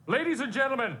Ladies and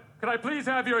gentlemen, can I please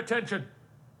have your attention?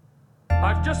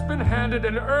 I've just been handed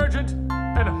an urgent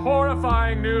and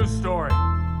horrifying news story.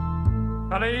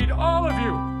 And I need all of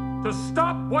you to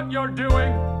stop what you're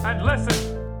doing and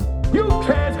listen. You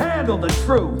can't handle the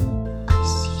truth. I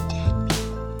see dead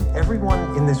people.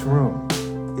 Everyone in this room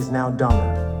is now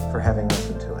dumber for having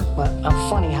listened to it. But I'm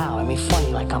funny how? I mean,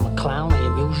 funny like I'm a clown, I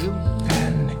amuse you?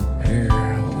 And here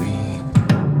we...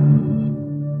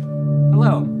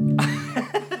 Hello.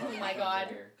 Oh my god.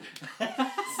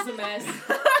 This is a mess.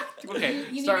 Okay,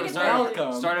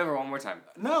 start over one more time.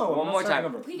 No, one more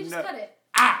time. We can just cut it.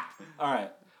 All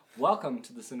right. Welcome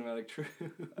to the Cinematic Truth.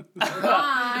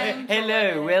 Hi.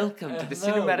 Hello, welcome to the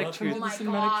Hello, Cinematic welcome Truth. Oh my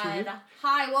Cinematic Truth. god.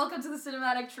 Hi, welcome to the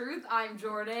Cinematic Truth. I'm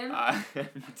Jordan. I'm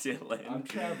Dylan. I'm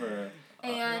Trevor.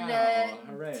 And Wow,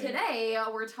 hooray. today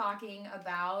we're talking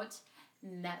about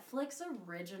Netflix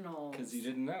originals. Because you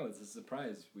didn't know, it's a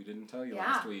surprise. We didn't tell you Yeah.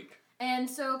 last week. And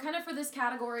so kind of for this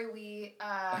category, we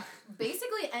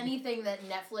basically anything that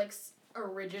Netflix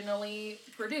originally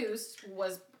produced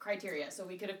was criteria. So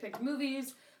we could have picked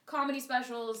movies, comedy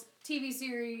specials, TV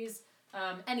series,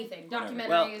 anything, documentaries.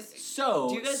 Well, So,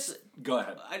 do you guys... Go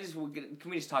ahead.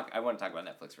 Can we just talk... I want to talk about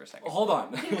Netflix for a second. Hold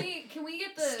on. Can we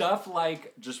get the Stuff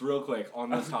like, just real quick on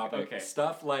this topic, Okay.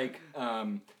 stuff like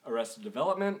Arrested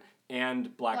Development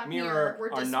and Black Mirror Mirror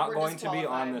were are not were going to be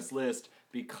on disqualified. this list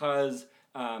because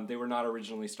they were not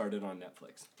originally started on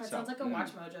Netflix. That So- sounds like a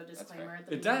Watch Mojo disclaimer at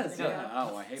the It beginning does, of the video. yeah.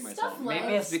 Oh, I hate myself. Stuff like-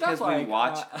 Maybe it's because Stuff like, we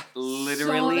watch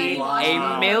literally many Watch a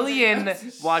Mojo million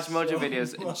videos. Watch Mojo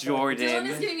videos. Dylan is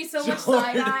Jordan. giving me so much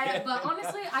side eye, but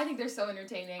honestly, I think they're so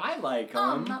entertaining. I like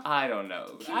them. I don't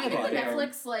know. Can we get the like 'em.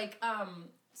 Netflix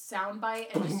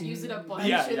soundbite and just use it a bunch?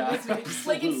 Yeah, in yeah. this video? Just,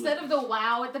 like instead of the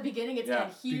wow at the beginning, it's Yeah.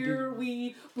 and here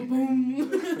we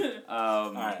boom.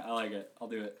 Alright, I like it. I'll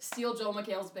do it. Steal Joel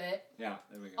McHale's bit. Yeah,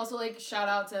 there we go. Also, shout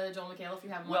out to Joel McHale if you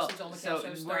haven't watched the Joel McHale so show.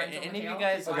 were starring Joel any of you McHale.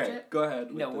 guys- Watch Okay, it. go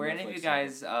ahead. No, with were the any of you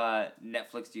Netflix guys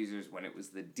Netflix users when it was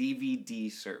the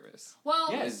DVD service? Well,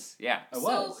 Yes. Yeah. I so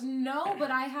was. no, but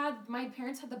my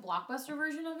parents had the Blockbuster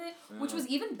version of it, which was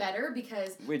even better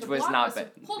because Which the was not Blockbuster-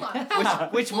 bad. Hold on.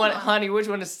 Which Hold one, on. honey? Which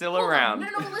one is still Hold on. around? No,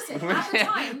 but listen. At the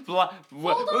time, When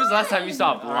was the last time you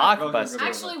saw on. Blockbuster?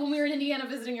 actually, when we were in Indiana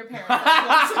visiting your parents,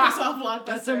 that's when we saw Blockbuster.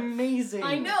 That's amazing.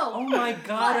 I know. Oh my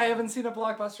god, But- I haven't seen a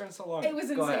Blockbuster in so long. It was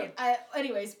Go insane. ahead.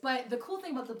 Anyways, but the cool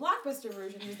thing about the Blockbuster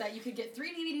version is that you could get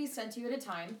 3 DVDs sent to you at a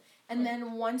time, and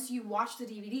then once you watched the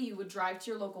DVD, you would drive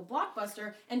to your local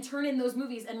Blockbuster and turn in those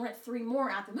movies and rent 3 more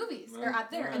at the movies, or at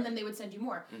there, Right. and then they would send you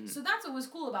more. So that's what was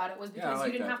cool about it, was Yeah, I because like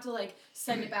you didn't that. have to, like,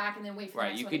 send it back and then wait for the Right,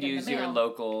 next you one could to get in use the your mail.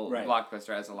 local Right. Blockbuster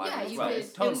as a library you as well. could. It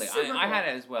was Totally, super I had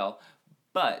cool. it as well,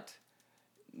 but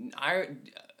I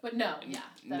But no,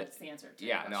 that's the answer to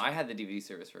your no, question. I had the DVD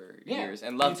service for Yeah, years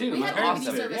and loved me it. too. It We was had the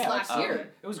awesome. DVD service last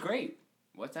year. It was great.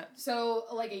 What's that? So,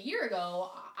 like, a year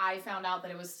ago, I found out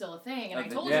that it was still a thing, and I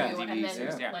The told yeah. you, and DVD then,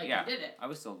 series, yeah, like, yeah. I did it. I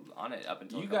was still on it up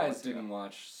until You a couple guys months ago. didn't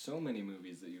watch so many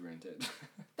movies that you rented.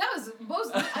 That was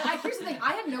most. Here's the thing: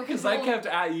 I had no Because control. I kept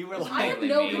at you were like, I had Mainly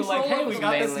no me. you were like, control hey, over we the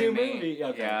got this list. new Mainly me. movie.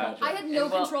 Okay, Yeah. gotcha. I had no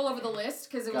And well- control over the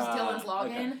list because it was Dylan's login.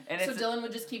 okay. And So it's- Dylan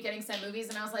would just keep getting sent movies,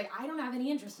 and I was like, I don't have any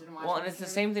interest in watching. Well, and this it's the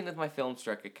movie. same thing with my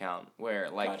Filmstruck account,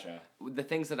 where like Gotcha. the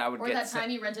things that I would Or get. that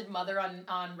time you rented Mother on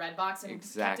Redbox and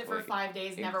kept it for Exactly. 5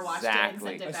 days, never watched it, and Exactly.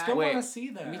 sent it I back. still Wait, want to see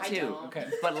that. Me I too. don't.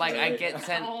 Okay. But like I get I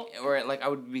sent, don't. or like I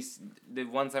would be the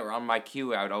ones that were on my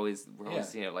queue. I would always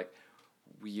Yeah. like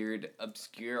weird,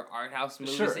 obscure art house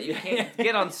movies Sure, that you yeah. can't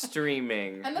get on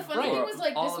streaming. And the funny Right. thing was,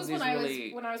 like, All this of was these when I was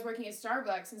really- when I was working at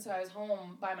Starbucks, and so I was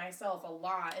home by myself a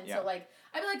lot, and Yeah. so like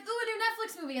I'd be like, ooh, a new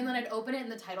Netflix movie, and then I'd open it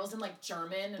and the title's in like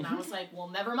German, and I was like, well,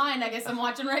 never mind, I guess I'm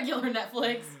watching regular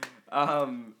Netflix.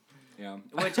 Yeah.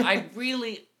 Which I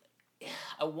really.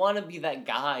 I want to be that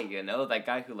guy, you know, that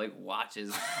guy who like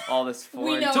watches all this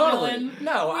foreign. We know Totally. Dylan.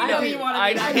 No, We I know do. you want to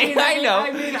I be that know. guy. I know.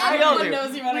 I mean, we I all Everyone do.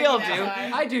 knows you want to We be all that do.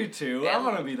 guy. I do too. I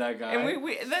want to be that guy. And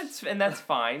we that's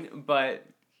fine, but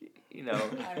you know,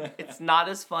 it's not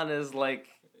as fun as like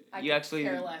I you could actually.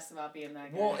 care less about being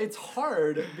that guy. Well, it's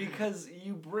hard because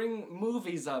you bring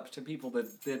movies up to people that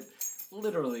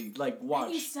literally like watch.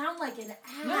 And you sound like an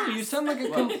ass. No, you sound like a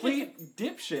complete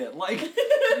dipshit. Like,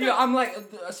 I'm like,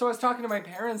 so I was talking to my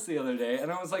parents the other day, and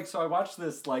I was like, so I watched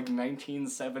this like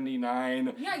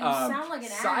 1979 Yeah, you sound like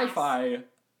an ass. sci-fi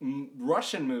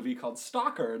Russian movie called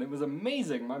Stalker, and it was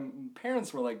amazing. My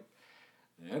parents were like,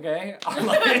 okay,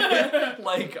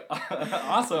 like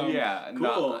awesome, Yeah,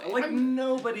 cool. no,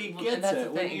 nobody Well, gets and that's it.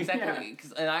 the when thing, you- exactly. yeah.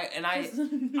 'Cause- and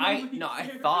I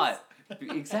thought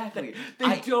Exactly.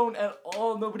 They don't at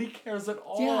all. Nobody cares at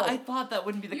all. Yeah, I thought that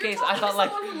wouldn't be the You're case. talking I thought to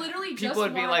like someone who literally just people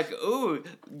would be like, watched- "Ooh,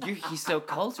 he's so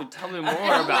cultured. Tell me more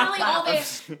And about."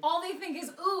 literally all they think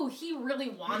is, ooh, he really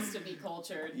wants to be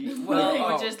cultured. Well,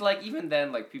 Oh. or just like even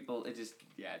then, like people, it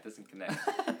it doesn't connect.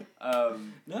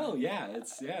 No, yeah,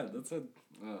 that's a.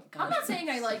 I'm not saying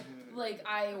I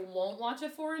I won't watch a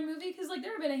foreign movie because like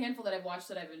there have been a handful that I've watched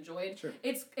that I've enjoyed. Sure.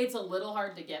 It's a little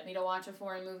hard to get me to watch a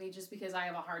foreign movie just because I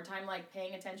have a hard time like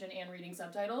paying attention and reading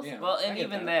subtitles. Yeah. Well, I and get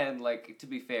even that. then, like to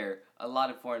be fair, a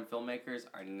lot of foreign filmmakers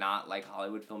are not like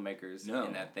Hollywood filmmakers No.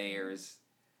 in that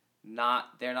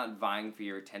they're not vying for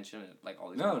your attention like all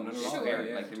these. No, people. not at They're all, very,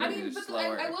 yeah. Like, they're I maybe mean, just but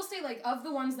slower. I will say like of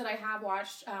the ones that I have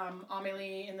watched,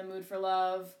 Amelie, In the Mood for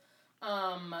Love,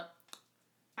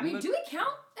 I mean, do we count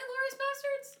Inglourious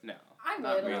Bastards? No. I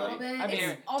Not would really. a little bit. I mean,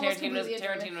 it's almost Tarantino's completely a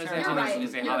enjoyment. Tarantino's You're right.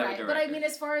 is a You're Hollywood right. director. But I mean,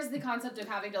 as far as the concept of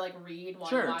having to like read while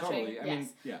Sure, you're watching, totally. I yes. mean,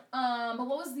 yeah. But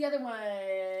what was the other one?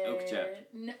 Okja.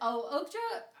 Okja.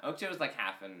 Okja was like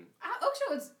half in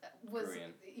Okja was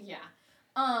Korean. yeah.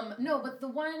 No, but the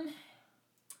one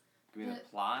Give me the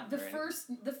plot. the or any-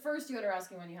 first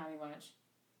Jodorowsky one you had me watch.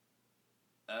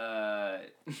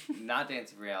 Not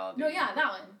Dance of Reality. No, yeah, that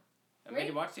one. I made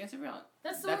you watch Dance of Reality.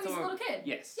 That's the That's one the he's a one- little kid.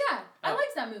 Yes. Yeah, I Oh.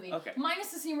 liked that movie. Okay.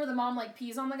 Minus the scene where the mom like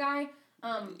pees on the guy.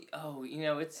 Oh, you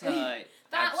know, it's That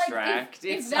abstract.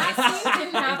 like if it's that scene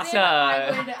didn't happen,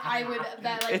 it's, I would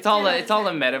that like it's all a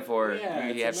 10 metaphor. Yeah,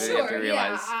 you have it's to, a you have to Sure,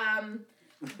 realize. yeah.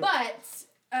 But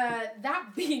that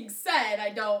being said, I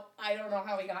don't know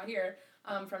how we got here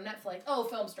from Netflix. Oh,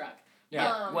 Filmstruck.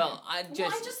 Yeah. Well, I I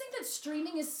just think that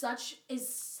streaming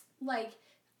is like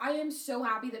I am so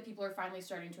happy that people are finally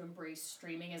starting to embrace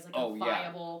streaming as like a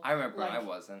viable I remember like, I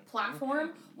wasn't.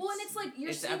 platform. Well, and it's like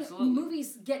you're It's seeing absolutely-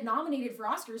 movies get nominated for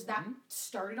Oscars that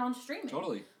started on streaming.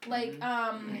 Totally. Like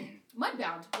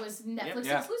Mudbound was Netflix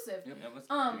Yeah. exclusive. Yep. That was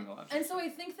getting a lot of And so I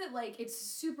think that like it's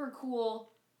super cool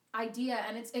idea,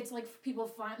 and it's like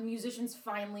people musicians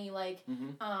finally like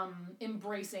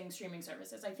embracing streaming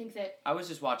services. I think that I was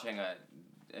just watching a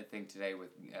thing today with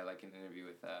like an interview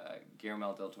with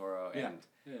Guillermo del Toro and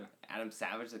Adam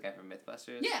Savage, the guy from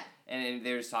MythBusters. Yeah. And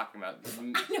they were just talking about.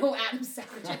 I know Adam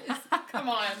Savage is. Come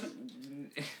on.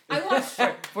 I watched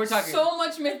We're talking so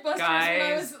much MythBusters when I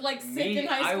guys, was like sick me, in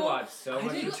high school. I watched so I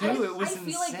much. did You- too. It was I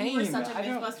feel like you were insane. such a I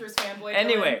don't- MythBusters fanboy.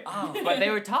 Anyway, Oh. but they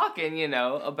were talking,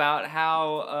 about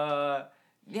how,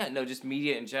 just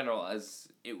media in general, as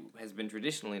it has been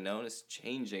traditionally known, is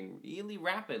changing really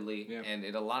rapidly and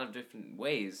in a lot of different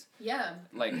ways. Yeah.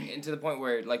 Like, and to the point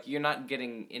where, like, you're not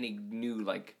getting any new,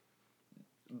 like,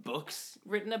 books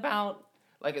written about.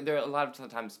 Like, there are a lot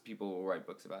of times people will write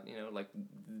books about, like,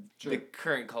 the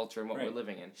current culture and what we're Right.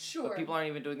 living in. Sure. But people aren't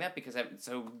even doing that because it's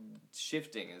so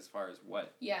shifting as far as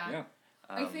what... Yeah.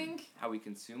 I think how we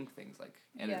consume things like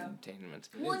entertainment.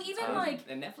 Well, and even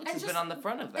and Netflix and has just- been on the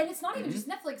front of that. and it's not even just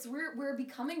Netflix. We're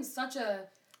becoming such a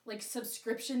like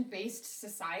subscription based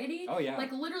society. Oh, yeah.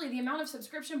 Like literally the amount of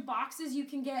subscription boxes you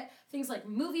can get, things like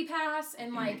Movie Pass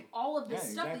and like all of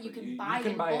this stuff that you can buy You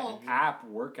can in buy bulk app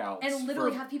workouts and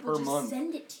literally for, have people per just month.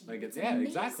 send it to you. Like it's amazing.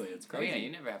 exactly. It's Oh crazy. yeah,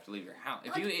 you never have to leave your house.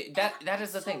 If Like, you that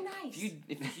is the so thing. nice.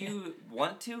 If you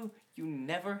want to, you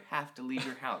never have to leave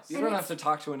your house. You And don't it's- have to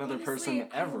talk to another honestly, person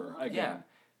I ever love again. Yeah.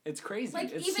 It's crazy.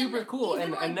 Like, it's even- super cool,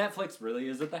 even, and Netflix really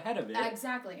is at the head of it.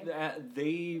 Exactly.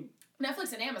 They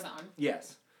Netflix and Amazon.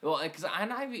 yes, Well, because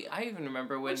I even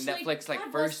remember when Which, like, Netflix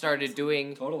God first bless started Netflix.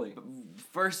 doing totally.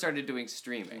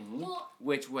 streaming, Well,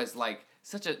 which was like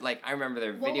such a like I remember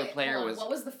their well, video wait, player hold on. was What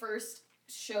was the first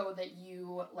show that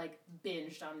you like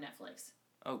binged on Netflix?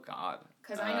 oh god.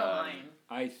 Because I know mine.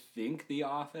 I think The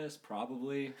Office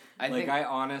probably. I think- I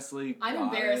honestly. I'm got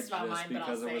embarrassed it about just mine, but I'll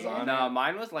because it say was it. on. No,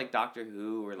 mine was like Doctor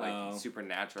Who or like Oh.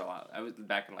 Supernatural. I was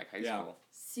back in like high Yeah. school.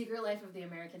 Secret Life of the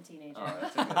American Teenager. Oh,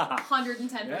 that's a good one.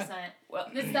 110%. Well,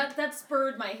 That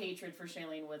spurred my hatred for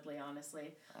Shailene Woodley,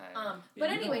 honestly. I-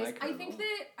 But you don't anyways, like her I at think all.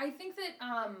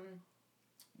 that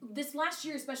this last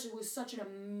year especially was such an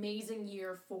amazing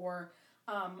year for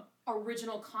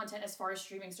original content as far as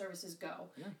streaming services go.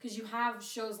 Because you have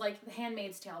shows like The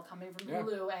Handmaid's Tale coming from Yeah.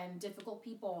 Hulu and Difficult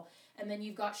People, and then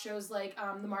you've got shows like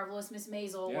The Marvelous Miss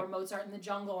Maisel Yeah. or Mozart in the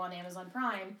Jungle on Amazon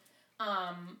Prime,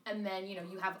 and then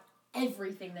you have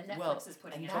everything that Netflix is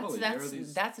putting and out. Totally, there are that's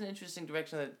these- that's an interesting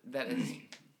direction that is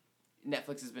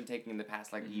Netflix has been taking in the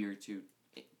past like year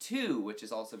or two, which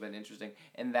has also been interesting,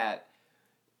 and that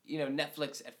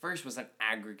Netflix at first was an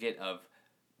aggregate of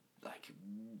like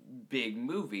big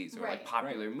movies or Right. like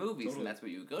popular movies, Totally. and that's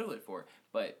what you would go to it for.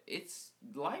 But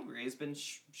the library has been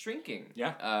shrinking.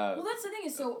 Yeah. Well, that's the thing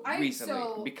is,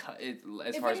 Recently, because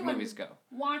as if far as anyone movies go.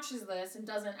 watches this and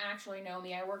doesn't actually know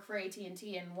me, I work for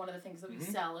AT&T, and one of the things that we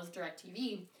sell is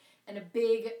DirecTV, and a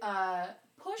big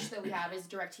push that we have is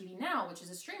DirecTV Now, which is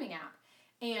a streaming app.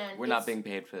 And We're not being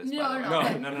paid for this. by the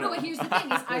way. No. But here's the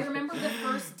thing: is I remember the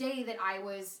first day that I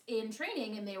was in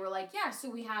training, and they were like, "Yeah, so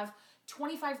we have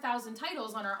 25,000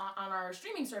 titles on our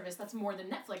streaming service. That's more than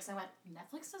Netflix." I went,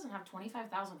 "Netflix doesn't have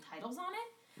 25,000 titles on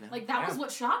it." No. Like that was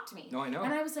what shocked me. No, I know.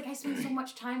 And I was like, I spend so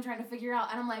much time trying to figure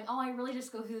out, and I'm like, oh, I really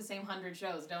just go through the same 100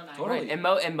 shows, don't I? Totally.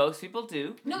 Right, and most people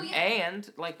do. No, yeah.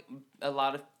 And like a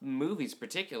lot of movies,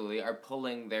 particularly, are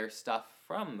pulling their stuff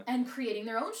from. And creating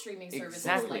their own streaming services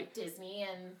Exactly. like Disney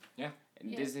and. And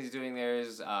Yeah. Disney's doing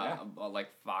theirs. Like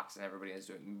Fox and everybody is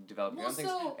developing their own things.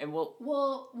 And Well,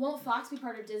 won't Fox be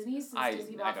part of Disney since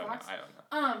Disney bought Fox? I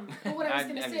don't know. But what I was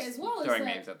gonna say as well is throwing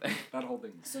that names out there. That whole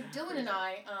thing. so Dylan and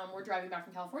I were driving back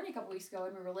from California a couple weeks ago,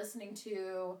 and we were listening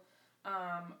to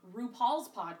RuPaul's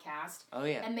podcast. Oh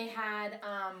yeah. And they had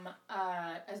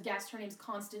a guest. Her name's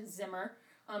Constance Zimmer.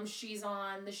 She's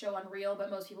on the show Unreal, but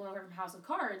most people know her from House of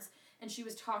Cards. And she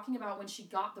was talking about when she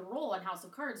got the role on House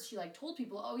of Cards, she like told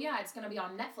people, "Oh yeah, it's gonna be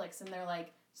on Netflix," and they're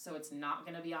like, "So it's not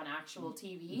gonna be on actual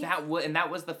TV?" That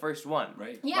was the first one.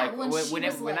 Right. Yeah, Like,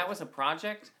 when that was a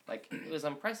project, like it was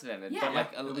unprecedented. Yeah. But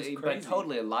like, It was but crazy.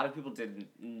 totally, a lot of people didn't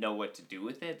know what to do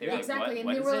with it. They were Exactly, like, and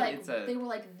what they is were it? like, It's a- they were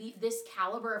like, this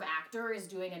caliber of actor is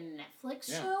doing a Netflix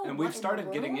Yeah. show. And What we've in the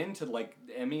started getting world? into like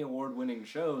Emmy award-winning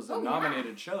shows and Oh, yeah.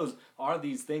 nominated shows are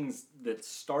these things that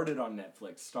started on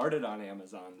Netflix, started on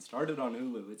Amazon, started on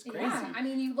Hulu. It's crazy. Yeah, I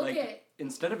mean, you look like at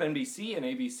instead of NBC and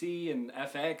ABC and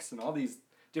FX and all these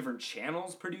different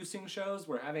channels producing shows,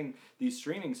 we're having these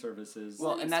streaming services.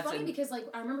 Well, and and it's that's funny in- because like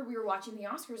I remember we were watching the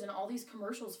Oscars and all these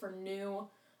commercials for new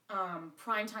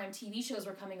primetime TV shows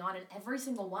were coming on, and every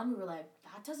single one we were like,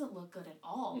 that doesn't look good at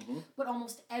all. Mm-hmm. But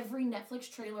almost every Netflix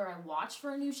trailer I watch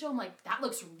for a new show, I'm like, that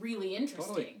looks really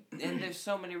interesting. and there's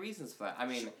so many reasons for that. I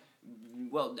mean,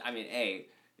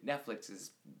 Netflix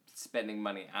is spending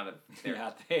money out of their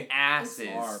Yeah, they asses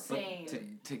are, but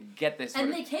Insane. to get this sort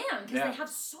And of they can because Yeah. they have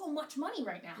so much money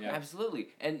right now. Yeah. Absolutely,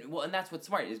 and that's what's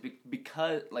smart is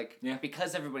because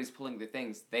because everybody's pulling their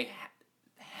things, they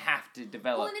have to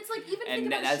develop. Well, and it's like even And think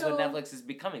about that's show. what Netflix is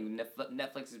becoming.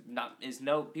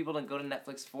 Netflix people don't go to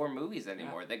Netflix for movies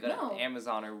anymore. They go No. to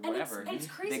Amazon or whatever. And it's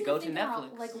crazy They go to to think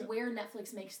about Netflix. like where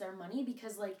Netflix makes their money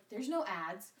because like there's no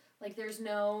ads, like there's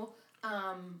no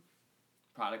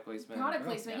Product placement. product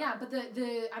placement. Yeah, but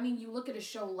the I mean, you look at a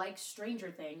show like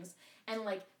Stranger Things and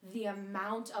like the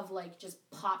amount of like just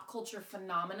pop culture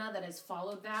phenomena that has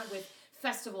followed that with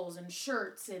festivals and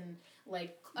shirts and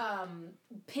like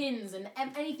pins and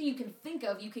anything you can think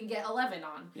of, you can get 11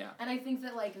 on. Yeah. And I think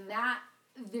that like that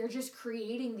they're just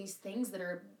creating these things that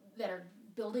are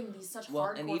building these such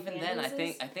hardcore and even then, I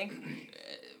fan think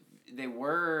they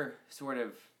were sort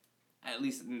of, at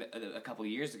least a couple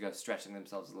years ago, stretching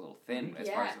themselves a little thin as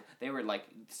far as Yeah. they were like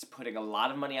putting a lot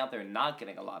of money out there and not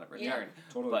getting a lot of return. Yeah.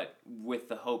 Totally. But with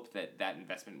the hope that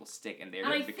investment will stick and they're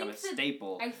And I going to become a think that-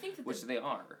 staple, I think that which they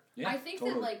are. Yeah, I think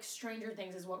totally. that like Stranger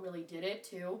Things is what really did it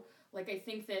too. Like I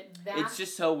think that It's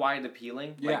just so wide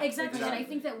appealing. Yeah. Like, exactly. And I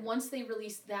think that once they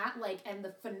released that, like, and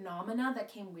the phenomena that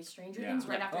came with Stranger Yeah. Things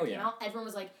right Yeah. after Oh, it came yeah. out, everyone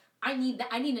was like, I need a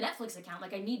Netflix account.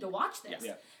 Like I need to watch this.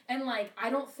 Yeah. And like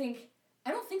I don't think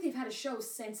they've had a show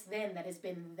since then that has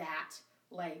been that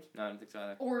like no, I don't think so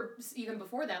either. or even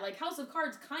before that. Like House of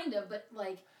Cards kind of, but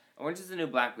like Orange is the New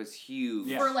Black was huge.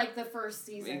 Yeah. for like the first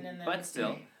season and then But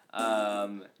still,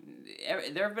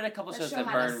 there have been a couple That shows show that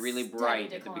had a burn really steady bright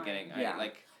at the decline. beginning. Yeah.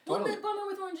 Well, Totally. the bummer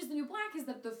with Orange is the New Black is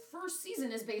that the first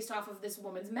season is based off of this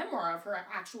woman's memoir of her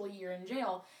actual year in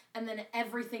jail, and then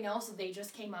everything else they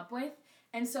just came up with,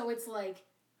 and so it's like,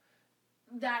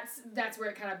 that's where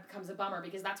it kind of becomes a bummer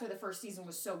because that's why the first season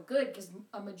was so good because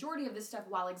a majority of this stuff,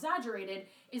 while exaggerated,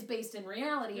 is based in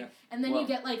reality, Yeah. and then Well- you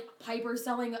get like Piper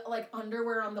selling like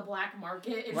underwear on the black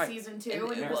market in Right. season 2, And, and,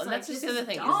 you're well, just and like, that's just this the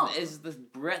other is thing dumb. is the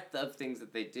breadth of things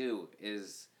that they do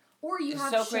is Or you it's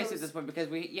have so shows, crazy at this point because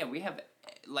we have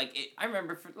like I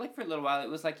remember for a little while it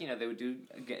was like they would do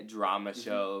drama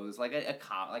shows like a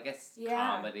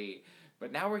Yeah. comedy,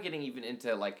 but now we're getting even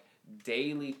into like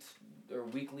daily or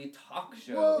weekly talk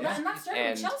shows. Well, and that started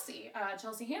And- with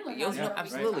Chelsea Handler. Yes, has no, her own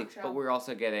absolutely. talk show. But we're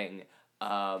also getting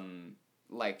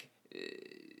like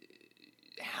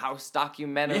house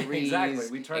documentaries. exactly.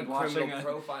 We tried and watching criminal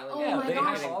profiling. Oh Yeah, my they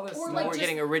gosh. have all this Or stuff. like We're just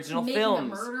getting original making a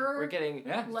films. murder, We're getting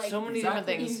Yeah. like, so many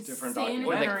exactly. different things. Different insanity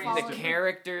Or documentaries. the following.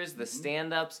 characters, the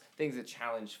stand-ups, things that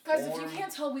challenge Guys, form. if you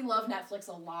can't tell, we love Netflix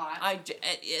a lot. At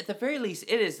the very least,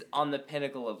 it is on the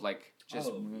pinnacle of like just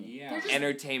yeah. They're just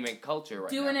entertainment culture right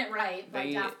doing now. it right, like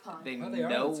They Daft Punk. they Oh, they are.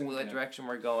 know That's what yeah. direction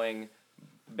we're going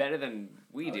better than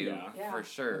we Oh, do yeah. for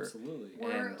sure. Absolutely.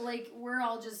 We're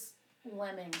all just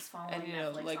lemmings following And you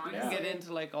know, Netflix. like we honestly. can get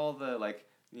into like all the like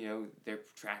they're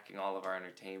tracking all of our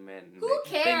entertainment. And Who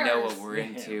They know cares? what we're Yeah.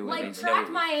 into. and Like, they track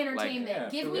know, my entertainment. yeah,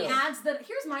 Give for me real. ads that.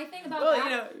 Here's my thing about Well, that.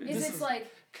 you know, Is this it's is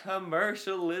like.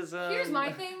 commercialism. Here's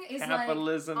my thing. Is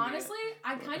capitalism. like honestly,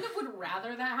 I kind of would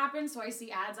rather that happen, so I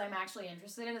see ads I'm actually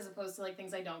interested in as opposed to like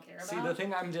things I don't care about. See, the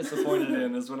thing I'm disappointed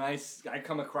in is when I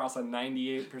come across a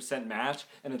 98% match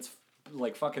and it's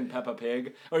like fucking Peppa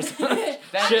Pig or something.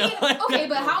 I shit mean, like okay, that.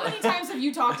 but how many times have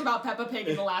you talked about Peppa Pig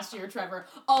in the last year, Trevor?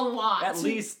 A lot. At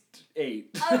least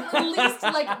 8. At least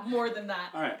like more than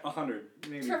that. All right, 100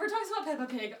 maybe. Trevor talks about Peppa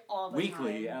Pig all the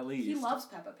Weekly, time. at least. He loves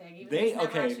Peppa Pig. Even if They he's never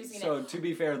okay. actually seen So it. to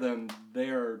be fair, then they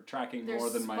are tracking They're more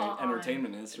than my spot on.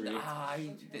 entertainment history.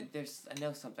 I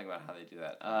know something about how they do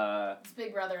that. It's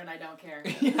Big Brother, and I don't care.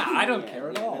 Yeah, I don't care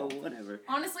at all. No, whatever.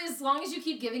 Honestly, as long as you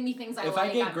keep giving me things I If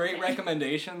like, I get I'm great okay.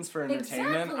 recommendations for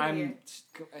entertainment, I'm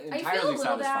I feel a entirely little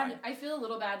satisfied. bad. I feel a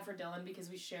little bad for Dylan because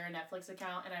we share a Netflix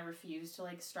account, and I refuse to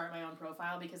like start my own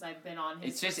profile because I've been on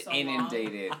his. It's just for so long.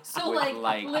 inundated. So with,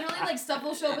 like literally like stuff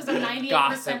will show up as a 98%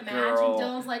 Gossip match, Girl and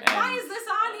Dylan's like, "Why and- is this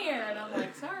on here?" And I'm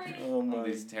like, "Sorry." Oh my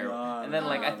It's terrible. god. And then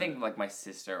like I think like my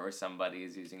sister or somebody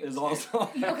is using it. is too. also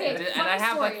Okay, And funny I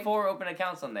have story. like 4 open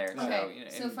accounts on there. Okay, So, you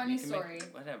know, so and funny you can make story.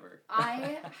 whatever.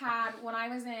 I had when I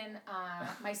was in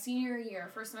my senior year,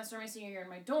 first semester of my senior year in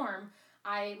my dorm,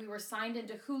 we were signed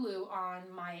into Hulu on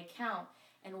my account,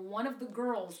 and one of the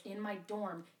girls in my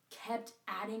dorm kept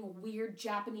adding weird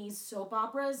Japanese soap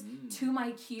operas to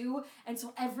my queue, and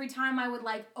so every time I would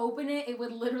like open it, it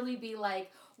would literally be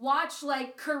like, watch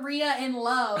like Korea in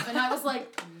Love, and I was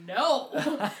like, no.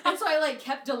 And so I like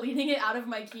kept deleting it out of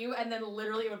my queue, and then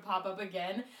literally it would pop up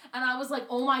again, and I was like,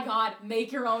 oh my god,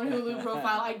 make your own Hulu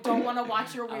profile. I don't want to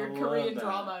watch your weird love Korean that.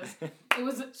 dramas. It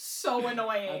was so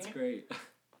annoying. That's great.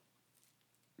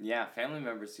 Yeah, family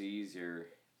members who use your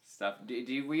stuff.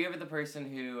 Were you ever the person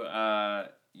who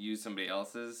used somebody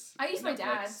else's? I used my Netflix?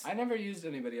 dad's. I never used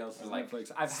anybody else's Like,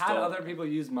 Netflix. I've had stole- other people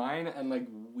use mine, and like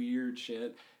weird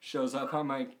shit shows up on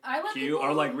my I let queue, or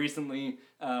people- like recently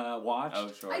watched.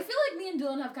 Oh sure. I feel like me and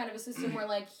Dylan have kind of a system where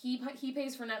like he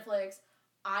pays for Netflix,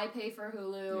 I pay for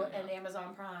Hulu Yeah. and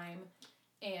Amazon Prime,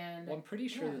 and Well, I'm pretty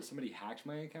sure yeah. that somebody hacked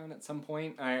my account at some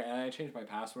point. I changed my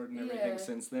password and everything Yeah.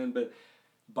 since then, but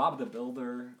Bob the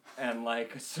Builder and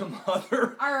like some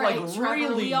other All right, like Trevor,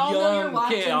 really we all know you're young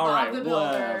watching kid. All Bob right, the Builder.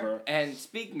 whatever. And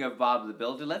speaking of Bob the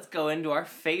Builder, let's go into our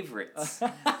favorites.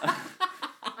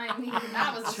 I mean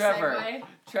that was a Trevor, segue.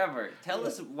 Trevor, tell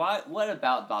us what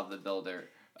about Bob the Builder?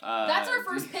 That's our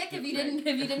first pick. If you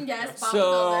didn't guess, Bob the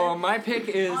So Builder. my pick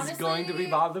is Honestly, going to be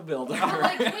Bob the Builder. But,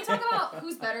 like, can we talk about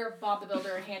who's better, Bob the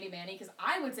Builder or Handy Manny? Because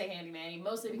I would say Handy Manny,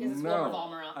 mostly because it's Wilmer No,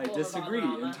 Valderrama. I disagree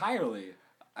entirely.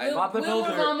 Bob the Wilmer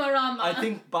Builder. Valderrama. I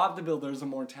think Bob the Builder is a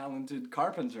more talented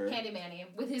carpenter. Handy Manny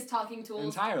with his talking tools.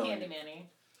 Entirely. Handy Manny.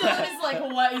 Dylan is like,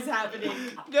 what is happening?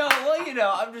 No,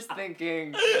 well, I'm just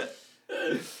thinking.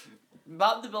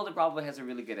 Bob the Builder probably has a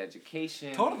really good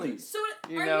education. Totally. So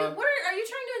You are know- you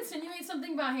trying to insinuate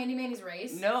something about Handy Manny's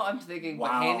race? No, I'm thinking, Wow.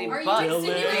 but Handy, Are you but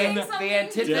insinuating the something?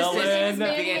 antithesis, Dylan.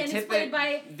 Manny and it's played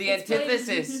by- the it's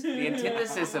played-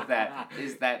 antithesis of that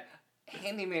is that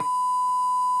Handyman.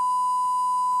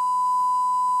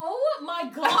 Oh my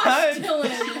gosh,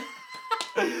 Dylan!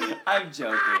 I'm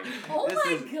joking. Oh this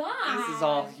my is, god! This is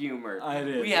all humor. It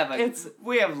is.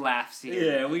 We have laughs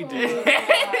here. Yeah, we Oh do. my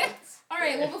God. All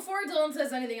right. Well, before Dylan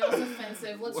says anything else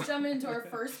offensive, let's jump into our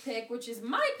first pick, which is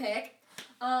my pick.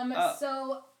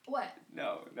 So what?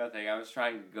 No, nothing. I was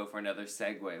trying to go for another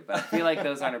segue, but I feel like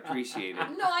those aren't appreciated.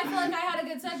 No, I feel like I had a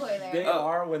good segue there. They Oh.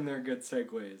 are when they're good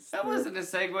segues. That They're- wasn't a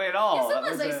segue at all. Yes, it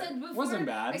That was. I a- said before. Wasn't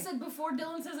bad. I said before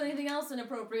Dylan says anything else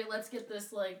inappropriate, let's get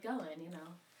this like going. You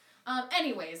know.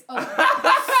 Anyways,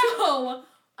 so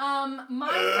my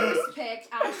first pick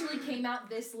actually came out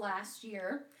this last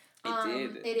year. It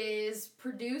did. It is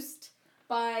produced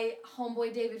by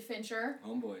homeboy David Fincher.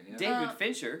 Homeboy, yeah. David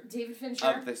Fincher David Fincher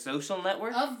of The Social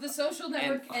Network of The Social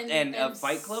Network and of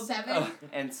Fight Club Seven.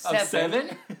 and Of Seven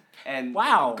Seven? and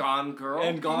Wow. Gone Girl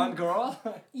And Gone Girl?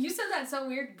 You said that so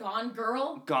weird. Gone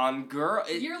Girl. Gone Girl.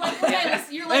 You're like when I.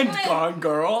 You're like and when I. Gone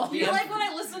Girl? You're like when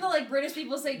I listen to like like British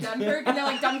people say Dunkirk and they're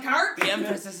like Dunkirk. The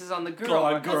emphasis is on the girl. Go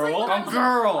on, girl. That's like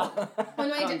girl.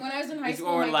 When I was in high school,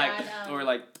 Or my like, dad. or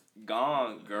like,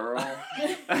 gone, girl. No,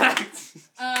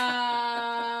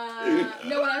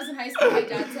 when I was in high school, my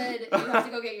dad said you have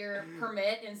to go get your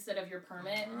permit instead of your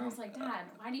permit, and I was like, Dad,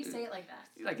 why do you say it like that?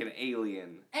 He's like an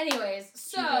alien. Anyways,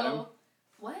 so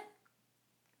what?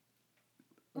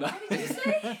 What did you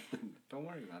say? Don't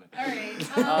worry about it. All right.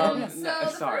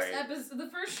 The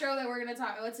first show that we're gonna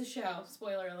talk. Oh, it's a show.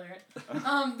 Spoiler alert.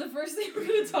 The first thing we're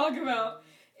gonna talk about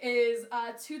is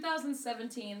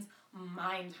 2017's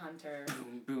Mindhunter.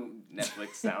 Boom, boom.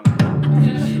 Netflix sound.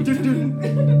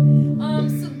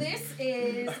 So this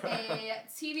is a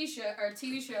TV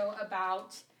show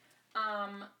about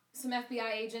some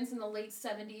FBI agents in the late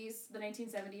 70s, the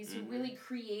 1970s, who really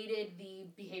created the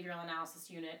behavioral analysis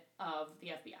unit of the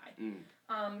FBI.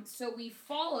 So we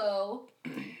follow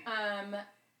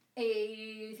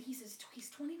he's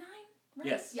 29, right?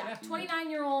 Yes. Yeah,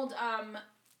 29-year-old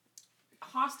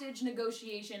hostage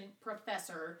negotiation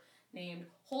professor named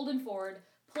Holden Ford,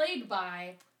 played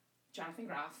by Jonathan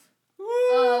Groff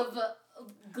of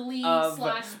Glee /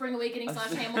 Spring Awakening /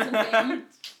 Hamilton fame.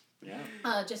 Yeah.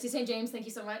 Jesse St. James, thank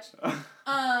you so much.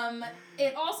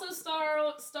 It also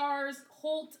stars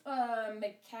Holt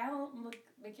okay.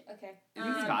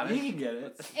 Scottish. You can get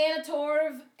it. Anna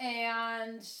Torv,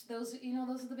 and those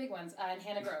are the big ones. And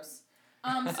Hannah Gross. So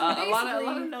A lot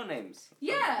of no names.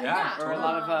 Yeah. Or a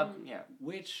lot of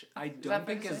Which I don't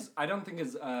think is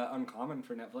uncommon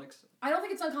for Netflix. I don't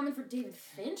think it's uncommon for David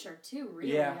Fincher too.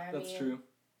 Really. Yeah, that's true.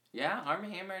 Yeah, Armie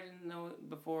Hammer I didn't know it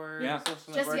before. Yeah.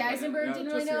 Jesse Eisenberg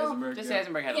didn't really know. Jesse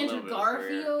Eisenberg had a little Andrew bit of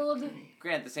Garfield. career.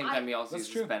 Grant, at the same time, he also That's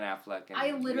uses true. Ben Affleck. And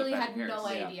I literally Neil had Patrick no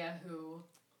Harris. idea who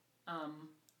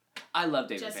I love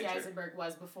David Jesse Fincher. Eisenberg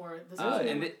was before this.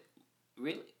 Really?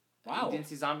 Really? Wow. You didn't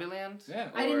see Zombieland? Yeah.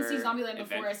 I didn't see Or Zombieland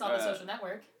before I saw The Advent- Social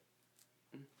Network.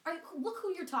 Look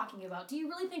who you're talking about. Do you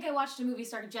really think I watched a movie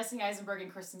starring Jesse Eisenberg and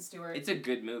Kristen Stewart? It's a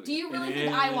good movie. Do you really It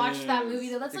think I watched that movie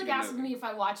is. though? That's It's a like good asking movie. me if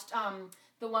I watched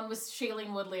the one with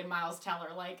Shailene Woodley and Miles Teller.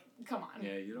 Like, come on.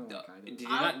 Yeah, you don't like Did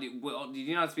either. did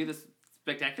you not see this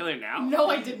Spectacular Now? No,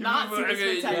 I did not see The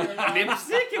Spectacular Now.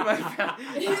 Lipstick in my mouth.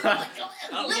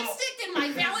 Lipstick in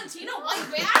my Valentino white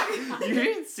bag. You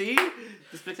didn't see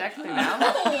The Spectacular Now?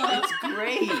 No. It's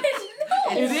great. No.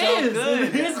 It's It so is. good.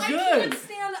 It is I good. can't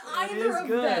stand It either is of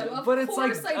good, them. Of but it's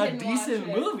like course I a didn't decent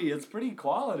watch it. movie. It's pretty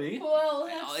quality. Well,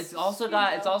 It's also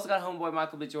got homeboy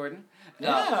Michael B. Jordan.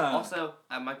 Yeah. Also,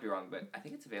 I might be wrong, but I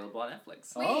think it's available on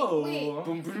Netflix. Wait.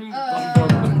 Boom,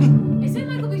 boom, Is it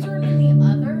Michael B. Jordan in the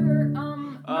other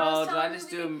Miles did Teller I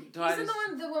just movie? do him? He's in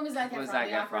the one with Zac With Efron. Zac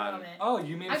the awkward Efron. moment. Oh,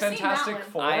 you mean I've seen Fantastic that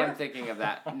one. Four? I am thinking of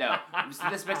that. No,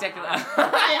 The Spectacular.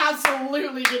 I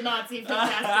absolutely did not see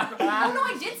Fantastic Four. Oh no,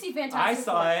 I did see Fantastic I Four.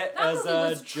 saw it That as movie a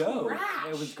was joke. trash.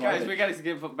 It was Guys, garbage. we gotta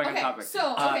get back on topic. So,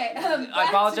 okay. I back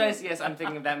apologize. to- Yes, I'm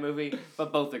thinking of that movie,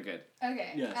 but both are good.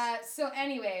 Okay. Yes. So,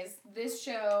 anyways, this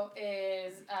show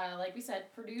is, like we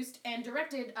said, produced and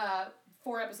directed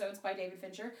 4 episodes by David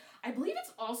Fincher. I believe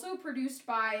it's also produced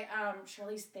by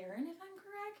Charlize Theron, if I'm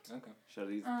correct. Okay.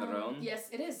 Charlize Theron. Yes,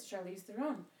 it is Charlize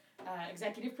Theron,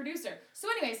 executive producer. So,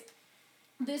 anyways,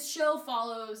 this show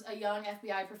follows a young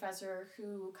FBI professor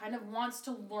who kind of wants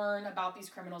to learn about these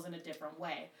criminals in a different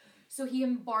way. So he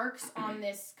embarks on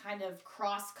this kind of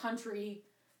cross-country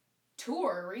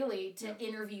tour, really, to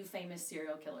interview famous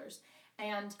serial killers.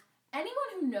 And anyone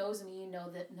who knows me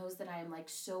knows that I am like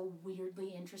so weirdly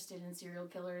interested in serial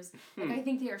killers. Like I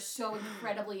think they are so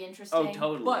incredibly interesting. Oh,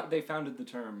 totally. But they founded the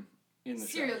term in the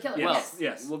Serial show. killer, well, yes.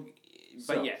 Yes. Well,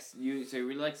 So- but yes, you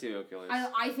really like serial killers.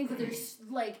 I think that there's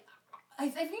like I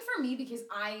think for me, because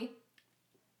I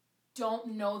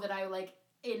don't know that I like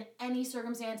in any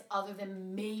circumstance other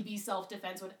than maybe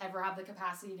self-defense would ever have the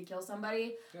capacity to kill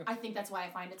somebody. Yeah. I think that's why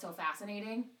I find it so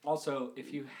fascinating. Also,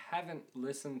 if you haven't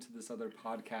listened to this other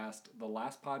podcast, the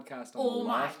last podcast on Oh the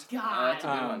my left god. that's a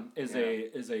good one.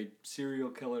 is a serial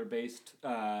killer based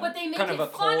But they make kind of it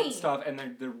occult funny. stuff, and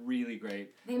they're really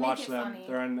great. They make Watch it them. funny.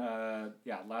 They're on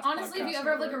last. Honestly, if you Podcast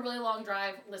ever have like a Network. really long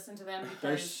drive, listen to them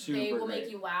They're because they super will great.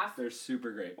 make you laugh. They're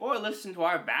super great. Or listen to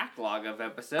our backlog of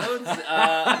episodes. Those Nah,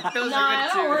 are good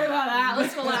don't too. worry about that.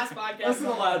 Listen to the last podcast. That's the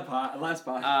last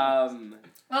podcast.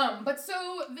 But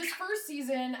so this first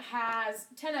season has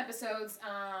 10 episodes,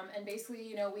 and basically,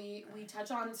 you know, we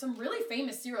touch on some really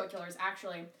famous serial killers,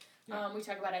 actually. Yeah. We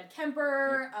talk about Ed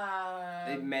Kemper,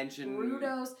 They mention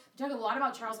Brudos. We talk a lot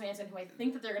about Charles Manson, who I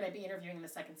think that they're going to be interviewing in the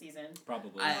second season.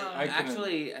 Probably. I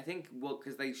couldn't- I think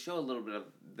because they show a little bit of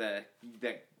that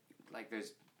like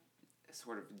there's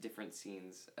sort of different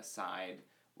scenes aside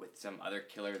with some other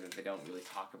killer that they don't really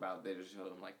talk about. They just show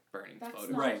them like burning That's photos.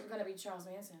 not Right. gonna be Charles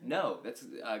Manson. No, that's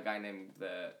a guy named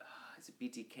is it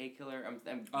BTK killer?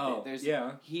 There's,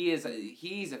 yeah. He's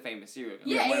a famous serial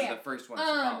killer. Yeah, one yeah. of the first ones to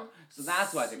follow. So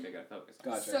that's why I think they're gonna focus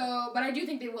on. Gotcha. So, but I do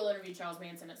think they will interview Charles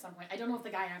Manson at some point. I don't know if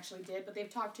the guy actually did, but they've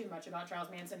talked too much about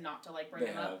Charles Manson not to like bring They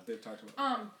him have. up. They've talked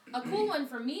about. A cool one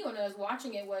for me when I was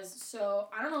watching it was, so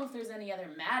I don't know if there's any other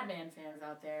Mad Men fans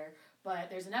out there,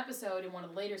 but there's an episode in one of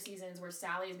the later seasons where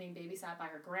Sally is being babysat by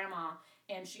her grandma,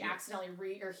 and she accidentally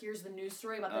hears the news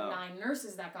story about the 9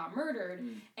 nurses that got murdered,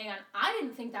 and I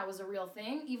didn't think that was a real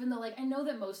thing, even though like I know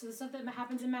that most of the stuff that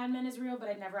happens in Mad Men is real, but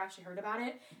I'd never actually heard about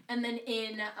it. And then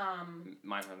in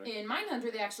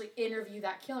Mindhunter they actually interview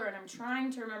that killer, and I'm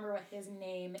trying to remember what his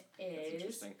name is. That's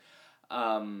interesting.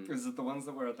 Is it the ones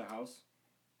that were at the house?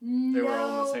 No, They were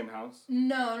all in the same house?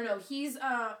 No. He's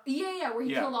where he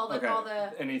killed all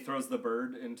the And he throws the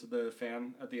bird into the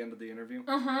fan at the end of the interview?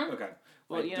 Uh-huh. Okay.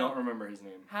 Well, I don't remember his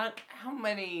name. How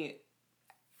many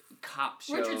cop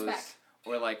Richard shows Speck.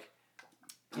 or like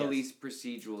police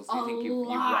procedurals do you A think you've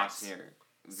lot. watched here?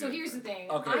 So here's the thing.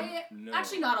 Okay,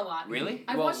 Actually not a lot. Really?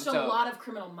 I Well, watched a lot of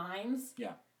Criminal Minds.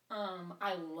 Yeah.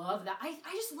 I love that. I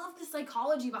just love the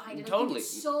psychology behind it. I Totally, think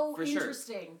it's so for sure.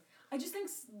 interesting. I just think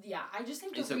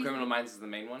And so Criminal Minds is the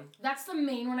main one? That's the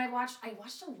main one I watched. I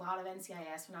watched a lot of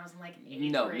NCIS when I was in like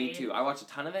 8th No, grade. me too. I watched a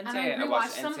ton of And NCIS. I I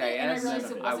watched rewatched some of it, and I NCIS.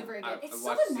 realized it wasn't very good. It's still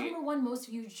watched the number 1 most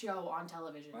viewed show on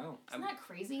television. Wow. Isn't that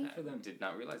crazy? For them. Did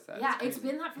not realize that. Yeah, It's it's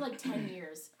been that for like 10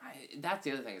 years. that's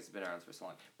the other thing. It's been around for so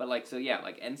long. But like, so yeah,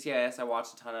 like NCIS I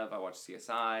watched a ton of. I watched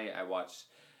CSI. I watched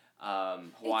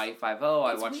Hawaii Five-0.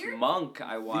 I it's watched weird. Monk.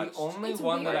 I watched... The only It's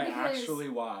one that weird I because- actually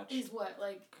watched Is what,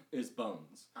 like, is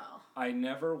Bones. oh. I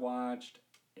never watched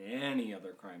any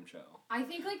other crime show. I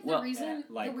think like the Well, reason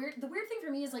like- the weird thing for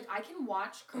me is like I can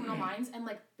watch Criminal Minds and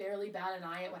like barely bat an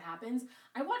eye at what happens.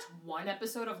 I watch one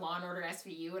episode of Law and Order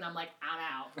SVU and I'm like, I'm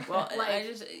out. Well, Like-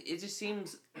 it just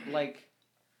seems like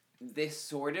this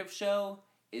sort of show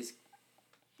is,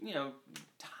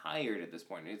 tired at this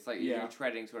point. It's like Yeah. you're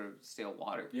treading sort of stale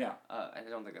water. Yeah. I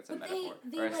don't think that's a But metaphor.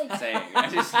 they, or like- a saying. I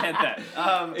just said that.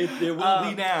 It will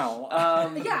be now.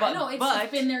 Yeah, but, no, it's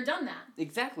but, been there, done that.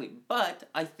 Exactly. But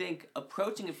I think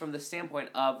approaching it from the standpoint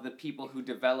of the people who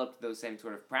developed those same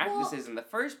sort of practices in the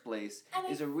first place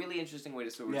and is a really interesting way to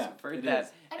sort of Yeah, subvert it that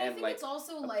is. And I think like it's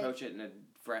also like approach it in a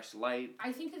fresh light.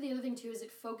 I think that the other thing too is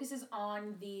it focuses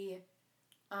on the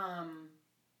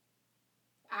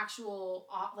actual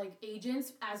like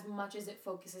agents as much as it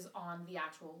focuses on the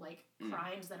actual like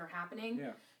crimes that are happening.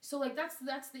 Yeah. So like that's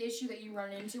the issue that you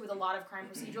run into with a lot of crime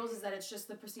procedurals is that it's just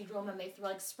the procedural and then they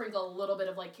sprinkle a little bit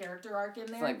of like character arc in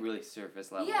there. It's like really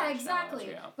surface level. Yeah, challenge, exactly.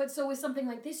 yeah. But so with something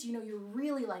like this, you're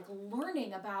really like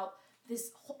learning about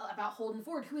about Holden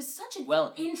Ford, who is such an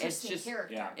interesting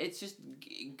character. Yeah. It's just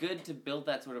good to build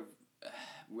that sort of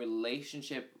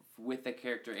relationship with the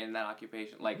character in that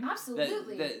occupation. Like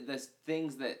Absolutely. the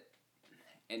things that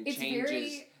and It's changes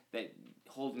very- that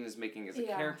Holden is making as a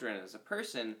Yeah. character and as a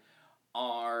person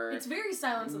are It's very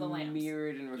Silence of the Lambs.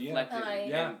 mirrored and Yeah. reflected Like-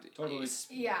 Yeah, and totally.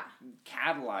 Yeah,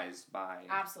 catalyzed by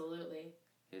absolutely.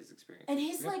 his experience. And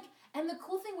his and the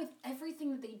cool thing with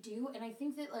everything that they do, and I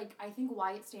think that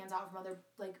why it stands out from other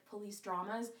like police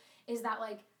dramas is that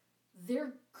like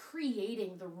they're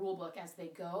creating the rule book as they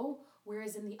go,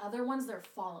 whereas in the other ones they're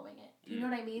following it. You know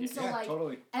what I mean? So Yeah, like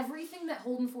totally. everything that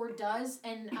Holden Ford does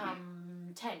and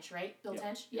Tench, right? Bill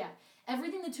Tench? Yeah.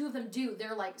 Everything the two of them do,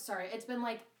 they're like, sorry, it's been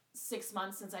like 6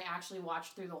 months since I actually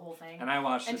watched through the whole thing. And I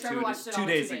watched And it Trevor watched it all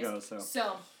two in days 2 days. ago, so.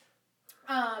 So,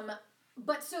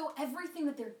 but so everything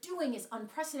that they're doing is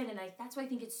unprecedented, and that's why I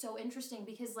think it's so interesting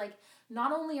because like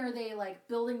not only are they like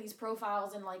building these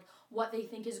profiles and like what they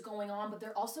think is going on, but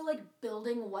they're also like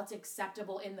building what's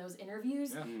acceptable in those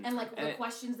interviews and like the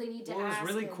questions they need to Well, it ask.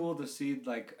 was really and- cool to see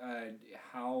like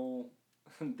how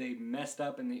they messed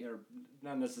up or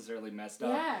not necessarily messed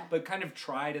up, Yeah. but kind of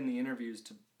tried in the interviews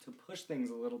to push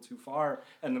things a little too far,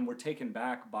 and then were taken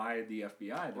back by the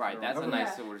FBI. the Right, federal that's a government.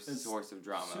 nice sort of It's source of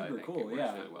drama. I super think cool, it works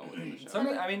yeah. really well within the show.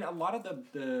 I mean, a lot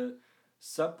of the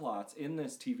subplots in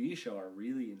this TV show are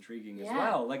really intriguing as Yeah.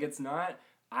 well. Like, it's not...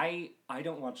 I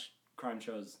don't watch crime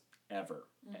shows ever.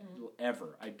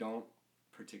 Ever. I don't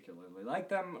particularly like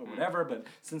them or whatever, but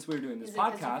since we were doing this Is it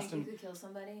 'cause podcast... you think you could kill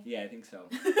somebody? Yeah, I think so.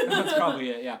 That's probably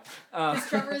it, yeah. Because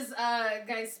Trevor's,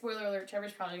 guys, spoiler alert,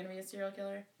 Trevor's probably going to be a serial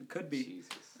killer. Could be.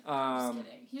 Jesus. I'm just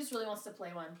kidding. He just really wants to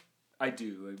play one. I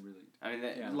do. I really... I mean,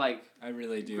 Yeah. like, I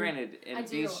really do. granted, in I do,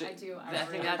 these I do, I I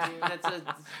think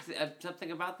really that's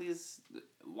something about these,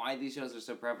 why these shows are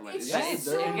so prevalent. It's It's, just it's,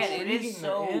 so again, it is intriguing,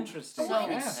 so they're interesting. Well, Yeah.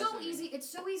 and it's so easy. It's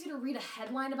so easy to read a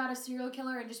headline about a serial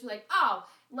killer and just be like, oh,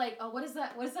 like, oh, what is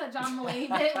that John Mulaney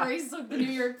bit where he's like the New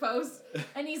York Post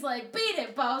and he's like, beat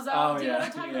it, bozo. Oh, Do you know what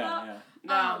I'm talking about? Yeah.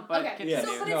 No, but okay. continue.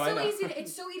 So, but No, I know.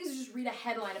 it's so easy to just read a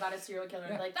headline about a serial killer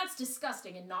and be like, that's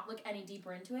disgusting, and not look any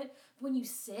deeper into it. But when you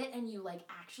sit and you like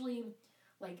actually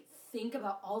like think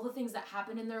about all the things that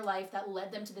happened in their life that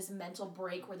led them to this mental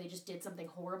break where they just did something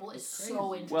horrible is so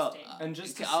crazy. interesting. Well, And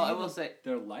just to I see will say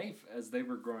their life as they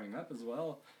were growing up as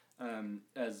well,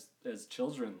 as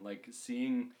children, like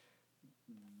seeing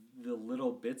the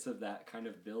little bits of that kind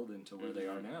of build into where they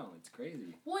are now. It's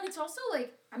crazy. Well, and it's also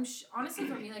like honestly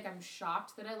for me, like I'm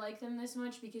shocked that I like them this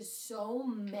much because so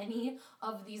many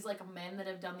of these like men that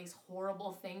have done these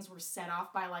horrible things were set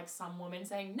off by like some woman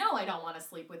saying, "No, I don't want to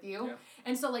sleep with you,"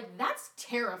 and so like that's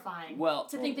terrifying. Well,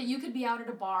 to think that you could be out at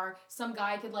a bar, some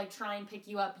guy could like try and pick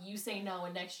you up, you say no,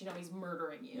 and next you know he's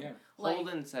murdering you. Yeah. Like,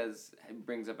 Holden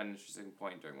brings up an interesting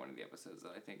point during one of the episodes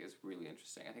that I think is really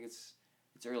interesting. I think it's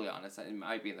early on. It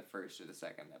might be in the first or the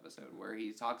second episode where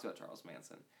he talks about Charles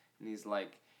Manson, and he's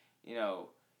like, you know,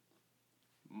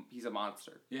 he's a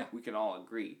monster. Yeah. We can all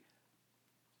agree.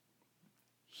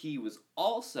 He was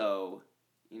also,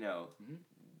 you know,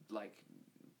 like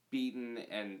beaten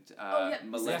and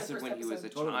molested first when he was a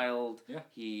episode. child. Yeah.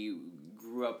 He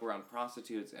grew up around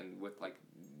prostitutes and with like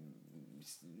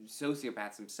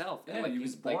sociopaths himself. Yeah, and, like, he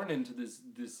was he's, like, born into this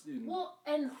well,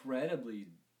 and incredibly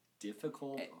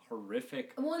difficult,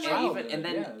 horrific Well, and, childhood. and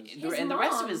then His the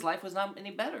rest of mom- his life was not any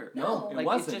better. No. it Like,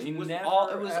 wasn't. It just He was never, all.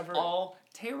 It was ever, all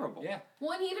terrible. Yeah.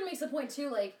 well, and he even makes the point too,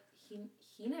 like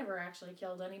he never actually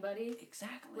killed anybody.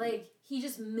 Exactly. Like he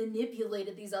just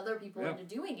manipulated these other people Yeah. into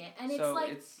doing it, and so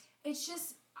it's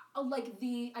just like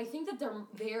I think that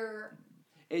their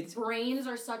it's brains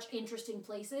are such interesting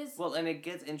places. well, and it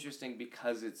gets interesting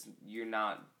because you're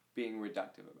not being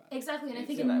reductive about it. Exactly, and I It's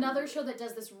think in that another movie. show that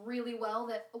does this really well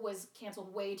that was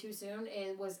canceled way too soon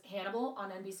was Hannibal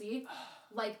on NBC.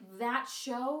 Like that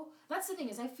show, that's the thing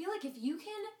is I feel like if you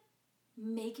can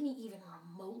make me even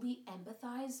remotely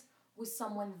empathize with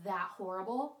someone that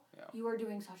horrible, you are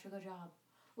doing such a good job.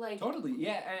 Like Totally,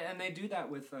 yeah, and they do that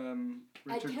with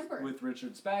Kemper. with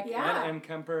Richard Speck Yeah. and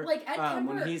Kemper. Like, Ed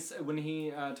Kemper- when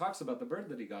he talks about the bird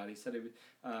that he got, he said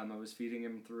I was feeding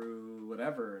him through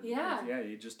whatever. And Yeah.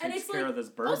 he just And takes it's care like, of this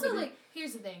bird. also, that he, like,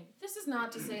 here's the thing. This is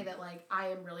not to say that, like, I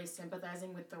am really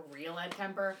sympathizing with the real Ed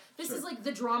Kemper. This Sure. is, like,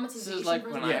 the This dramatization is like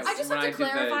version. when Yes. I just when have I to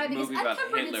did clarify the because movie Ed about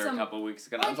Kemper Hitler did some... a couple weeks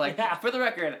ago. And I was like- like, for the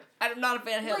record, I'm not a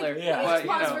fan of Hitler. Like, Yeah. let's but, you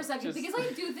pause know, for a second just- because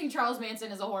I do think Charles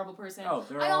Manson is a horrible person. Oh,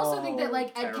 they're I also think that,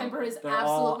 like, Ed terrible. Kemper is They're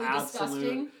all absolutely absolute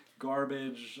disgusting.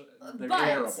 garbage. They're But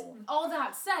terrible. all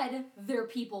that said, they're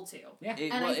people too. Yeah.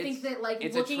 And I think that like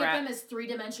it's a looking at trap. them as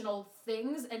three-dimensional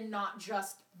things and not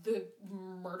just the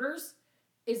murders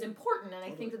is important, and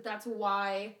I think that that's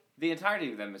why. The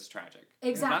entirety of them is tragic.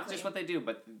 Exactly. Not just what they do,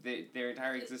 but their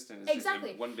entire existence is Exactly.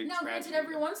 just one big Now, tragedy. granted,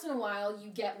 every once in a while you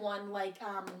get one like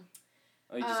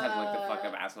Oh, you just have like the fuck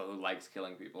up asshole who likes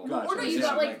killing people. Gotcha. or no, it's you just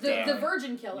got like like, the damn.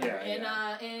 virgin killer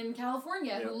Yeah, in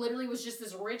California Yep. who literally was just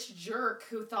this rich jerk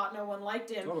who thought no one liked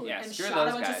him Totally. Yeah, and screw shot those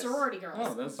a bunch guys. of sorority girls.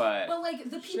 Oh, that's But But like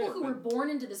the people Shit, who were but born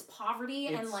into this poverty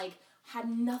and it's- like had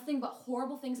nothing but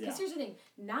horrible things. Because Yeah. here's the thing: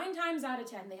 9 times out of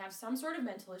 10, they have some sort of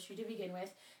mental issue to begin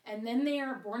with, and then they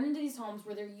are born into these homes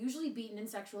where they're usually beaten and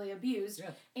sexually abused. Yeah.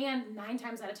 And 9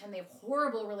 times out of 10, they have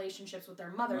horrible relationships with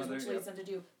their mothers, which leads them to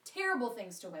do terrible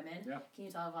things to women. Yeah. Can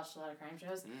you tell I've watched a lot of crime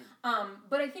shows?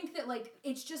 But I think that like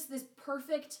it's just this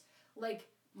perfect like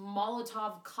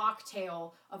Molotov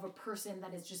cocktail of a person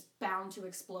that is just bound to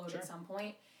explode at some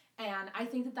point. And I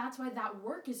think that that's why that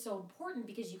work is so important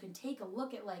because you can take a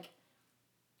look at like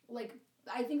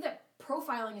I think that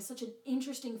profiling is such an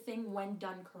interesting thing when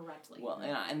done correctly. well,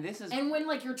 and this is and when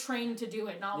like you're trained to do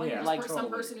it, not when Yeah, you're like, just some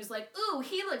totally. person who's like, ooh,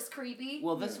 he looks creepy.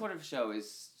 well, this sort of show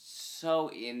is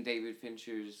so in David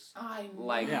Fincher's I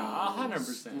like Yeah,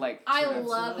 100%. like I sort of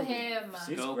love Absolutely. him.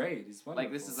 He's Scope. great. He's wonderful.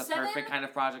 like this is a 7? perfect kind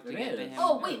of project to It get to is. him.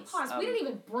 Oh wait, Yes. pause. We didn't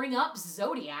even bring up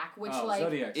Zodiac, which Oh, like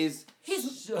Zodiac Is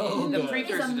his so the good.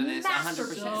 precursor is a to this 100%.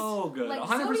 masterpiece. So good. Like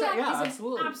 100%. Zodiac Yeah, is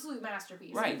absolutely. an absolute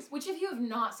masterpiece. Right. Which if you have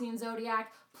not seen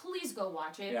Zodiac, please go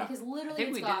watch it Yeah. because literally I think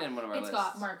it's we got did it in one of our it's lists.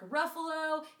 got Mark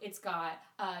Ruffalo, it's got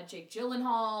Jake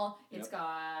Gyllenhaal, it's Yep.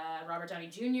 got Robert Downey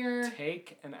Jr.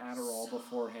 Take an Adderall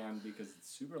beforehand because it's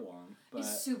super long. But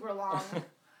It's super long,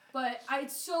 but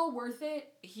it's so worth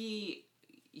it. David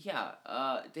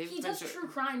He does Fincher. true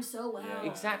crime so well. Yeah.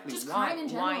 Exactly. Just why? crime in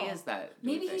general. Why is that? do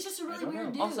you Maybe he's think? just a really don't weird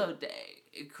know. dude. Also,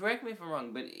 correct me if I'm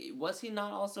wrong, but was he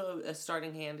not also a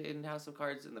starting hand in House of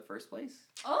Cards in the first place?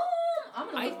 I'm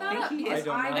gonna I look that think up he because is.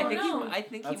 I don't know. I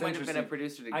think he That's might have been a interesting.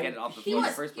 producer to I- get it off the He floor in the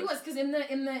was, first he place. was, because in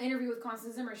the interview with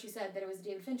Constance Zimmer, she said that it was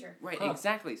David Fincher. Right, Huh.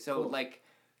 exactly. So Cool. like,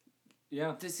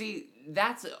 Yeah. to see,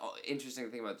 that's an interesting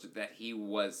thing about that he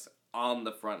was on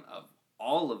the front of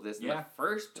all of this in the Yeah,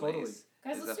 first place. totally.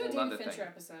 Guys, is let's a do a whole David nother Fincher thing.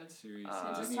 episode. Series. And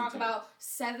We just need talk to. about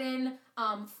Seven,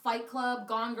 Fight Club,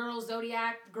 Gone Girl,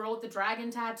 Zodiac, The Girl with the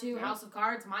Dragon Tattoo, Yeah. House of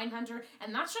Cards, Mindhunter,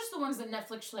 and that's just the ones that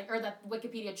Netflix or that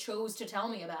Wikipedia chose to tell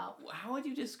me about. How would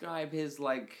you describe his,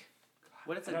 like,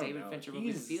 what does I a don't David know. Fincher movie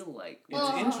He's- feel like? It's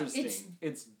Oh, interesting.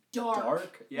 It's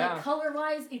dark. Yeah. Like,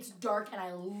 color-wise, it's dark, and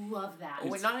I love that.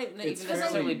 Well, not even it's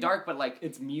necessarily very- dark, but like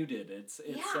It's muted. It's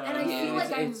Yeah, and I feel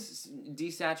like it's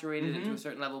desaturated into a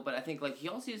certain level. But I think like he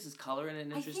also uses color in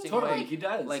an I think interesting totally way. like- he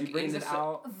does. like, He brings in it the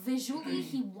out. Visually,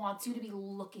 he wants you to be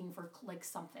looking for like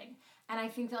something, and I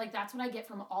think that like that's what I get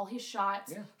from all his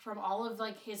shots, Yeah. from all of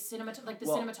like his Well-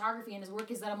 cinematography in his work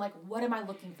is that I'm like, what am I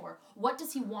looking for? What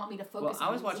does he want me to focus on?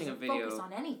 I was He watching doesn't a video focus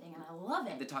on anything, and I love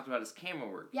it. That talked about his camera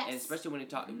work. Yes. And especially when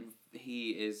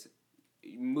he is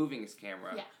moving his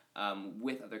camera Yeah.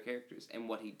 with other characters. And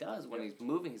what he does when he's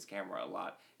moving his camera a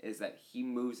lot is that he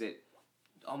moves it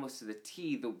almost to the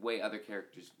T the way other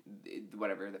characters,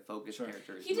 whatever the focus Sure.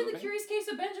 character is He did moving. the Curious Case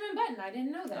of Benjamin Button. I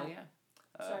didn't know that. Oh, yeah.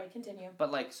 Sorry, continue.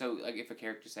 But like, so like if a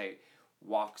character, say,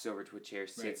 walks over to a chair,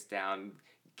 sits down,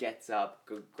 gets up,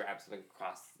 grabs something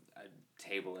across a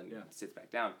table and sits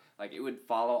back down, like it would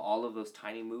follow all of those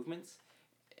tiny movements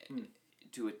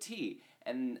to a T.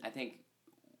 And I think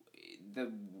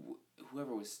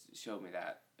whoever showed me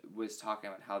that was talking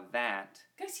about how that.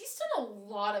 Guys, he's done a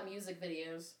lot of music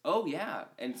videos. Oh yeah,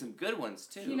 and some good ones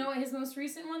too. You know what his most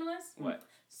recent one was? What?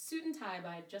 Suit and Tie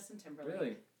by Justin Timberlake.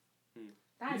 Really.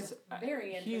 That is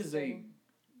very interesting.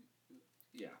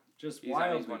 Just He's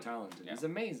wildly one. talented. Yeah. He's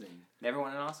amazing. Never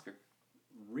won an Oscar.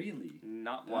 Really.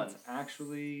 Not one. That's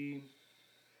actually.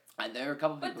 And there are a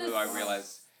couple But people who I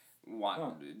realized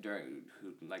Huh. during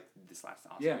who like this last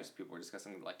Oscars, Yeah. people were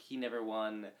discussing like he never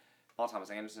won. Paul Thomas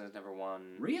Anderson has never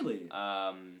won. Really.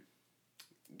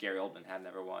 Gary Oldman had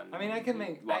never won. I mean, I can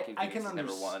Joaquin I Phoenix can has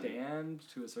never won. understand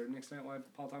to a certain extent why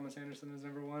Paul Thomas Anderson has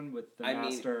never won with The I mean,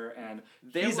 Master, and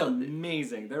There he's will-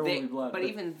 amazing. There Will Be Blood. But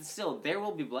even still, There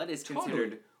Will Be Blood is Totally.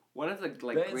 considered one of the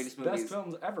like best, greatest best movies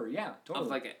films ever. Yeah, totally. of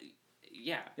like,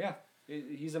 yeah. Yeah,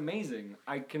 he's amazing.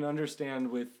 I can understand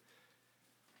with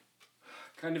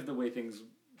kind of the way things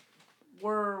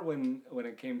were when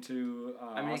it came to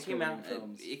I mean, Oscar-winning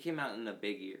films. it came out in a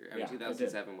big year. I mean, Yeah, it did.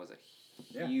 2007 was a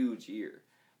Yeah. huge year.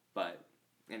 But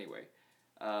anyway,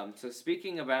 so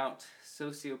speaking about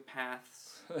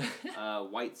sociopaths,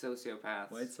 white sociopaths.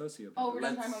 White sociopath. Oh, we're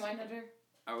done Let's- talking about Mindhunter?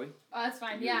 Are we? Oh, that's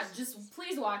fine. Yeah, just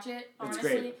please watch it. It's Honestly,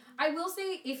 great. I will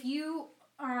say if you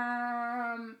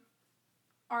are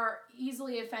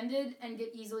easily offended and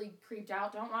get easily creeped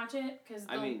out, don't watch it because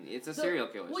I mean, it's a serial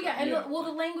killer. Well, so yeah, and Yeah. the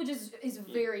language is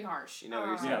very harsh. you know what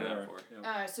you're Yeah, signing they up are. for.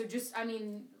 Yeah. So just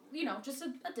just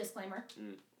a disclaimer.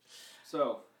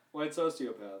 So, white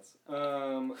sociopaths.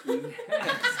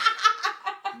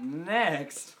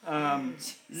 Next. You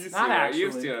Not you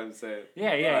actually. see what I'm saying.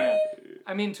 Yeah.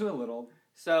 I mean, to a little.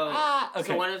 So, okay.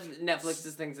 so one of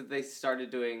Netflix's things that they started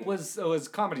doing Was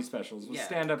comedy specials, was Yeah.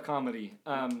 stand-up comedy.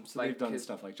 So Like, they've done 'cause-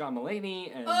 stuff like John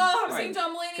Mulaney and... Oh, I'm Right. seeing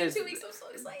John Mulaney in 'Cause- 2 weeks. I'm so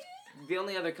excited. the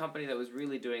only other company that was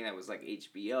really doing that was like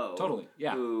HBO. Totally,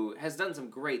 yeah. Who has done some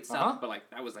great stuff, Uh-huh. but like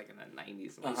that was like in the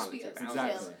 90s and Uh-huh. early 2000s.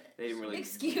 Exactly. They didn't really.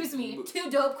 Excuse me, 2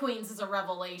 Dope Queens is a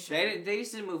revelation. They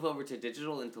used to move over to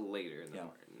digital until later in the Yeah.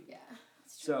 morning. Yeah.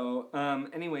 So,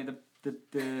 anyway, the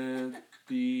Netflix...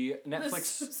 The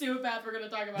sociopath we're gonna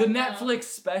talk about. The now. Netflix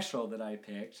special that I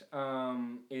picked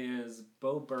is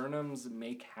Bo Burnham's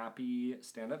Make Happy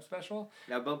stand-up special.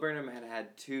 Now, Bo Burnham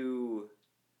had 2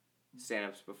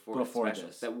 stand-ups before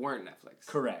specials this. that weren't Netflix.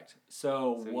 Correct.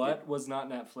 So he what did- was not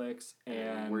Netflix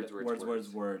and Words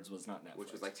was not Netflix.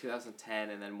 Which was like 2010,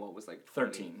 and then what was like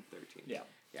 13. 13. Yeah.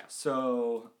 Yeah.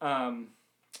 So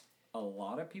a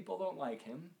lot of people don't like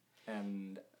him,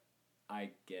 and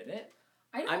I get it.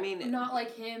 I mean- not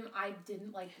like him. I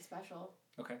didn't like the special.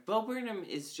 Okay. Bo Burnham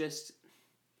is just.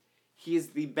 He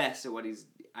is the best at what he's.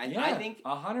 I think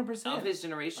 100%. of his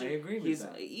generation, I agree with he's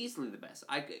that. easily the best.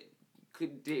 I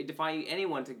could defy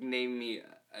anyone to name me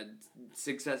a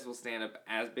successful stand-up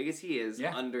as big as he is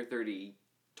under 30.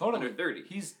 Totally. Under 30.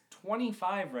 He's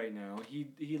 25 right now.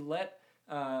 He let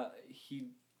he.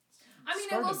 I mean,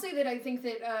 I will say that I think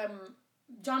that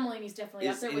John Mulaney's definitely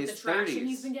Is up there in with the his traction 30s.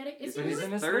 he's been getting. Is he But he's really?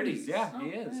 in his 30s. 30s. Yeah, Oh, he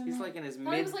is. yeah. He's like in his I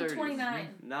thought he mid was like 29.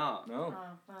 No, No. Oh,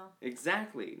 well.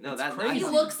 exactly. No, It's that's crazy. He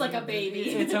looks like a baby.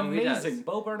 It's No, he does. amazing.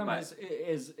 Bo Burnham But-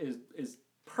 is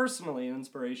personally an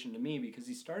inspiration to me because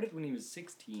he started when he was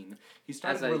 16. He As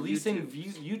started a releasing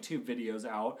YouTube- YouTube videos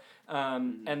out,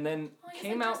 and then Oh, he's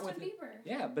came like out Justin with Bieber.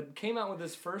 yeah, but came out with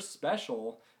his first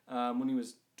special when he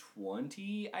was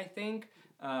 20, I think,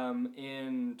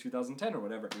 in 2010 or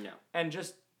whatever. Yeah. And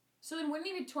just So then wouldn't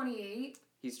he be 28?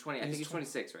 He's 20. I think he's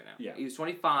 26 right now. Yeah. He was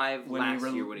 25 last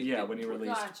year when he did when he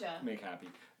released Gotcha. Make Happy.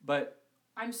 But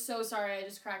I'm so sorry, I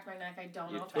just cracked my neck. I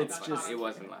don't know if It's that got just- caught it on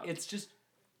wasn't camera. loud. it's just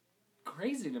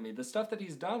crazy to me. The stuff that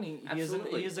he's done, he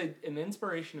Absolutely. is an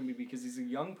inspiration to me because he's a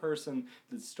young person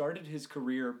that started his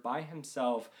career by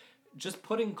himself, just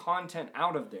putting content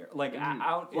out of there, like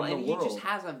out Well, in and the world. he just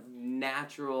has a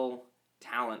natural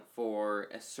talent for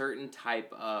a certain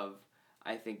type of,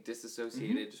 I think,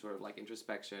 disassociated sort of like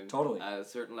introspection. Totally. A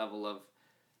certain level of,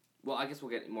 well, I guess we'll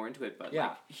get more into it, but Yeah,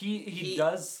 like, he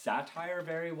does satire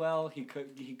very well. He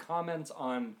comments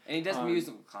on, and he does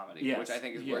musical comedy, yes, which I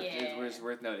think is yeah.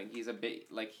 worth noting. He's a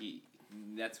bit like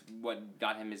that's what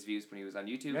got him his views when he was on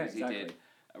YouTube. Yeah, Is he did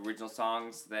original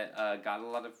songs that got a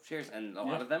lot of shares, and a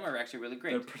lot of them are actually really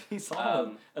great. they're pretty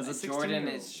solid. As a 16-year-old. Jordan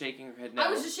is shaking her head no. I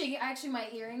was just shaking. Actually, my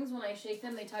earrings, when I shake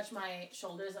them, they touch my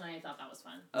shoulders, and I thought that was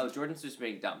fun. Oh, Jordan's just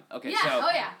being dumb. Okay, Yeah, so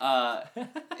oh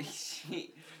yeah.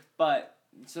 But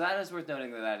so that is worth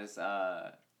noting that is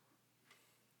a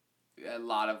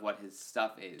lot of what his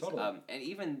stuff is. Totally. And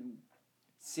even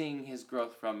seeing his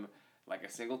growth from like a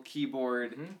single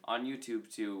keyboard on YouTube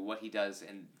to what he does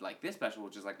in like this special,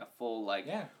 which is like a full like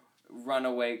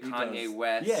runaway Kanye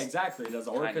West. Yeah, exactly. He does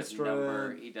kind of orchestra.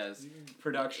 number. He does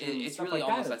production. It's stuff really like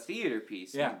almost that. a theater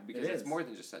piece. Yeah, because it it's is. more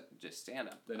than just stand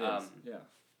up. It is. Yeah.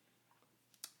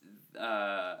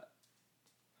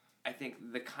 I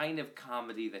think the kind of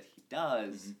comedy that he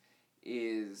does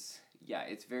is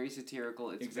it's very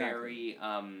satirical. It's very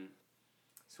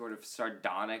sort of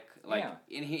sardonic. Like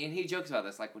and he jokes about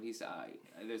this. Like when he's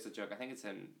there's a joke. I think it's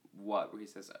in where he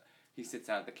says. He sits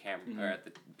down at the camera or at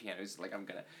the piano. He's like, "I'm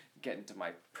gonna get into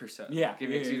my persona." Yeah,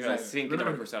 sink into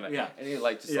my persona. Yeah, and he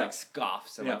like just like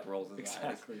scoffs and like rolls his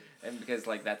eyes. And because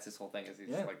like that's his whole thing is he's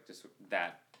like just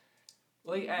that.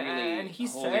 Well, really and he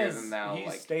holier says than thou, he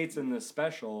like- states in this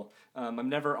special, "I'm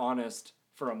never honest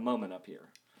for a moment up here.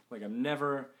 Like I'm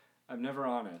never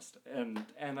honest." And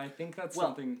I think that's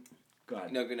something. Go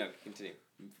ahead. No, continue.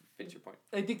 Finish your point.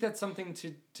 I think that's something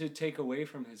to take away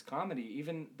from his comedy,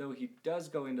 even though he does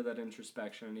go into that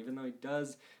introspection, and even though he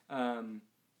does,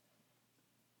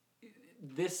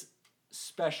 this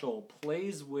special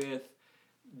plays with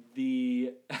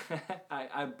the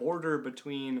I border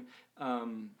between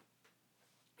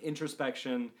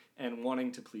introspection and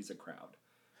wanting to please a crowd,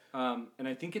 and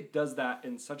I think it does that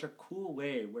in such a cool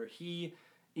way where he.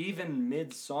 Even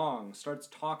mid-song starts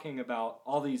talking about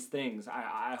all these things.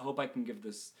 I hope I can give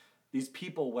these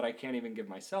people what I can't even give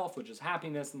myself, which is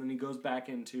happiness. And then he goes back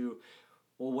into,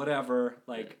 well, whatever.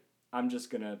 Like I'm just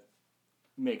gonna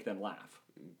make them laugh.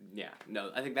 Yeah,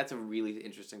 no, I think that's a really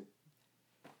interesting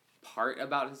part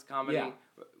about his comedy. Yeah.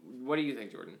 What do you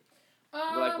think, Jordan?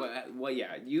 Like what?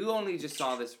 Yeah, you only just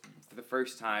saw this for the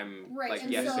first time, Right, like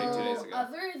and yesterday, so 2 days ago.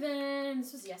 other than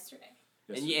this was yesterday.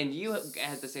 And you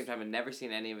at the same time had never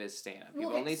seen any of his stand-up. You've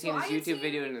Well, only so seen his I had YouTube seen-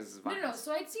 video and his Vines. No.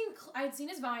 So I'd seen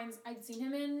his Vines. I'd seen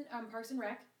him in Parks and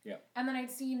Rec. Yeah. And then I'd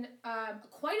seen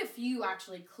quite a few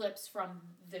actually clips from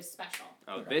this special.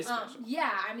 Oh, this special.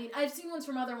 Yeah, I mean I've seen ones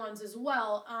from other ones as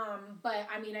well. But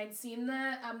I mean I'd seen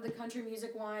the country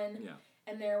music one. Yeah.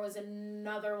 And there was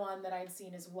another one that I'd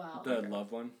seen as well. The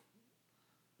love one.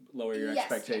 Lower your Yes,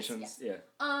 expectations. yes.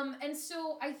 Yeah. And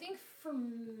so I think for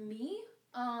me,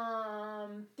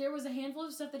 there was a handful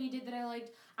of stuff that he did that I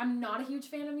liked. I'm not a huge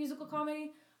fan of musical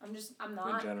comedy. I'm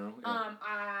not. In general.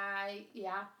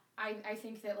 Yeah. I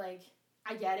think that like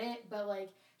I get it, but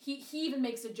like he even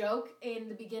makes a joke in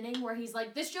the beginning where he's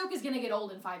like, this joke is gonna get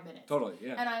old in 5 minutes. Totally.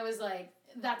 Yeah. And I was like,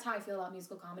 that's how I feel about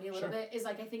musical comedy a little Sure. bit. Is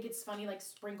like I think it's funny like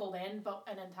sprinkled in, but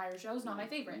an entire show is not my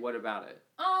favorite. What about it?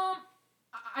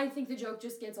 I think the joke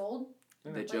just gets old.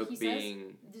 The Like joke he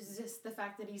being. says, just the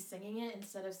fact that he's singing it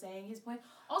instead of saying his point.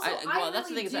 Also, That's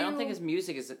the thing is I don't think his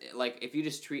music is like if you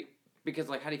just treat because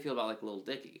like how do you feel about like Lil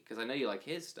Dicky? Because I know you like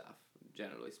his stuff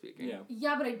generally speaking. Yeah.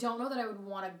 Yeah, but I don't know that I would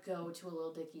want to go to a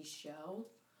Lil Dicky show.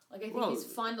 Like I think it's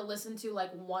fun to listen to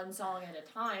like one song at a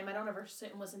time. I don't ever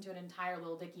sit and listen to an entire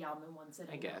Lil Dicky album in one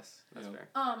sitting. I guess that's fair.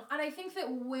 And I think that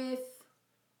with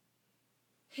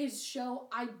his show,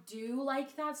 I do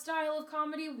like that style of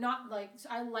comedy. Not like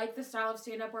I like the style of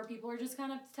stand-up where people are just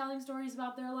kind of telling stories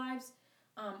about their lives.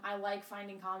 I like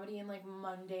finding comedy in like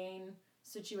mundane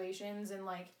situations and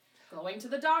like going to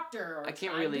the doctor or I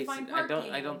can't trying really. to find I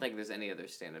parking. don't think there's any other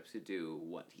stand-ups who do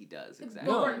what he does exactly.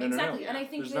 No, Born, exactly. yeah. And I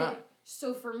think There's that not.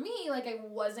 so for me, like I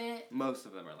wasn't. Most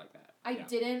of them are like that. I Yeah.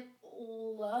 didn't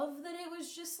love that it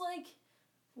was just like,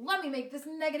 let me make this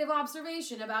negative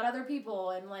observation about other people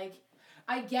and like.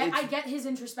 I get his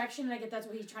introspection, and I get that's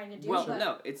what he's trying to do. Well, but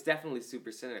no, it's definitely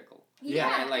super cynical.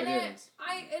 Yeah, like and it.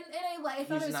 I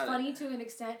thought He's it was not funny to an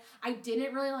extent. I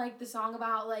didn't really like the song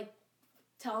about like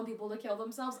telling people to kill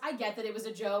themselves. I get that it was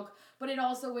a joke, but it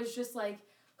also was just like,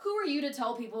 who are you to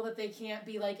tell people that they can't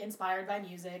be like inspired by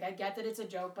music? I get that it's a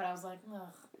joke, but I was like, ugh.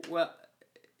 Well,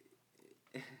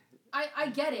 I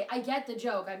get it. I get the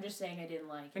joke. I'm just saying I didn't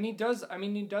like it. And he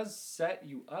does set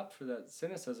you up for that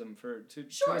cynicism to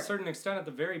Sure. a certain extent. At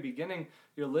the very beginning,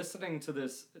 you're listening to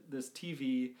this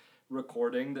TV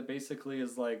recording that basically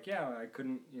is like, yeah, I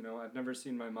couldn't, I've never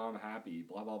seen my mom happy,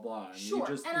 blah, blah, blah. And Sure.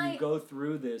 you go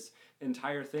through this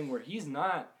entire thing where he's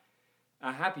not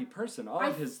a happy person. All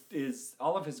of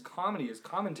his comedy is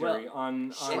commentary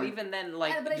on and even then,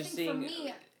 like, but just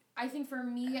seeing... I think for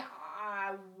me,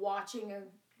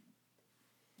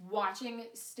 watching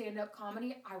stand-up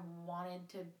comedy, I wanted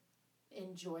to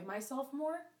enjoy myself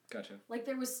more. Gotcha. Like,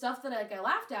 there was stuff that I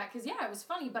laughed at, because, yeah, it was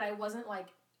funny, but I wasn't, like,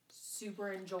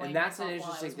 super enjoying And that's an myself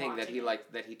while I interesting was thing that watching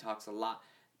it. that he talks a lot.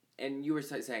 And you were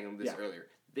saying this earlier.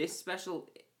 This special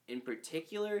in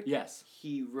particular, yes,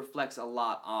 he reflects a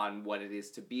lot on what it is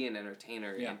to be an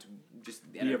entertainer and to just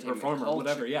the be a entertainment performer, culture.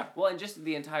 whatever, yeah. Well, and just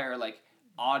the entire, like,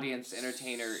 audience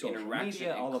entertainer Social interaction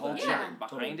media, and all of that. culture Yeah.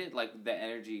 behind it, like the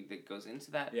energy that goes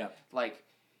into that. Yeah. Like,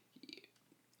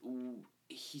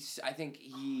 I think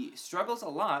he struggles a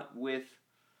lot with,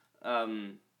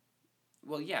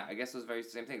 well, yeah, I guess those very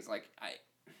same things. Like,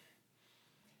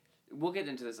 we'll get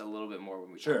into this a little bit more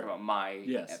when we talk about my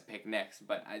pick next,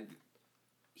 but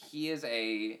he is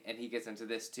and he gets into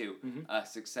this too.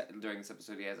 Success during this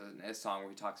episode. He has a song where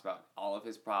he talks about all of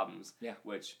his problems. Yeah.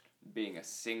 Which, being a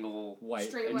single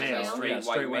Straight white male, male.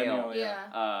 straight white male,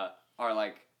 Yeah. are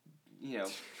like,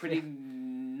 pretty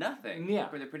nothing. Yeah.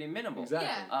 They're pretty minimal. Exactly.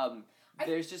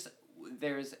 Yeah.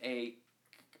 There's a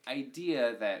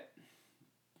idea that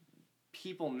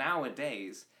people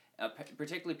nowadays,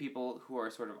 particularly people who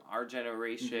are sort of our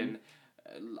generation.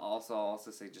 Also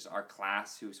say just our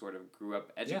class who sort of grew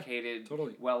up educated,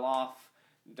 well off,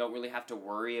 don't really have to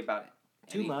worry about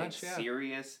anything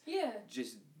serious. Yeah.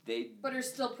 Just But are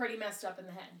still pretty messed up in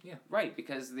the head. Yeah. Right,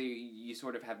 because you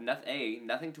sort of have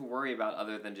nothing to worry about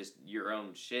other than just your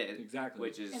own shit. Exactly.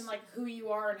 Which is And like who you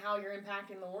are and how you're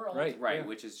impacting the world. Right.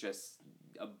 which is just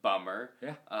a bummer.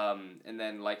 Yeah. And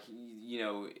then like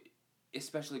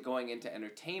especially going into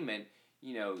entertainment,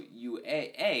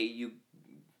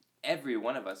 every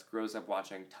one of us grows up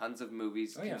watching tons of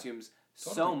movies, consumes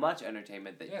so much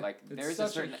entertainment that like there's a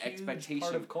certain expectation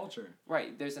part of culture.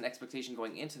 Right, there's an expectation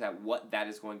going into that, what that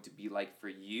is going to be like for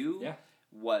you. Yeah.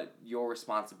 What your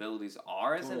responsibilities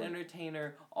are as an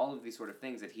entertainer, all of these sort of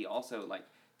things that he also like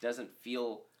doesn't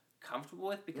feel comfortable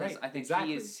with, because I think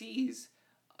he sees,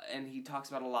 and he talks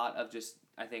about a lot of just,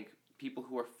 I think, people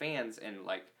who are fans and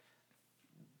like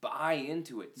buy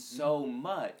into it so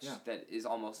much that is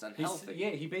almost unhealthy.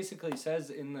 He basically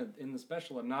says in the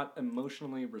special, I'm not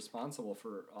emotionally responsible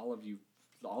for all of you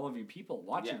people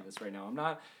watching this right now. I'm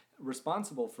not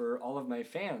responsible for all of my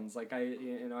fans. Like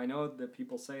I know that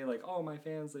people say like, oh, my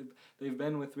fans, they've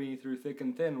been with me through thick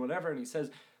and thin, whatever, and he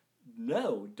says,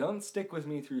 no, don't stick with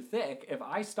me through thick. If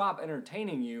I stop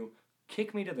entertaining you,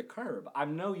 kick me to the curb.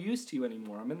 I'm no use to you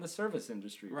anymore. I'm in the service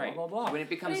industry. Right. Blah blah blah. When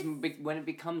it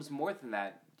becomes more than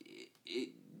that, it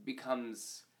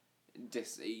becomes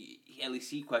at least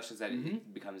he questions that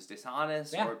it becomes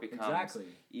dishonest or it becomes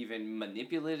even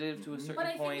manipulative to a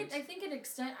certain point. I think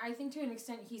to an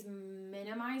extent he's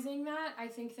minimizing that. I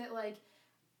think that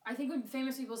when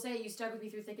famous people say you stuck with me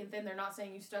through thick and thin, they're not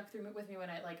saying you stuck with me when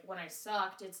I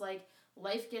sucked. It's like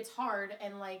life gets hard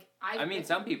and like I mean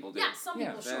some people do. Yeah, some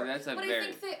people sure.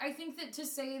 I think that to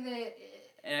say that.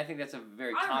 And I think that's a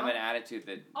very common attitude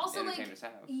that also, entertainers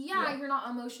have. Yeah, you're not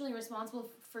emotionally responsible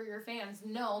for your fans.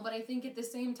 No, but I think at the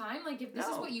same time, like if this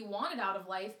is what you wanted out of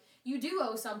life, you do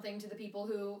owe something to the people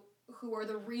who are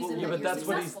the reason that you're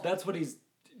successful. That's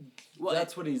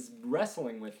what he's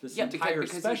wrestling with this entire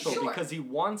special because he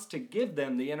wants to give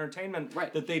them the entertainment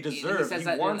that they deserve. He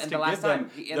wants to give them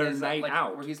their night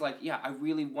out. Where he's like,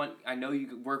 I know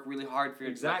you work really hard for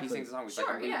your he sings a song.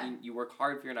 He's you work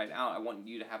hard for your night out. I want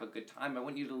you to have a good time. I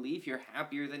want you to leave here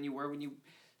happier than you were when you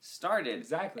started.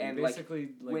 Exactly. And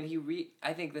basically, when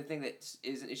I think the thing that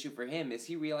is an issue for him is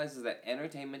he realizes that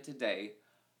entertainment today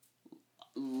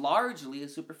largely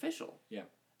is superficial. Yeah.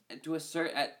 To a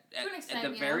certain at the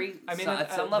very at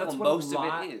some level most of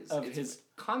it is his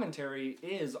commentary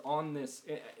is on this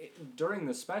during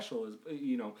the special is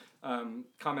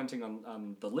commenting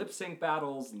on the lip sync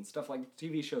battles and stuff like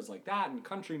TV shows like that and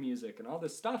country music and all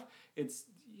this stuff. It's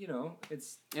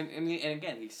it's and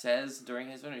again he says during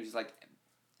his interview he's like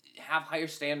have higher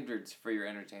standards for your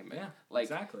entertainment. Yeah, like,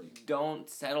 exactly. Don't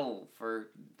settle for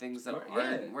things that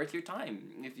aren't worth your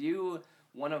time. If you're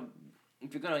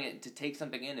going to take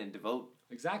something in and devote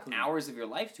hours of your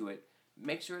life to it,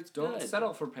 make sure it's good. Don't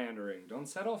settle for pandering. Don't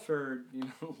settle for,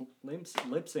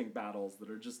 lip sync battles that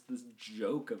are just this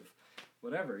joke of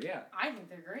whatever. Yeah. I think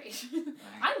they're great.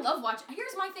 I love watching.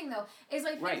 Here's my thing though, is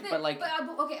I think that,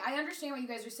 okay, I understand what you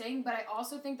guys are saying, but I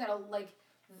also think that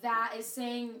that is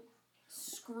saying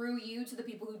screw you to the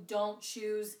people who don't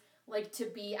choose to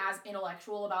be as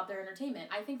intellectual about their entertainment.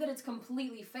 I think that it's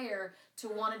completely fair to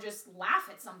want to just laugh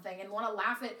at something and want to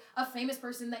laugh at a famous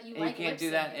person that you like. You can't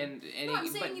do that, and no, I'm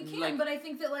saying you can, but I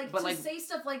think that to say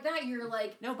stuff like that, you're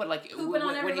no, but pooping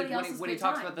on everybody else's when he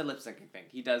talks about the lip syncing thing,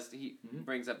 he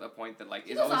brings up a point that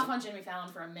he goes off on Jimmy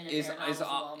Fallon for a minute.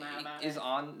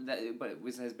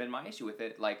 Has been my issue with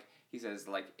it. He says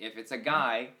if it's a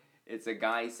guy. It's a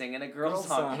guy singing a girl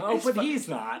song. Oh, but he's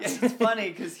not. It's funny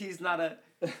because he's not a...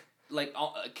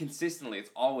 consistently, it's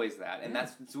always that. And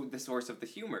that's the source of the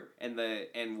humor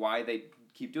and why they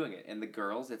keep doing it. And the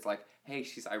girls, it's hey,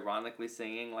 she's ironically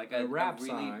singing a rap really,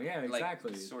 song. Yeah,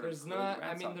 exactly. There's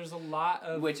a lot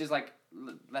of... Which is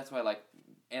that's why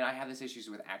and I have this issues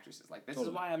with actresses. This is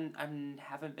why I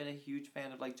haven't been a huge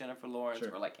fan of Jennifer Lawrence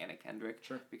or Anna Kendrick.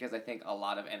 Sure. Because I think a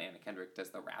lot of Anna Kendrick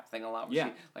does the rap thing a lot.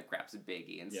 Where she raps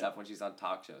Biggie and stuff when she's on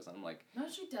talk shows. And I'm like, no,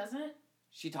 she doesn't.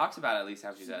 She talks about at least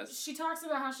how she does. She talks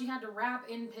about how she had to rap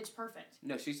in Pitch Perfect.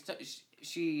 No,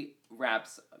 she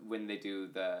raps when they do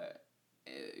the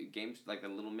games, the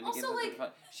little mini games.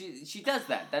 She does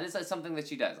that. That is something that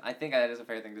she does. I think that is a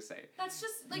fair thing to say. That's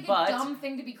just a dumb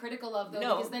thing to be critical of, though,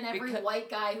 because then every white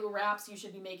guy who raps you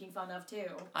should be making fun of too.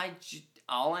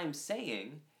 All I'm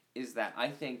saying is that I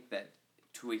think that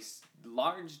to a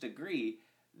large degree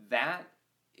that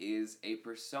is a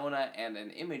persona and an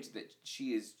image that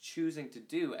she is choosing to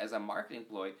do as a marketing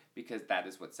ploy because that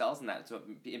is what sells and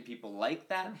and people like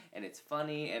that and it's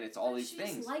funny and it's all these things.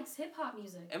 She just likes hip hop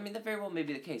music. I mean, that very well may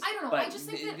be the case. I don't know. But I just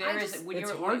think that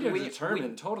it's hard to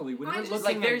determine totally when you're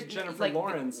looking at Jennifer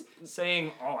Lawrence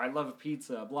saying, "Oh, I love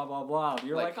pizza," blah blah blah.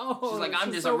 You're "Oh, she's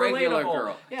I'm just so a regular relatable.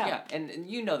 girl." Yeah, and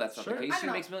that's not the case. She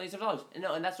makes millions of dollars.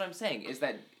 No, and that's what I'm saying is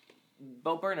that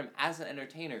Bo Burnham as an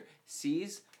entertainer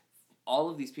sees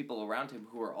all of these people around him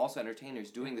who are also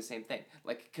entertainers doing the same thing.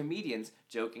 Comedians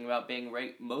joking about being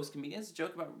most comedians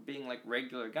joke about being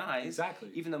regular guys.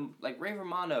 Exactly. Even Ray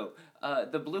Romano,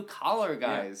 the blue collar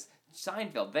guys,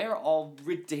 Seinfeld, they're all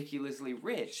ridiculously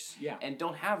rich. Yeah. And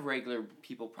don't have regular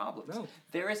people problems. No.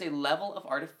 There is a level of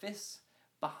artifice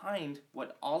behind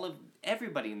what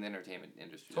everybody in the entertainment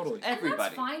industry does. Everybody. And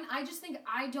that's fine. I just think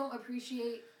I don't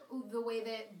appreciate the way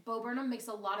that Bo Burnham makes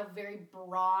a lot of very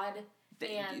broad...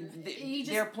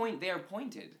 They are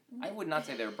pointed. I would not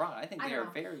say they're broad. I think they are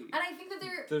very... And I think that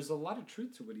there's a lot of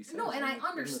truth to what he says. No, and I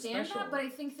understand that, but I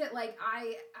think that,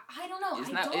 I don't know.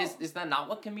 Is that not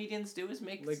what comedians do, is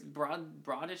make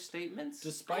broadish statements?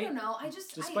 I don't know.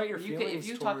 Despite your feelings if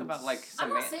you talk about, I'm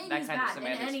not saying that he's kind bad of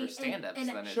semantics in for stand-ups,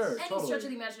 then it's... Sure, any totally. stretch of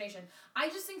the imagination. I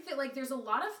just think that, there's a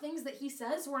lot of things that he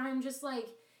says where I'm just I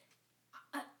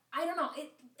don't know.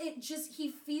 It just,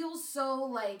 he feels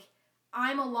so,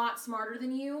 I'm a lot smarter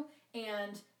than you,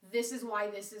 and this is why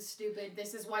this is stupid,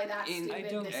 this is why that's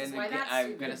stupid, this is why that's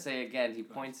stupid. I'm going to say again, he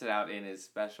points it out in his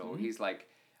special. Mm-hmm. He's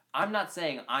I'm not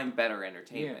saying I'm better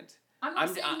entertainment. Yeah. I'm not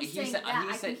saying he's saying that.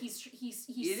 I think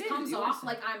he comes off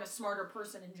like I'm a smarter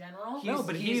person in general. No,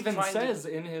 but he even says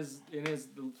in his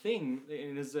thing,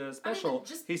 in his special,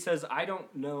 he says, I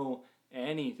don't know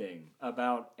anything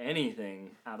about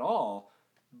anything at all.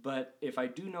 But if I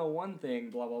do know one thing,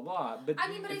 blah blah blah. But I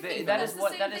think that's the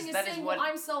same thing as saying,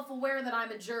 I'm self-aware that I'm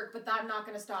a jerk, but I'm not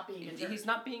going to stop being a jerk. He's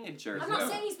not being a jerk. I'm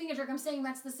not saying he's being a jerk. I'm saying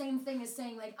that's the same thing as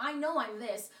saying I know I'm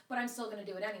this, but I'm still going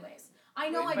to do it anyways. I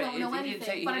know I don't know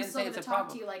anything, but I'm still going to talk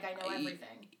to you like I know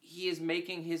everything. He is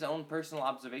making his own personal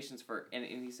observations and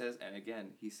he says, and again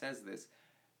he says this.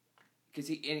 Because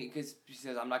he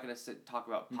says, I'm not going to talk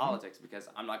about politics because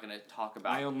I'm not going to talk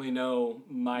about... I only know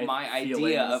my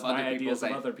idea of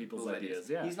other people's ideas.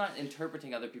 Yeah. He's not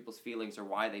interpreting other people's feelings or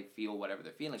why they feel whatever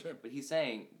they're feeling. Sure. But he's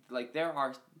saying, there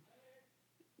are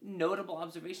notable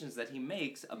observations that he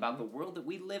makes about the world that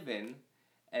we live in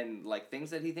and, things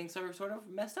that he thinks are sort of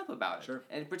messed up about it. Sure.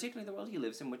 And particularly the world he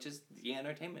lives in, which is the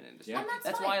entertainment industry. Yeah. And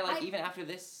that's why, even after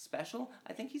this special,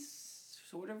 I think he's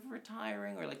sort of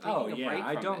retiring or taking a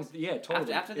break from this. Yeah,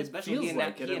 totally. After this special, he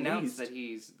announced that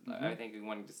he's, I think,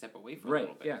 wanting to step away for a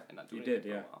little bit and not do anything for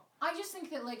a while. I just think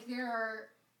that there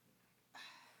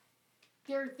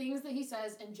are things that he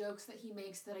says and jokes that he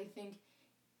makes that I think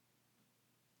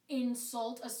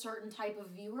insult a certain type of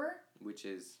viewer, Which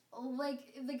is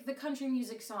like the country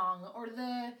music song or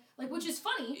the which is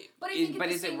funny, but I think but at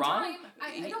the is it same wrong? time,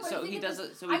 I know, but I think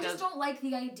I just don't like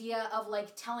the idea of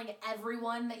like telling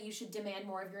everyone that you should demand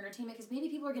more of your entertainment because maybe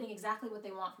people are getting exactly what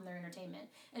they want from their entertainment,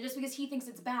 and just because he thinks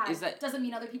it's bad doesn't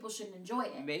mean other people shouldn't enjoy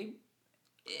it. Maybe.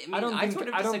 I don't think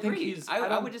disagree.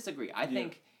 I would he's. disagree. I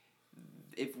think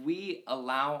if we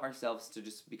allow ourselves to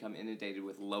just become inundated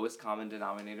with lowest common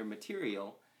denominator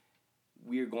material,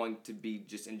 we're going to be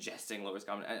just ingesting lowest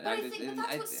common. But I think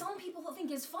that's what some people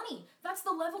think is funny. That's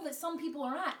the level that some people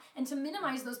are at, and to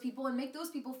minimize those people and make those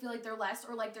people feel like they're less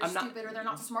or like they're stupid or they're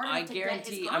not smart enough to get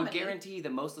his comedy. I guarantee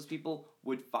that most of those people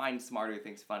would find smarter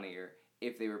things funnier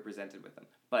if they were presented with them.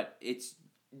 But it's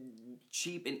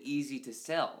cheap and easy to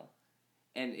sell,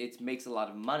 and it makes a lot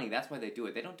of money. That's why they do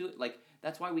it. They don't do it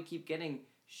that's why we keep getting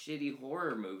shitty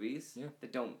horror movies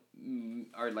that don't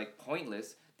are like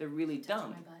pointless. They're really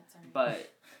dumb. My butt, sorry.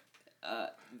 But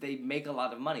they make a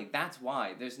lot of money. That's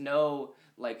why. There's no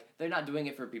they're not doing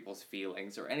it for people's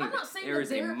feelings or anything. I'm not saying there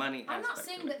is a money I'm not aspect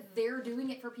saying to it. that they're doing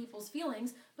it for people's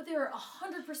feelings, but there are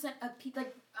 100% of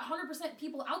 100%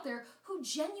 people out there who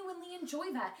genuinely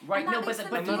enjoy that. Right, and that no, makes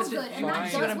but them feel good, and that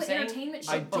see what does I'm what saying? entertainment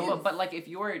should do. But if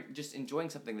you're just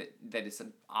enjoying something that is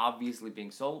obviously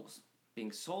being sold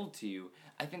to you,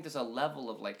 I think there's a level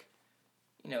of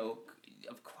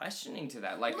of questioning to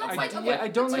that. I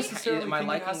don't necessarily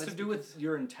think it has to do with with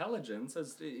your intelligence.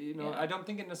 As I don't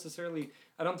think it necessarily.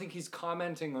 I don't think he's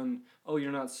commenting on, oh,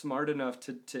 you're not smart enough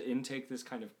to intake this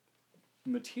kind of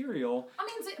material. I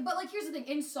mean, but here's the thing: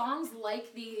 in songs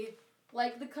like the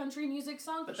country music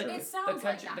song, it sounds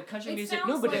like that. The country it music. sounds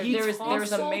No, but like there is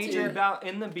a major about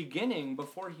in the beginning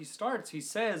before he starts. He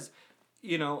says,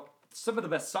 some of the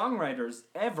best songwriters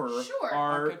ever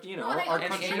are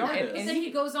country artists. But then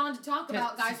he goes on to talk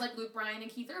about guys like Luke Bryan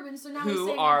and Keith Urban. So now he's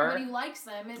saying everybody likes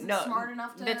them isn't smart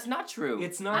enough to. That's not true.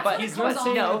 It's not. But he's not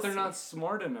saying that they're not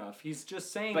smart enough. He's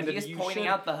just saying that he is pointing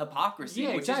out the hypocrisy.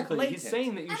 Yeah, which exactly. Is blatant. He's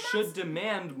saying that you should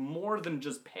demand more than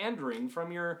just pandering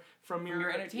from your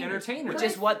entertainers. Which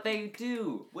is what they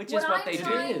do. What I'm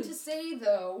trying to say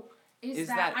though. Is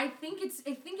that I think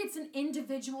it's an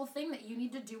individual thing that you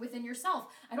need to do within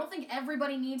yourself. I don't think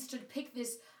everybody needs to pick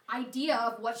this idea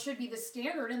of what should be the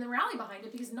standard and the rally behind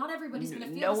it because not everybody's going to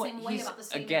feel the same way about the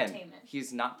same entertainment.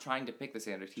 He's not trying to pick the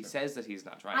standard. He says that he's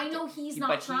not trying. I know he's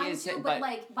not trying to, but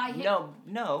by him.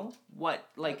 No. What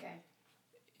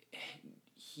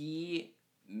he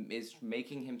is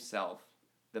making himself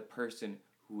the person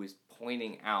who is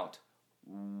pointing out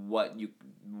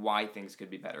why things could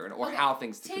be better or how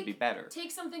things could be better. Take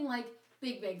something like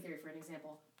Big Bang Theory for an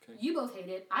example. Okay. You both hate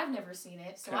it. I've never seen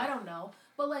it, so I don't know.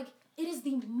 But it is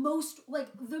the most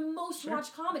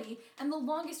watched comedy and the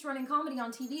longest running comedy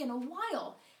on TV in a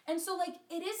while. And so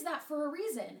it is that for a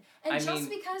reason. And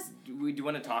because do you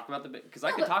want to talk about because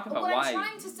I could talk about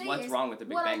what's wrong with the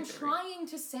Big Bang Theory. What I'm trying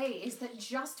to say is that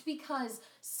just because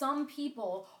some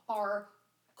people are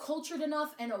cultured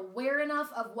enough and aware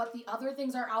enough of what the other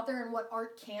things are out there and what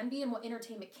art can be and what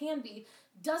entertainment can be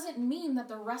doesn't mean that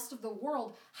the rest of the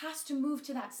world has to move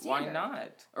to that standard. Why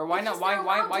not? Or why because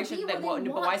not? Why shouldn't they?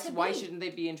 Why shouldn't they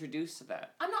be introduced to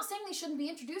that? I'm not saying they shouldn't be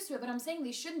introduced to it, but I'm saying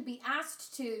they shouldn't be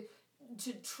asked to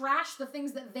trash the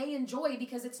things that they enjoy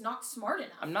because it's not smart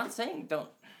enough. I'm not saying don't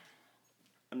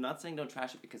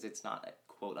trash it because it's not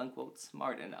quote unquote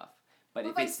smart enough. But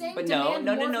if it's no,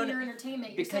 your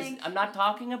entertainment, because I'm not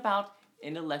talking about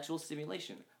intellectual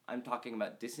stimulation. I'm talking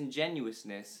about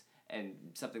disingenuousness and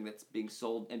something that's being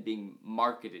sold and being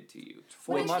marketed to you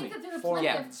for money.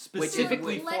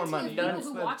 Specifically for money. There are plenty of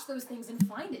people who watch those things and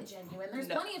find it genuine. There's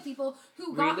plenty of people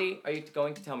who really are you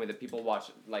going to tell me that people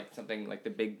watch something like The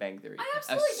Big Bang Theory? I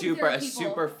absolutely think there are people.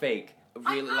 Super fake.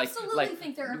 Really, I absolutely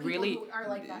think there are people who are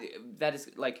like that. That is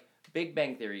Big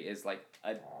Bang Theory is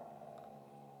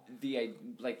the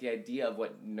idea of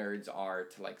what nerds are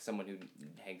to someone who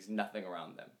hangs nothing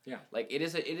around them. Yeah. It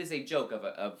is a joke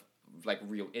of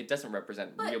real. It doesn't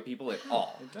represent real people at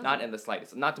all. Not in the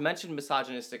slightest. Not to mention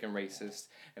misogynistic and racist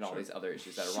and all these other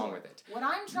issues that are wrong with it. What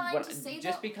I'm trying to say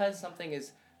just because something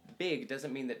is big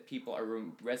doesn't mean that people are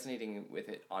resonating with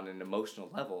it on an emotional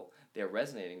level. They're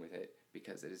resonating with it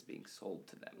because it is being sold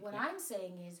to them. What I'm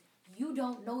saying is you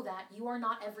don't know that. You are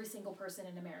not every single person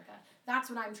in America. That's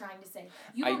what I'm trying to say.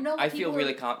 You don't know what I feel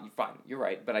really fine, you're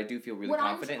right, but I do feel really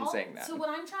confident in saying that. So what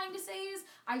I'm trying to say is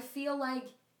I feel like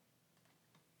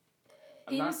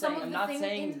I'm not saying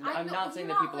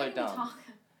that people are dumb.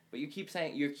 But you keep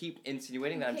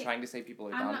insinuating that I'm trying to say people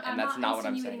are dumb, and that's not what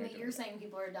I'm saying. That you're saying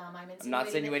people are dumb. I'm not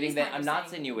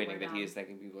insinuating that he is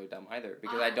thinking people are dumb either,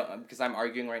 because I'm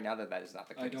arguing right now that is not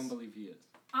the case. I don't believe he is.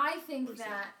 I think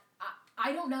that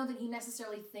I don't know that he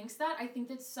necessarily thinks that. I think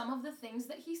that some of the things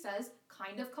that he says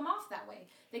kind of come off that way.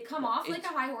 They come off like a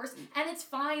high horse, and it's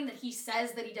fine that he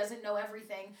says that he doesn't know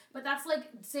everything, but that's like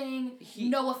saying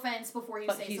no offense before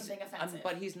you say something offensive.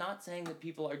 But he's not saying that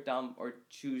people are dumb or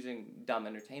choosing dumb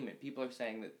entertainment. People are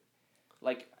saying that,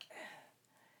 like,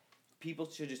 people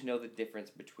should just know the difference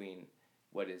between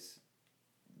what is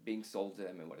being sold to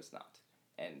them and what is not.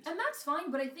 And that's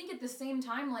fine, but I think at the same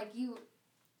time, like,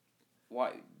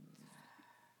 why...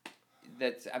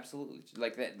 That's absolutely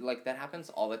like that. Like that happens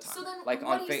all the time. So then, like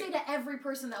what do you say to every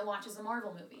person that watches a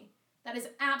Marvel movie that is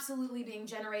absolutely being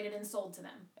generated and sold to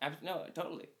them? No,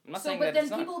 totally. I'm not saying that. But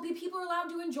then people are allowed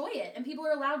to enjoy it, and people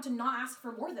are allowed to not ask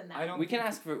for more than that. We can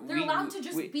ask for. They're allowed to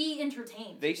just be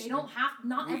entertained. They don't have.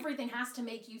 Not everything has to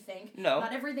make you think. No.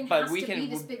 Not everything has to be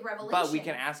this big revelation. But we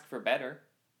can ask for better.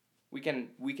 We can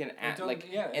ask like.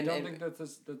 Yeah, I don't think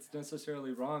that's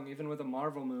necessarily wrong. Even with a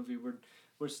Marvel movie,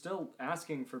 we're still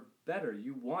asking for better.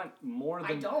 You want more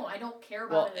than... I don't care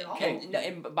about it at all.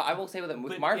 But I will say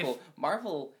with Marvel,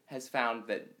 Marvel has found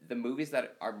that the movies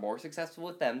that are more successful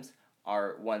with them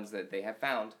are ones that they have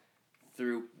found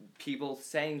through people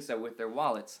saying so with their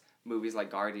wallets. Movies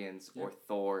like Guardians or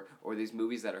Thor, or these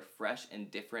movies that are fresh and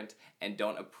different and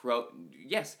don't approach...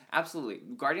 Yes, absolutely.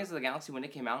 Guardians of the Galaxy, when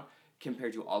it came out,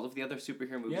 compared to all of the other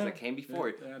superhero movies that came before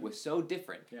it, was so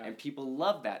different. Yeah. And people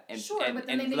loved that. And, but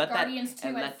then they made Guardians 2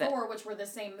 and Thor, which were the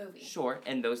same movie. Sure,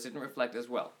 and those didn't reflect as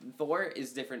well. Thor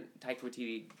is different. Taika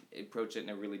Waititi approached it in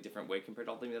a really different way compared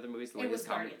to all the other movies. It was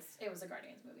Guardians. It was a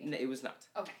Guardians movie. No, it was not.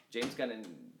 Okay. James Gunn and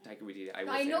Taika Waititi,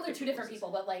 I know they're two different people,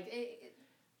 but like...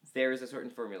 There is a certain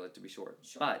formula, to be sure.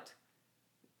 But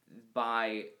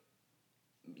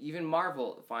even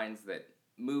Marvel finds that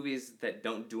movies that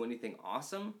don't do anything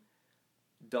awesome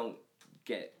don't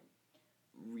get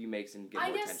remakes and get more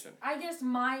attention. I don't.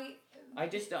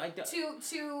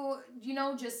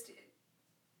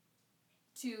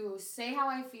 To say how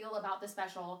I feel about the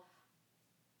special,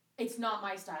 it's not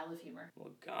my style of humor.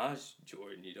 Well, gosh,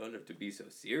 Jordan, you don't have to be so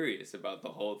serious about the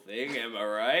whole thing, am I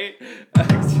right?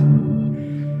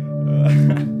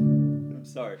 I'm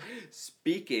sorry.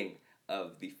 Speaking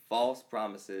of the false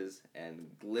promises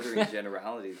and glittering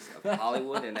generalities of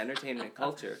Hollywood and entertainment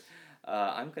culture,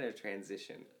 I'm going to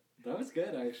transition. That was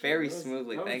good, actually. Very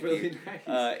smoothly, thank you.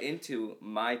 Nice. Into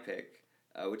my pick,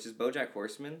 which is BoJack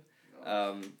Horseman.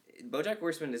 BoJack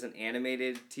Horseman is an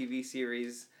animated TV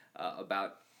series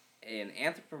about an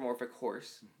anthropomorphic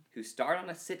horse who starred on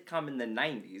a sitcom in the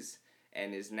 90s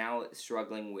and is now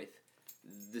struggling with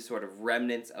the sort of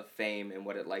remnants of fame and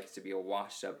what it likes to be a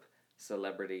washed-up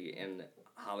celebrity in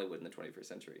Hollywood in the 21st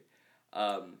century.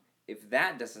 If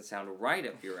that doesn't sound right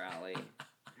up your alley...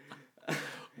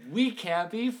 We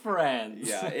can't be friends.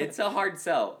 Yeah, it's a hard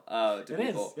sell to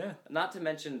people. It is, yeah. Not to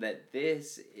mention that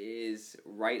this is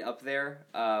right up there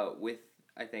with,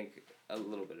 I think, a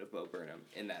little bit of Bo Burnham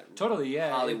in that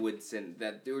Hollywood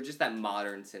or just that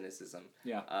modern cynicism.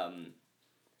 Yeah.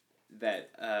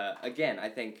 Again, I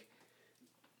think,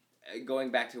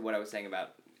 going back to what I was saying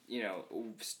about,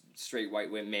 straight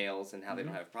white males and how they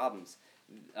don't have problems,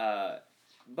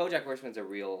 BoJack Horseman's a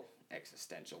real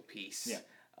existential piece. Yeah.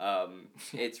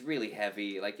 It's really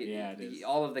heavy. Like it is.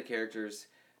 All of the characters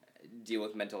deal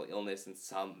with mental illness in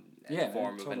some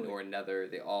form or another.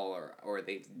 They all are, or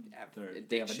they have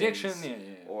addiction,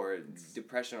 or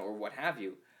depression, or what have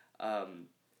you.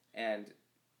 And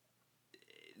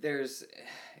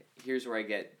here's where I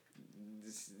get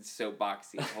so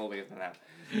boxy and holier than that.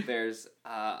 There's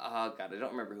I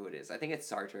don't remember who it is. I think it's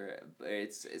Sartre.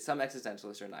 It's some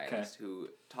existentialist or nihilist who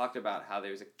talked about how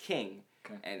there's a king.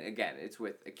 Okay. And again, it's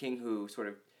with a king who sort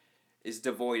of is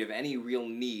devoid of any real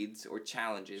needs or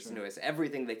challenges, who has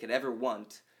everything they could ever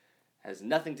want, has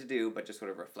nothing to do but just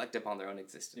sort of reflect upon their own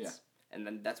existence. Yeah. And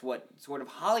then that's what sort of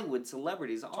Hollywood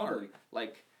celebrities are.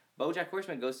 Like, BoJack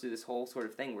Horseman goes through this whole sort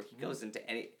of thing where he goes into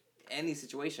any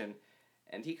situation,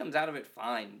 and he comes out of it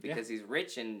fine because he's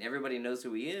rich and everybody knows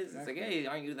who he is. Exactly. It's like, hey,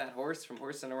 aren't you that horse from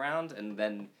Horsing Around? And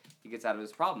then he gets out of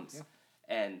his problems. Yeah.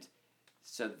 And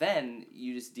so then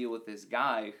you just deal with this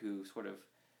guy who sort of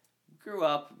grew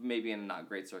up maybe in not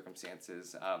great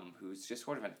circumstances, who's just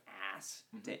sort of an ass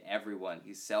to everyone.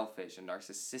 He's selfish and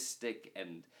narcissistic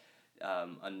and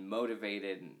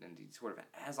unmotivated, and he sort of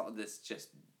has all this just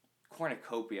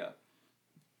cornucopia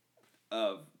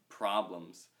of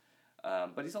problems.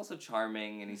 But he's also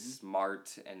charming, and he's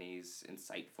smart, and he's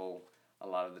insightful a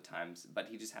lot of the times. But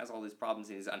he just has all these problems,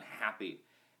 and he's unhappy.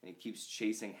 And he keeps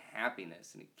chasing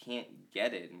happiness, and he can't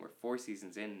get it. And we're 4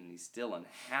 seasons in, and he's still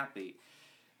unhappy.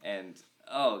 And,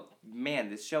 oh, man,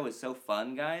 this show is so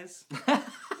fun, guys.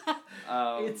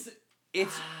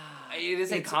 It's It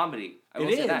is a comedy. I It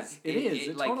will say is. that. It is.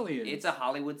 It totally is. It's a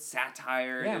Hollywood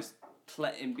satire. Yeah.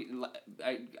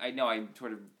 I know I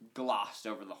sort of glossed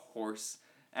over the horse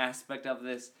aspect of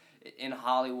this in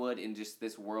Hollywood, in just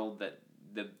this world that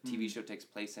the TV show takes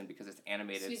place in, because it's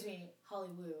animated. Excuse me,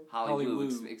 Hollywood. Hollywood.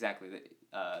 Hollywood. Exactly.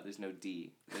 There's no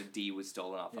D. The D was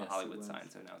stolen off the Yes, Hollywood it was. sign,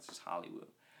 so now it's just Hollywood.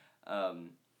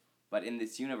 But in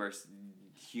this universe,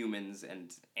 humans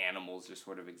and animals just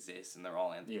sort of exist, and they're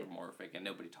all anthropomorphic, and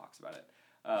nobody talks about it.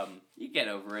 You get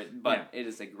over it, but it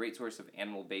is a great source of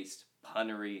animal-based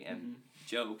punnery and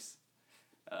jokes.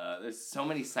 There's so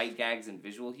many sight gags and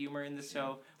visual humor in this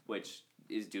show, which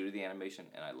is due to the animation,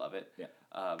 and I love it. Yeah.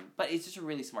 But it's just a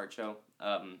really smart show.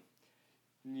 Not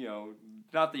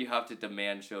that you have to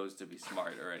demand shows to be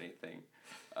smart or anything.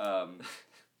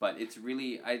 But it's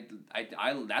really, I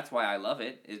that's why I love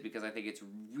it, is because I think it's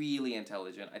really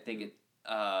intelligent. I think it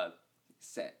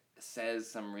says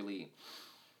some really,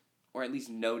 or at least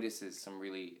notices some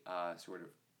really sort of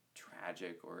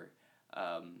tragic or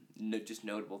just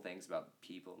notable things about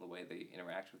people and the way they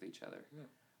interact with each other. Yeah.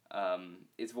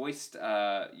 It's voiced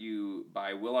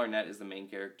by Will Arnett as the main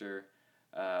character.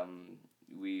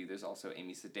 There's also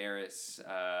Amy Sedaris,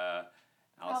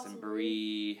 Alison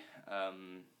Brie.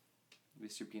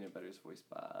 Mr. Peanut Butter is voiced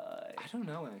by... I don't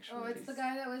know, actually. Oh, it's the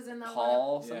guy that was in that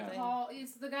Paul one. something. Paul.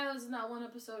 It's the guy that was in that one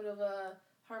episode of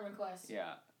Harmon Quest.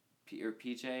 Yeah.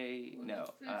 PJ? No.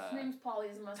 His name's Paul. He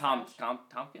has a mustache.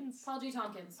 Tompkins? Paul G.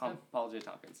 Tompkins. Paul J.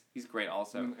 Tompkins. He's great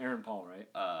also. Aaron Paul, right?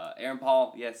 Aaron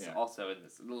Paul, yes, also in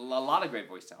this. A lot of great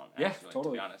voice talent, actually,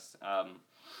 totally. to be honest.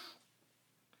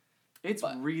 It's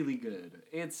really good.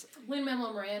 It's...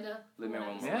 Lin-Manuel Miranda.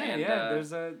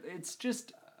 Miranda. It's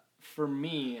just, for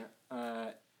me...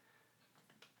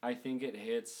 I think it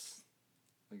hits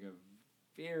like a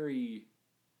very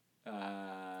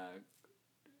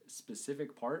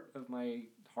specific part of my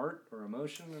heart or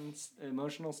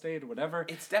emotional state or whatever.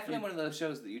 It's definitely one of those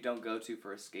shows that you don't go to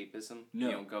for escapism. No.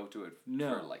 You don't go to it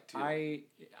for like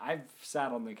I've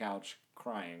sat on the couch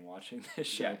crying watching this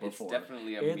show before. It's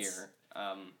definitely a mirror.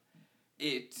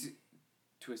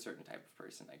 To a certain type of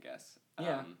person, I guess.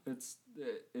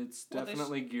 It's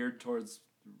definitely geared towards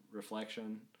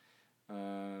reflection.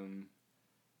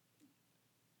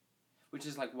 Which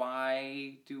is like,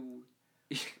 why do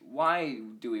we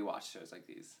watch shows like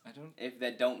these? If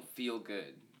that don't feel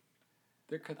good.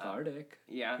 They're cathartic.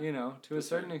 Yeah. To a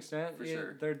certain extent. For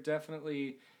sure. They're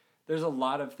definitely... There's a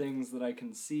lot of things that I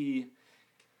can see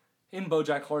in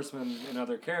BoJack Horseman and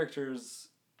other characters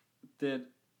that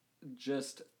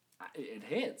just... It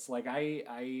hits. Like,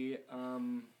 I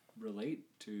relate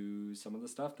to some of the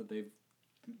stuff that they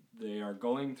are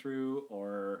going through,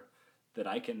 or that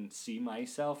I can see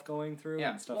myself going through,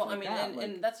 and stuff like that.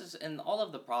 And that's just, and all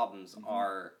of the problems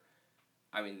are,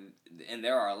 and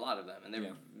there are a lot of them, and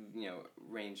they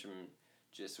range from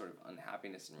just sort of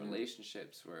unhappiness in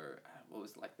relationships. Where what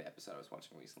was like the episode I was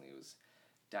watching recently? It was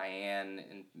Diane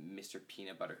and Mr.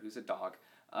 Peanut Butter, who's a dog,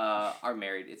 are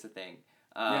married. It's a thing.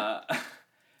 Or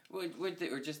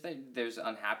just that there's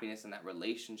unhappiness in that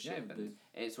relationship, and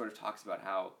it sort of talks about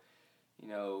how,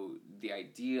 the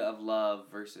idea of love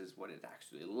versus what it's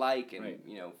actually like, and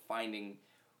finding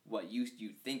what you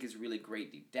think is really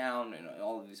great deep down, and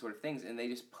all of these sort of things, and they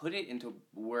just put it into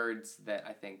words that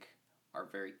I think are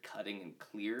very cutting and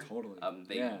clear. Totally.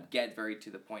 They get very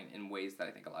to the point in ways that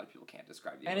I think a lot of people can't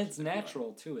describe. And it's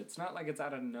natural too. It's not like it's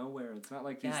out of nowhere. It's not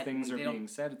like these things are being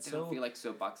said. It's they don't feel like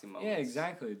soapboxy moments. Yeah,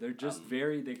 exactly. They're just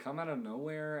they come out of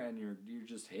nowhere, and you're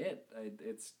just hit.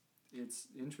 It's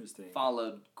interesting.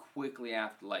 Followed quickly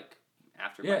after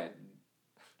by a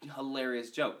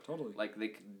hilarious joke. Totally. Like, they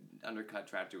could undercut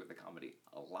tragedy with a comedy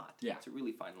a lot. Yeah. It's a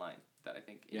really fine line that I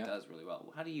think it does really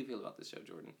well. How do you feel about this show,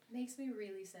 Jordan? Makes me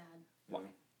really sad. Why?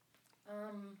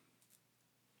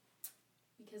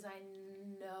 Because I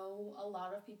know a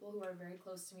lot of people who are very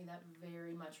close to me that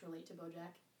very much relate to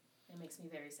BoJack. It makes me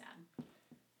very sad.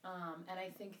 And I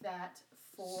think that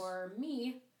for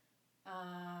me,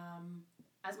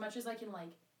 as much as I can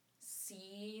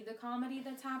see the comedy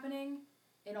that's happening,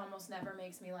 it almost never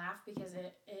makes me laugh, because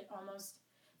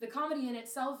the comedy in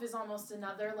itself is almost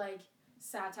another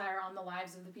satire on the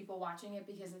lives of the people watching it,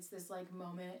 because it's this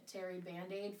momentary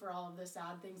band-aid for all of the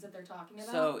sad things that they're talking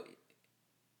about.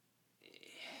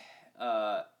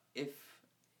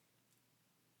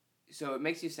 So it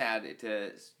makes you sad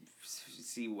to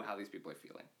see how these people are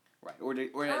feeling, right? Or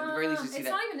at the very least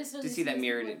to see that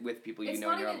mirrored with people in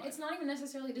your own life. It's not even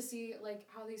necessarily to see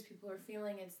how these people are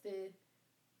feeling. It's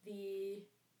the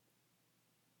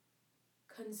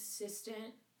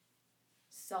consistent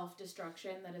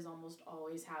self-destruction that is almost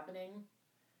always happening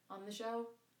on the show.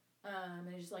 And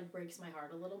it just like breaks my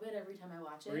heart a little bit every time I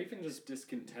watch it. Or even just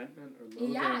discontentment or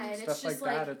loathing, and stuff it's just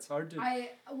like that. It's hard to... I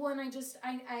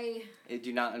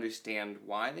Do not understand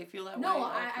why they feel that way? no,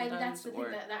 I that's oftentimes, the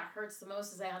thing that hurts the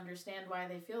most is I understand why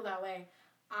they feel that way.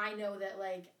 I know that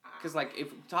like because like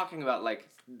if talking about like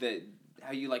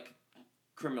how you like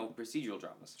criminal procedural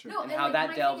dramas No, and and, how like, that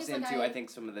my delves thing is, like, into I think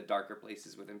some of the darker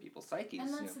places within people's psyches.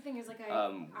 and that's the thing is like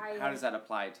How does that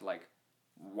apply to like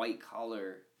white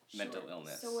collar mental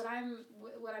illness? So what I'm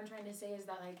trying to say is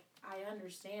that like I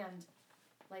understand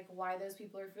like why those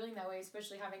people are feeling that way,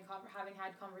 especially having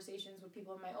had conversations with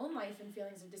people in my own life and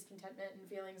feelings of discontentment and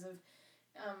feelings of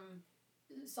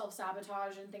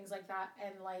self-sabotage and things like that,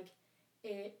 and like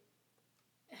it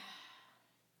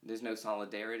There's no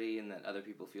solidarity in that other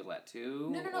people feel that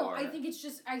too? No. Or... I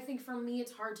think for me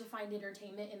it's hard to find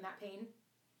entertainment in that pain.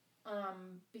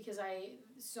 Because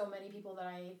so many people that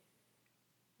I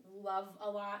love a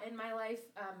lot in my life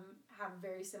have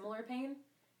very similar pain,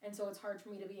 and so it's hard for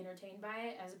me to be entertained by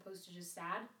it as opposed to just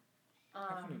sad.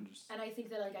 And I think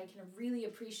that like I can really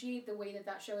appreciate the way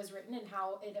that show is written and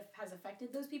how it has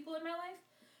affected those people in my life.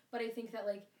 But I think that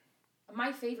like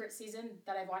my favorite season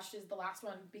that I've watched is the last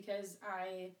one because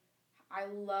I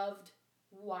loved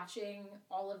watching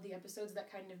all of the episodes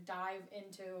that kind of dive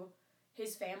into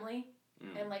his family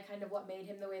and like kind of what made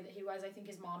him the way that he was. I think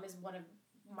his mom is one of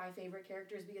my favorite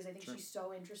characters because I think she's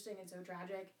so interesting and so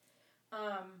tragic.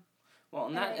 Well,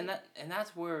 and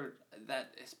that's where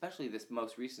that especially this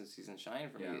most recent season shine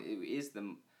for me. It is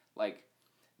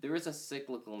there is a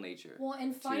cyclical nature. Well,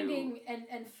 and finding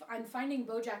finding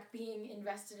BoJack being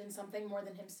invested in something more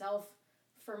than himself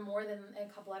for more than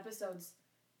a couple episodes,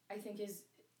 I think is,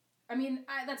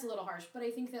 that's a little harsh, but I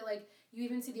think that like you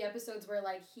even see the episodes where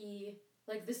like he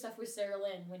like this stuff with Sarah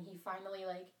Lynn when he finally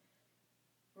like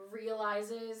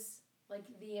realizes like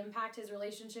the impact his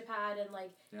relationship had and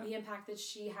like the impact that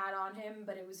she had on him,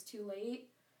 but it was too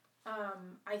late.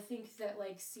 I think that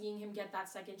like seeing him get that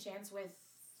second chance with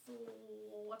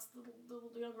what's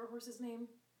the younger horse's name?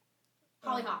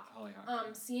 Hollyhock.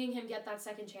 Seeing him get that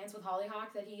second chance with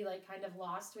Hollyhock that he like kind of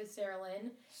lost with Sarah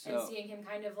Lynn, and seeing him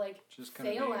kind of like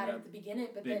fail at it at the beginning,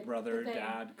 but big then brother,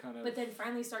 dad kind of. But then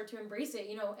finally start to embrace it.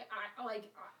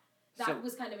 That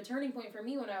was kind of a turning point for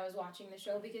me when I was watching the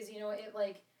show because it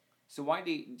like. So why are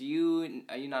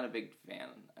you not a big fan?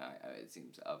 It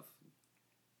seems of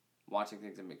watching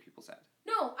things that make people sad.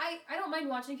 No, I don't mind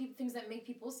watching things that make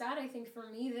people sad. I think for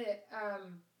me that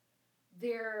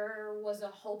there was a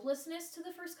hopelessness to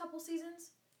the first couple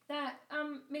seasons that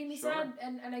made me sad,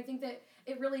 and I think that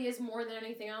it really is more than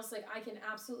anything else. Like I can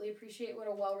absolutely appreciate what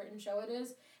a well written show it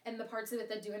is, and the parts of it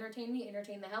that do entertain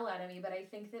the hell out of me. But I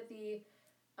think that the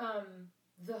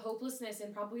hopelessness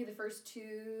in probably the first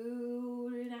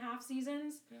 2.5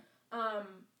 seasons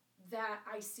that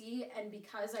I see, and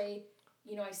because I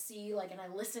see like, and I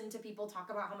listen to people talk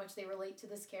about how much they relate to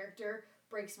this character,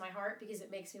 breaks my heart because it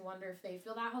makes me wonder if they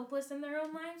feel that hopeless in their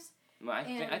own lives. Well,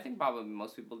 I think probably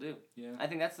most people do. Yeah. I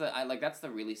think that's the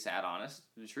really sad, honest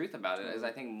truth about it is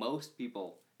I think most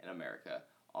people in America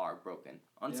are broken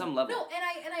on some level. No,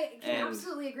 and I can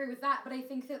absolutely agree with that, but I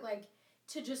think that like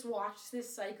to just watch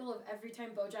this cycle of every time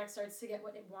BoJack starts to get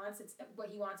what he wants,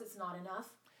 it's not enough.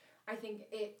 I think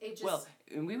it just... Well,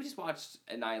 we just watched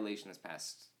Annihilation this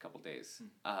past couple days,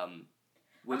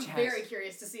 which I'm very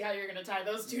curious to see how you're going to tie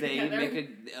those two together. They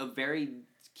make a very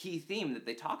key theme that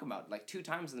they talk about, like 2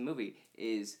 times in the movie,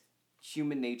 is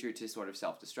human nature to sort of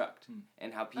self-destruct,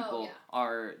 and how people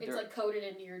are... It's like coded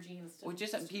into your genes.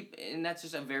 And that's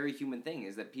just a very human thing,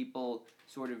 is that people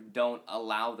sort of don't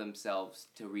allow themselves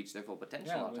to reach their full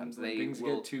potential. A lot of times when things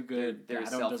get too good, there's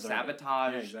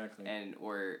self-sabotage,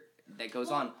 or that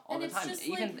goes on all the time,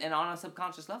 even and on a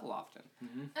subconscious level often.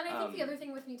 Mm-hmm. And I think the other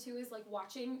thing with me too is like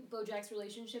watching BoJack's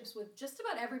relationships with just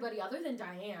about everybody other than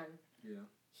Diane. Yeah.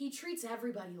 He treats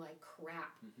everybody like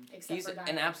crap, except for Diane.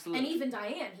 An absolute, and even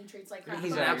Diane, he treats like crap.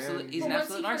 He's an absolute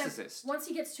narcissist. Once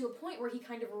he gets to a point where he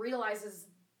kind of realizes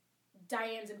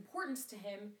Diane's importance to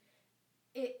him,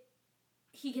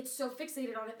 he gets so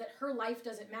fixated on it that her life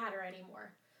doesn't matter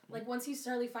anymore. Like, once he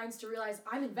slowly finds to realize,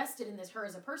 I'm invested in her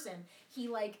as a person, he,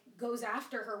 like, goes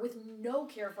after her with no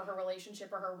care for her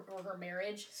relationship or her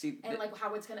marriage, like,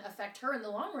 how it's going to affect her in the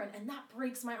long run. And that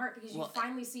breaks my heart because you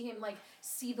finally see him, like,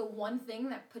 see the one thing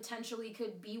that potentially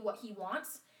could be what he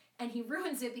wants, and he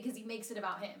ruins it because he makes it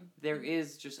about him. There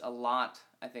is just a lot,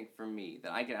 I think, for me,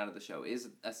 that I get out of the show is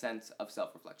a sense of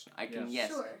self-reflection. I can,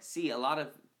 see a lot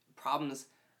of problems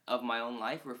of my own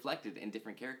life reflected in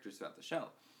different characters throughout the show.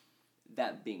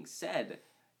 That being said,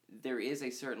 there is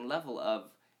a certain level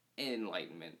of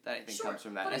enlightenment that I think Sure, comes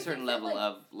from that. but A I certain think that, level like,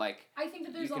 of like I think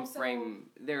that there's you can also frame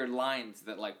there are lines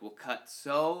that like will cut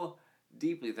so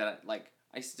deeply that like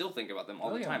I still think about them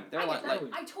all Oh, the yeah. time. They're I like, get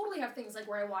that. I totally have things like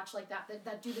where I watch like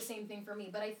that do the same thing for me.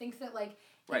 But I think that like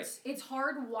Right. it's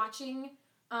hard watching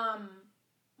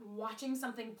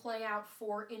something play out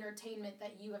for entertainment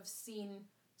that you have seen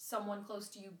someone close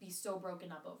to you be so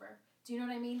broken up over. Do you know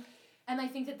what I mean? And I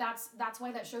think that that's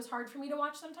why that show's hard for me to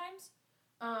watch sometimes.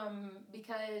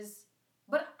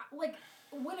 But like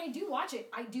when I do watch it,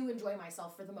 I do enjoy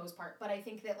myself for the most part. But I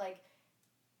think that like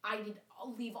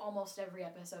I'll leave almost every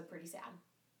episode pretty sad.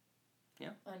 Yeah.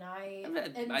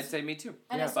 And I'd say me too.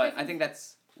 and Yeah, so but I think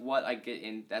that's what I get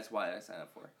in. That's why I sign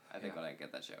up for. I think Yeah. when I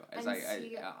get that show, And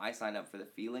I sign up for the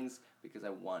feelings because I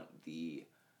want the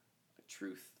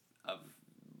truth of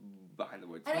behind the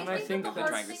words. And I I think think that the they're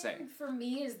hard trying to thing say. for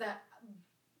me is that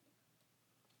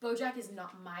BoJack is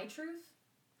not my truth.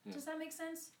 Does that make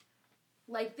sense?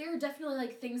 Like there are definitely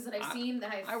like things that I've seen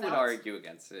that I've I felt. would argue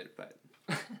against it, but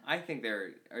I think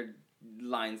there are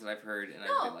lines that I've heard and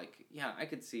I've been like, yeah, I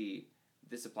could see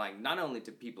this applying not only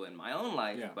to people in my own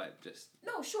life, Yeah. but just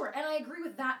No, sure, and I agree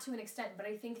with that to an extent, but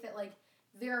I think that like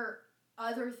there are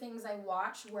other things I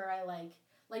watch where I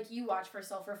like you watch for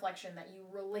self-reflection that you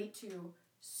relate to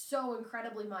so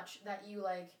incredibly much that you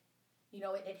like, you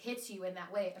know, it hits you in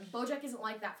that way. And BoJack isn't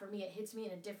like that for me. It hits me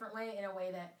in a different way, in a way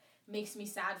that makes me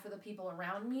sad for the people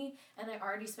around me, and I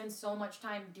already spend so much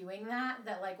time doing that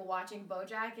like watching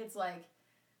BoJack, it's like,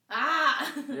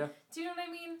 ah! Yeah. Do you know what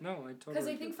I mean? No, I totally. Because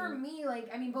I think get for that. me, like,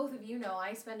 I mean, both of you know,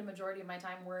 I spend a majority of my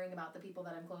time worrying about the people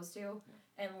that I'm close to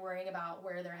and worrying about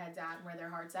where their head's at and where their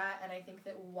heart's at. And I think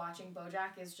that watching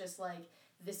BoJack is just like,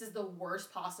 this is the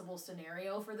worst possible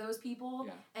scenario for those people.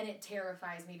 Yeah. And it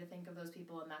terrifies me to think of those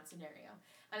people in that scenario.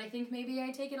 And I think maybe I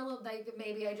take it a little, like,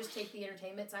 maybe I just take the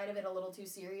entertainment side of it a little too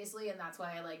seriously. And that's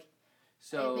why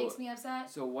so. it makes me upset.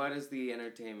 So what does the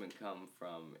entertainment come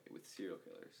from with serial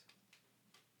killers?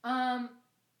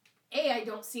 I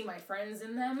don't see my friends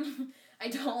in them. I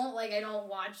don't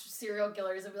watch serial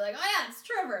killers and be like, oh yeah, it's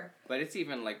Trevor. But it's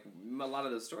even like a lot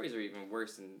of those stories are even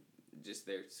worse than just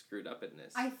their screwed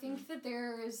upness. I think that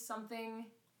there is something.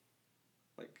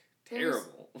 Like There's-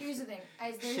 terrible. Here's the thing.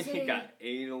 He got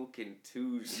anal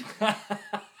contusion.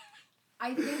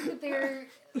 I think that there.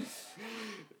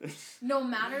 No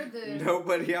matter the.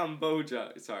 Nobody on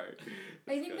BoJack. Sorry.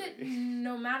 I think that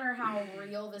no matter how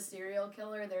real the serial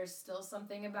killer, there's still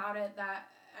something about it that,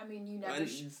 I mean, you never.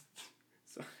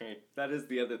 Sorry, that is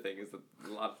the other thing, is that a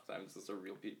lot of times those are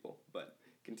real people, but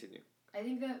continue. I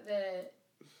think that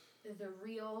the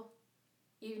real,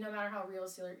 even no matter how real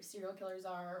serial killers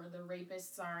are or the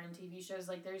rapists are in TV shows,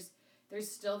 like there's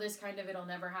still this kind of it'll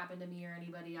never happen to me or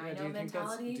anybody I know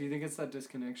mentality. Do you think it's that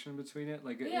disconnection between it?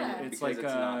 Like Yeah. it's Because like it's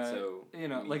not so you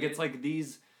know, like it's like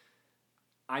these.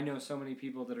 I know so many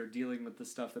people that are dealing with the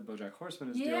stuff that BoJack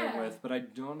Horseman is dealing with, but I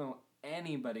don't know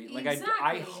anybody. Like I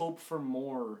Exactly. hope for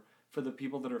more for the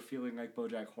people that are feeling like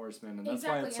BoJack Horseman, and that's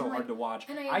Exactly, why it's so and, hard to watch.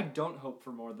 and I don't hope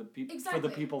for more for the Exactly.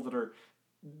 people that are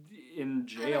in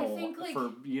jail think, like,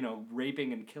 for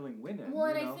raping and killing women. Well,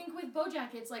 and you know? I think with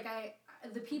BoJack, it's like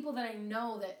the people that I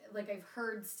know that like I've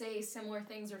heard say similar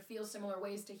things or feel similar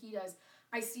ways to he does,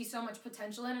 I see so much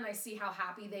potential in, and I see how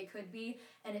happy they could be,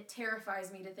 and it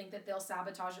terrifies me to think that they'll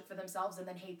sabotage it for themselves and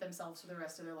then hate themselves for the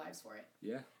rest of their lives for it.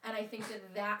 Yeah. And I think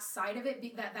that side of it,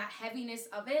 that heaviness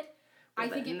of it, I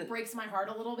think it breaks my heart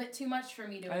a little bit too much for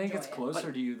me to enjoy it. I think it's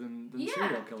closer to you than Yeah.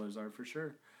 serial killers are, for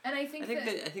sure. And I think that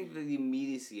I think that the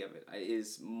immediacy of it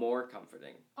is more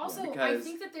comforting. also, I Because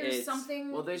think that there's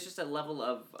something. Well, there's just a level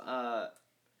of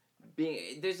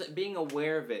being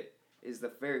aware of it is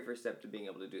the very first step to being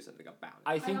able to do something about it.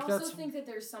 I think also that's think that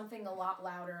there's something a lot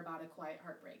louder about a quiet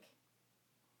heartbreak.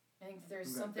 I think that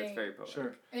there's something. That's very poetic.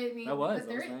 sure. I mean, That was but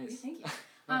there nice. is. Thank you.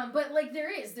 But like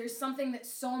there's something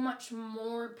that's so much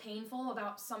more painful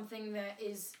about something that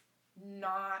is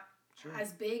not Sure.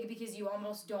 as big, because you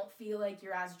almost don't feel like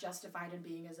you're as justified in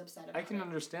being as upset about I can it.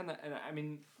 understand that, and I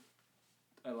mean,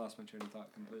 I lost my train of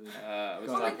thought completely. I was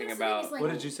Well, like, talking that's the thing about. is, like-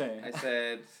 What did you say? I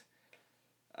said,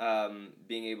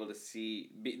 being able to see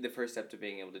the first step to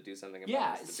being able to do something about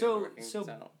Yeah, it is to be so working so this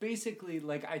out. basically,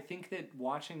 like, I think that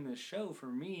watching this show for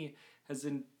me has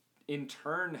in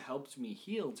turn helped me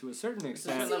heal to a certain It's a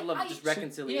extent. certain level of just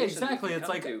reconciliation. Yeah, exactly. that you It's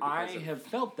come like to I because of- have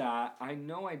felt that. I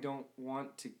know I don't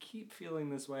want to keep feeling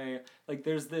this way. Like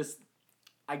there's this,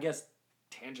 I guess,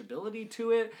 tangibility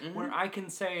to it Mm-hmm. where I can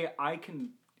say I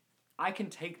I can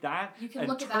take that You can and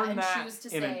look at turn that and that choose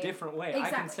to in say- a different way. I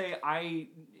can Exactly. say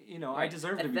I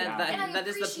deserve to be that, happy. And I that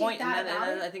is the appreciate point, and that that, about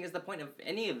and it. I think is the point of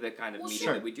any of the kind of Well, media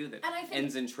sure. that we do that And I think-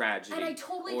 ends in tragedy. And I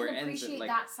totally or can ends in, appreciate like,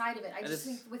 that side of it. I that just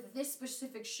is- think with this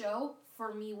specific show,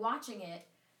 for me watching it,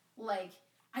 like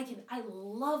I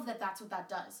love that that's what that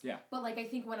does. Yeah. But like I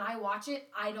think when I watch it,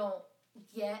 I don't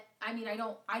get. I mean, I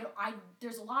don't.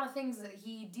 There's a lot of things that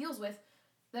he deals with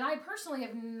that I personally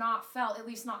have not felt, at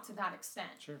least not to that extent.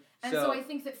 Sure. And so I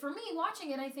think that for me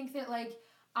watching it, I think that like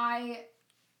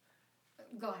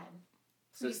go ahead.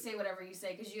 So- Please say whatever you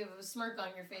say because you have a smirk on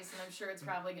your face, and I'm sure it's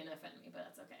probably gonna offend me, but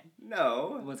that's okay.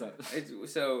 No. What's up?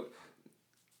 So,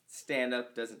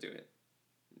 stand-up doesn't do it.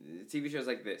 TV shows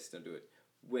like this don't do it.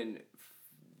 When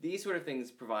these sort of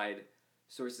things provide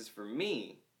sources for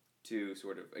me to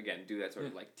sort of, again, do that sort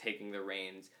of like taking the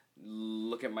reins,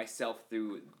 look at myself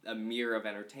through a mirror of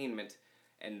entertainment,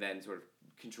 and then sort of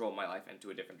control my life into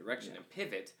a different direction and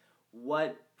pivot,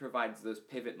 what provides those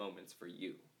pivot moments for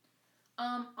you?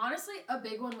 Honestly, a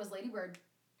big one was Lady Bird.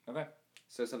 Okay.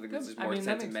 So something that's just I more mean,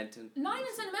 that makes- sentimental. Not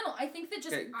even sentimental. I think that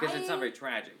just Because it's not very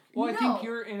tragic. Well, I No. think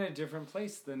you're in a different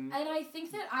place than And I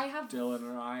think that I have. Dylan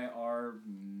or I are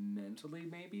mentally,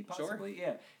 maybe, possibly.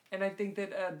 Yeah. And I think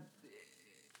that,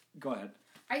 go ahead.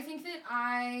 I think that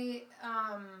I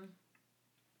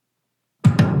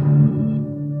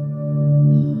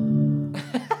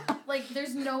like.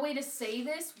 There's no way to say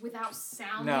this without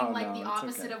sounding like the it's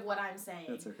opposite okay. of what I'm saying.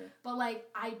 That's okay. But like,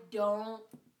 I don't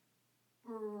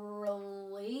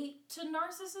relate to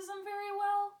narcissism very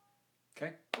well.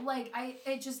 Okay. Like,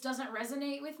 it just doesn't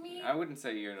resonate with me. I wouldn't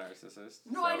say you're a narcissist.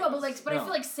 No, so I know, but that's- I No. feel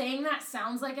like saying that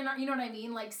sounds like you know what I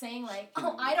mean? Like saying like,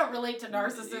 oh, I don't relate to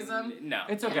narcissism. No.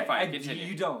 It's okay. Fine, continue.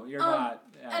 You don't. You're not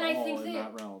at And I all think in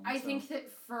that that realm. I so. think that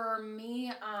for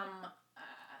me,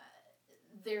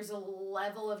 there's a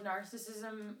level of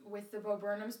narcissism with the Bo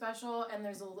Burnham special, and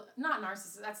there's not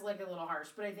narcissism. That's like a little harsh,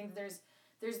 but I think there's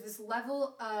this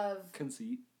level of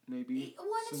Conceit, maybe. Well,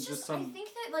 it's Some- just some, I think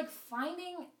that like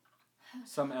finding.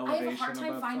 some I elevation have a hard time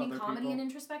above finding other comedy people. in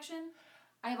introspection.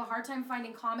 I have a hard time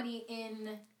finding comedy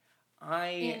in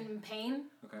pain.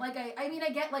 Okay. Like I mean I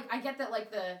get that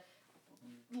like the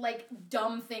like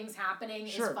dumb things happening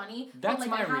Sure. is funny. That's but, like,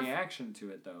 my I have, reaction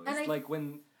to it, though. And It's like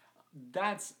when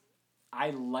that's.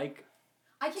 I like.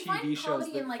 I can TV find shows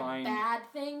comedy that in like find- bad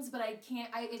things, but I can't.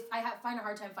 Find a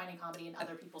hard time finding comedy in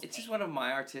other people's. It's pain. just one of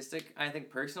my artistic, I think,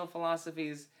 personal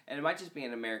philosophies, and it might just be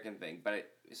an American thing,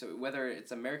 but so whether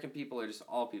it's American people or just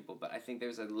all people, but I think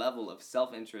there's a level of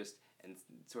self-interest and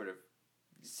sort of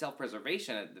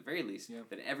self-preservation at the very least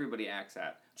that everybody acts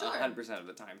at 100% of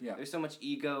the time. Yeah. There's so much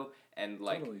ego and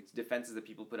like Totally. defenses that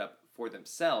people put up for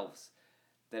themselves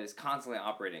that is constantly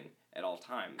operating at all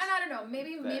times. And I don't know,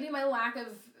 maybe my lack of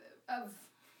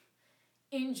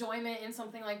enjoyment in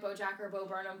something like BoJack or Bo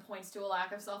Burnham points to a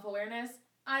lack of self-awareness.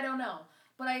 I don't know.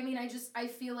 But I mean, I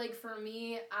feel like for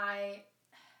me, I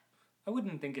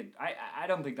wouldn't think it. I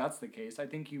don't think that's the case. I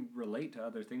think you relate to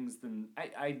other things than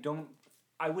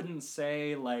I wouldn't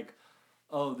say like,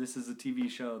 oh, this is a TV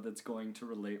show that's going to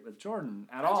relate with Jordan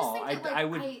at all. think that, I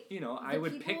like, would I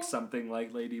would pick people- something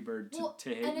like Lady Bird to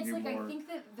hit and it's you like more. I think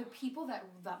that the people that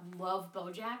love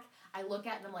BoJack, I look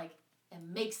at and I'm like, it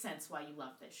makes sense why you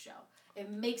love this show. It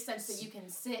makes sense that you can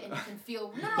sit and you can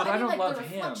feel. No, But I I mean don't like love the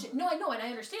him. reflection. No, I know, and I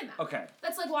understand that. Okay.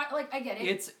 That's like why, like I get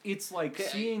it. It's like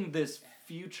seeing this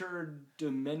future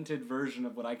demented version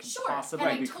of what I could Sure, possibly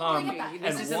and I become totally get that.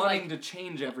 This and isn't wanting like- to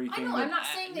change everything. I know. that- I'm not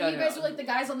saying that no, you guys no. are like the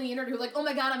guys on the internet who are like, oh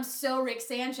my god, I'm so Rick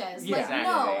Sanchez. Yeah. Like,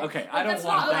 no. Okay, Like, I don't that's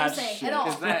want not what I'm that saying shit. at all.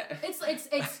 'Cause that-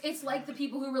 It's like the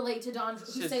people who relate to Don, who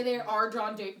just- say they are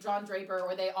John Draper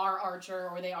or they are Archer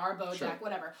or they are BoJack, Sure.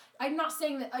 whatever. I'm not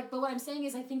saying that. Like, but what I'm saying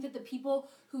is, I think that the people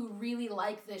who really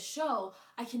like this show,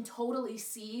 I can totally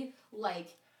see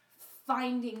like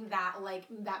finding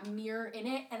that mirror in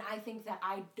it, and I think that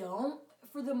I don't.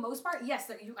 For the most part, yes,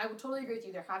 I would totally agree with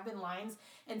you. There have been lines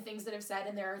and things that have said,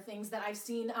 and there are things that I've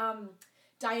seen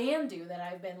Diane do that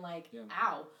I've been like,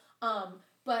 ow.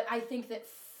 But I think that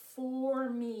for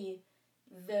me,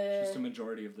 just a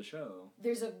majority of the show.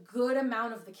 there's a good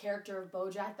amount of the character of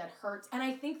BoJack that hurts, and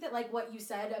I think that like what you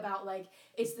said about like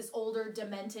it's this older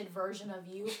demented version of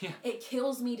you. Yeah. It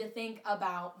kills me to think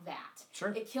about that. Sure,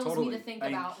 It kills totally. me to think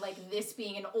about like this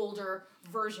being an older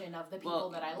version of the people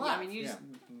that I love. Yeah, I mean, you just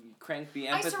crank the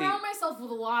I empathy. surround myself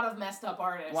with a lot of messed up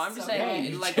artists. Well, I'm just okay? saying,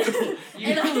 You like, do. you,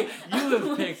 And You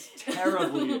have picked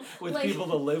terribly with Like- people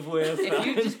to live with. if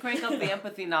you just crank up the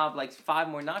empathy knob like 5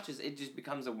 more notches, it just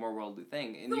becomes a more worldly thing.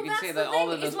 thing, and No, you can that's say the that all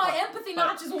thing, of those. is my empathy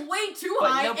notch is way too but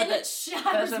high, no, but and that- it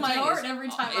shatters what I'm my saying heart is- every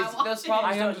time I is watch those it.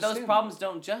 problems I don't, those understand. problems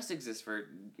don't just exist for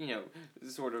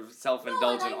sort of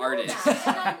self-indulgent No, and I know artists.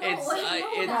 that, and I know- It's I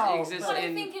know it that. exists But I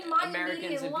in think in my Americans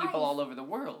immediate and life, people all over the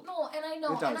world. No, and I know,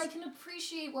 It and does. I can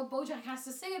appreciate what BoJack has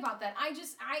to say about that.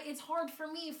 It's hard for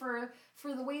me for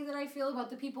the way that I feel about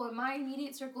the people in my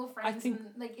immediate circle of friends, think-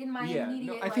 and like in my Yeah,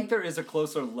 immediate. no, I think there is a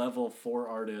closer level for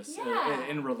artists Yeah.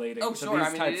 in relating Oh, to sure, these I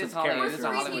mean, types it of is Hollywood, we're it's a characters.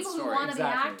 three Hollywood people who story. want to be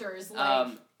Exactly. actors.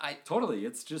 Like, I Totally,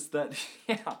 it's just that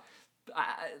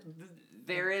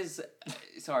there is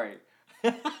sorry.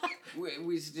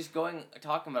 we just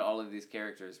talking about all of these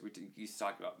characters. You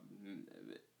talk about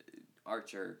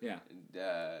Archer, Yeah.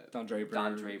 Don Don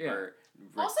Draper, Rick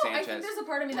also, Sanchez. I think there's a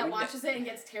part of me that watches it and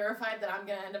gets terrified that I'm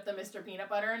gonna end up the Mr. Peanut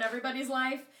Butter in everybody's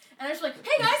life, and I'm just like,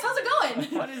 hey guys, how's it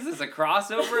going? What is this, a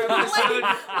crossover episode?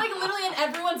 like literally, and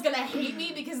everyone's gonna hate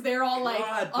me because they're all like,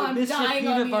 God, oh, but I'm Mr. dying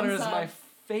on Peanut the Butter is inside. my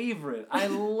favorite. I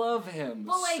love him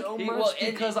But, like, so He- much well,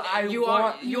 and- because and I you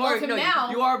want. are You love him now,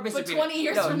 you are Mr. but Peanut 20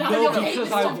 years no, from now, no, you'll hate because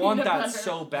Mr. I want Peanut that Butter.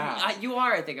 so bad. You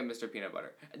are, I think, a Mr. Peanut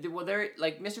Butter. Well, they're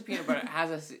like Mr. Peanut Butter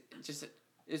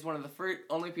is one of the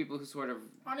only people who sort of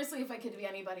Honestly, if I could be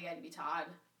anybody, I'd be Todd.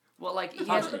 well, like he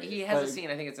Todd's has great. he has a Like- scene.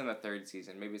 I think it's in the third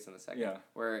season, maybe it's in the second, Yeah.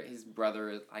 where his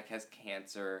brother like has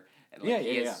cancer and like Yeah, he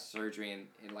yeah, has yeah. surgery and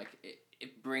like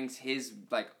it brings his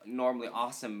like normally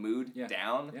awesome mood Yeah.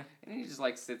 down, Yeah. and he just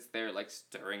like sits there like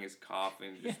stirring his coffee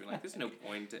and just being like, "There's no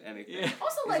point to anything." Yeah.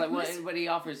 Also, He's like, well, but he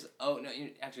offers. Oh no!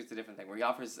 Actually, it's a different thing. Where he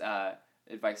offers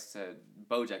advice to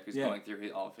BoJack, who's Yeah. going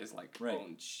through all of his like Right.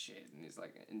 own shit,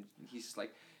 and he's just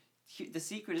like, the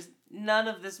secret is none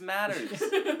of this matters.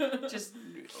 Just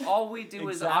all we do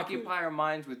is Exactly. occupy our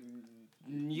minds with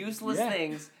useless Yeah.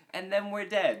 things, and then we're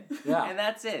dead. Yeah. And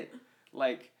that's it.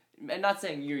 Like, I'm not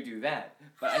saying you do that,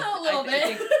 but A little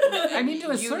bit. think I mean, to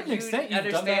a certain extent,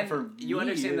 you've done that for you me.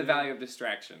 understand the value of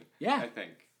distraction. Yeah. I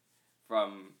think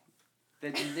from.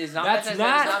 It's not That's meant to-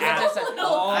 not it's meant to at sound-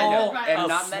 all I know, right. and a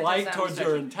not meant to slight sound towards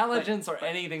your distraction. intelligence or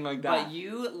anything like that. But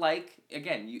you like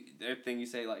again, the thing you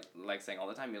say like saying all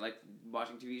the time. You like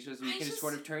watching TV shows where you I can just just-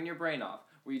 sort of turn your brain off,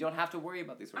 where you don't have to worry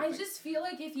about these sort of I things. just feel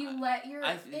like if you let your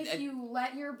I- you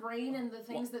let your brain and the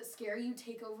things that scare you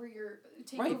take over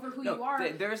Right. over who No, you are,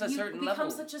 there's a you certain become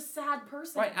level. such a sad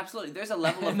person. Right, absolutely. There's a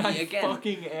level of and I again.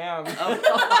 fucking am.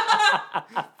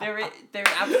 There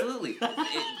absolutely.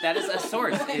 That is a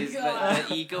source. Oh my is God.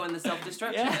 the ego and the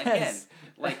self-destruction Yes. again.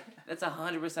 Like that's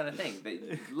 100% a thing.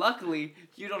 But luckily,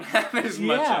 you don't have as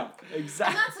much. Yeah, of- And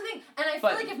exactly. that's the thing. And I feel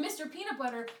But- like if Mr. Peanut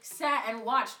Butter sat and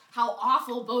watched how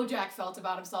awful BoJack felt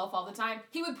about himself all the time,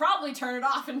 he would probably turn it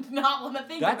off and not want to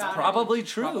think That's about it. probably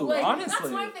true, Like, honestly.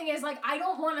 that's my thing is, like, I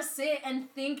don't want to sit and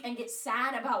think and get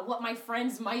sad about what my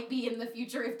friends might be in the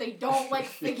future if they don't, like,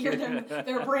 figure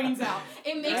their brains out.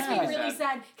 It makes me Yeah. really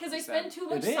sad because I spend too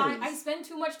much It time. is. I spend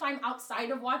too much time outside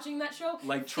of watching that show.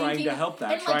 Like, trying to thinking- help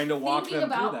that, and, trying to walk thinking them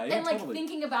through about, that. Yeah, and, like, totally.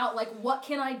 thinking about, like, what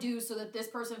can I do so that this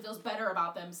person feels better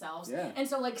about themselves. Yeah. And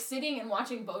so, like, sitting and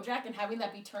watching BoJack and having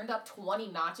that be turned up 20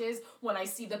 notches when I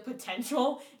see the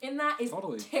potential in that is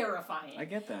Totally. terrifying. I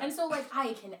get that. And so, like,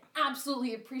 I can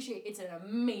absolutely appreciate it's an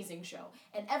amazing show.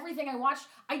 And everything I watched,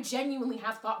 I genuinely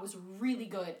have thought was really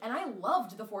good. And I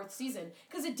loved the 4th season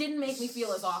because it didn't make me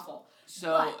feel as awful.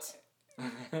 So.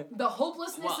 But the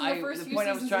hopelessness in the first few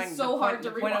seasons is so hard to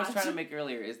The point I was rewatch. trying to make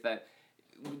earlier is that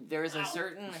there is a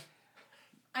certain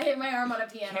I hit my arm on a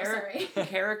piano, sorry.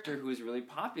 character who is really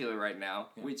popular right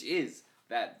now, which is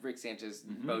that Rick Sanchez,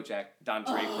 Mm-hmm. BoJack, Don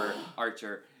Draper,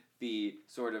 Archer, the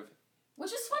sort of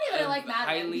Which is funny that I like Mad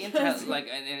Men. highly because- like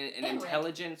an and Rick.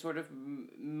 intelligent sort of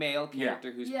male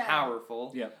character who's Yeah.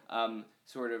 powerful. Yeah.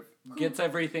 Sort of Gets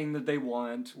everything that they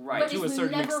want, Right. but to a is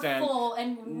certain never extent. full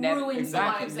and never ruins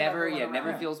exactly. the lives never of everyone never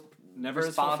around. feels Never is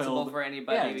responsible fulfilled. for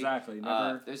anybody. Yeah, exactly.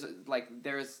 Never.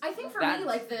 There's I think for that- me,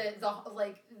 like the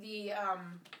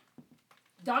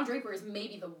Don Draper is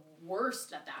maybe the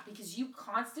worst at that because you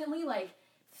constantly like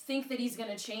think that he's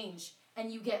gonna change,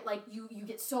 and you get like you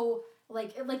get so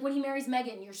like when he marries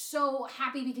Megan, you're so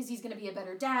happy because he's gonna be a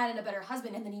better dad and a better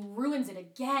husband, and then he ruins it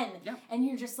again, Yeah. and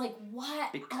you're just like,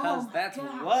 what? because Oh my that's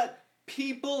God. what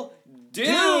people do.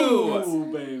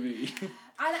 Ooh, baby.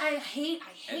 I hate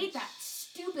that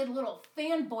stupid little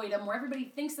fanboydom where everybody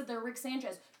thinks that they're Rick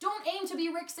Sanchez. Don't aim to be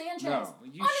Rick Sanchez. No,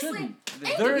 you Honestly, shouldn't.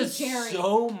 aim There to be is Jerry.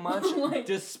 so much, Like-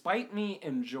 despite me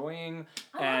enjoying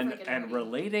I love Rick and and Morty.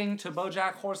 relating to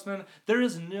BoJack Horseman, there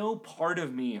is no part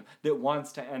of me that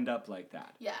wants to end up like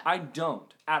that. Yeah. I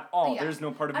don't at all. Yeah. There's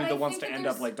no part of me And that I wants think to that end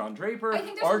up there's- like Don Draper, I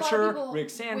think there's a lot Archer, of people, Rick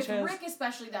Sanchez. with Rick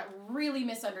especially, that really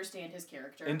misunderstand his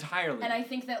character. Entirely. And I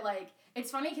think that, like,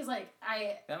 it's funny because, like,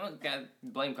 That one got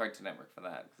blame Cartoon Network for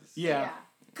that. 'Cause- Yeah.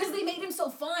 Because they made him so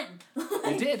fun.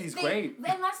 They did, he's great.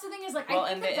 And that's the thing is, like, Well,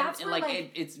 I think that's where,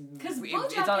 like, it's 'cause it's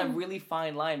BoJack on a and- really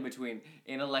fine line between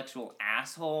intellectual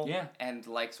asshole Yeah. and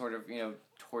like sort of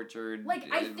tortured. like,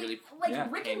 I think, really like, yeah,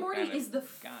 Rick pink and Morty kind of is the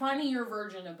guy. funnier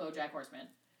version of BoJack Horseman.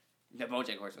 The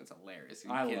BoJack Horseman's hilarious. Are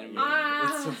you I kidding love me? it.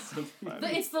 Ah. It's so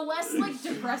funny. It's the less, like,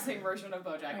 depressing version of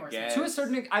BoJack Horseman. guess. To a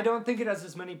certain, I don't think it has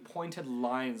as many pointed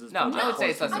lines as No, BoJack I would say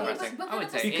it's less Horseman does. depressing. but I would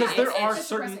then say it's- Because there it's are just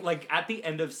certain, depressing. like at the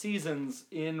end of seasons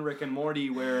in Rick and Morty,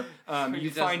 where you He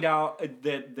does- find out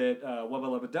that Wubba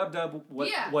Lubba Dub Dub what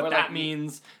Yeah. what Or, that like,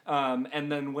 means,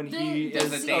 and then when he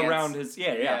Does is the dance. around his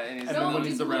Yeah, and and he's then No, when dude,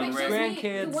 he's the one around his that kills me-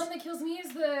 grandkids. The one that kills me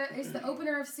is the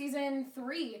opener of season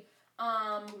 3.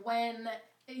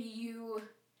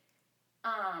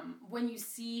 When you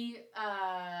see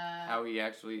How he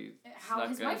actually how snuck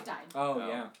his in. wife died. Oh Oh.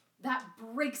 yeah, That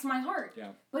breaks my heart. Yeah.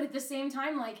 But at the same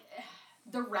time, like,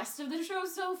 the rest of the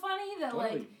show's so funny that,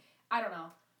 Totally. like, I don't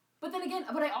know. But then again,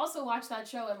 but I also watch that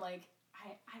show and, like,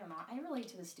 I don't know. I relate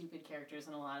to the stupid characters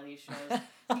in a lot of these shows.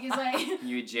 Because, like...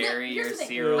 You Jerry, here's you're the thing.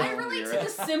 Cyril. I relate you're, to the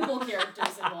simple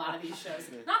characters in a lot of these shows.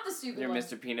 Not the stupid you're ones.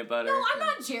 Mr. Peanut Butter. No, I'm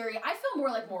not Jerry. I feel more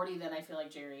like Morty than I feel like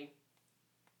Jerry.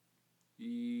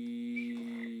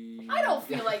 I don't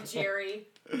feel like Jerry.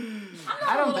 I'm not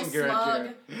I a don't little think you're slug.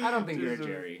 a Jerry. I don't think you're a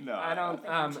Jerry. No, I don't. I think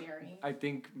I'm Jerry. I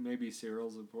think maybe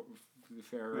Cyril's a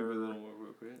fairer. Maybe a little more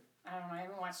appropriate. I don't know. I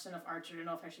haven't watched enough Archer to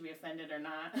know if I should be offended or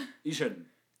not. You shouldn't.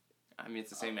 I mean, it's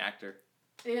the same actor.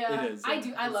 Yeah, It is. I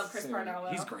do. I It's love Chris same. Parnell. Though.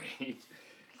 He's great.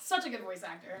 Such a good voice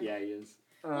actor. Yeah, he is.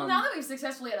 Well, now that we've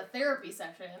successfully had a therapy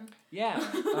session,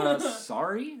 Yeah.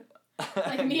 Sorry.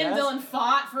 like me and Dylan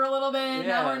fought for a little bit.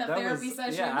 Now we're in a that therapy was-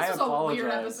 session. Yeah, this I was a apologize.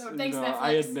 weird episode. Thanks, no, Netflix. I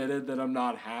admitted that I'm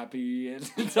not happy.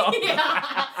 It's all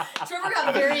Yeah. Trevor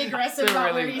got very aggressive It's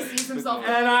about really- where he sees himself.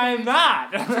 and I'm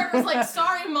not. Trevor's like,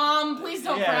 sorry, Mom, please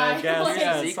don't Yeah, cry. I guess, Like,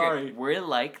 yeah. Secret, sorry. We're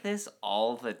like this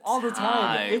all the time. all the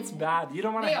time. It's bad. You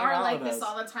don't want to They hang are out like with this us.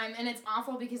 all the time, and it's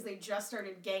awful because they just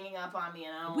started ganging up on me,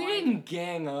 and I don't We like didn't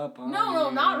gang up on No,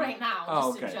 you. not right now.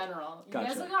 Oh, Just okay. in general. You Gotcha.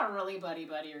 guys have got really buddy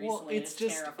recently. Well, it's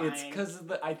just terrifying. it's because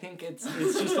I think it's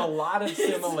just a lot of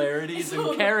similarities it's in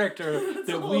a- character it's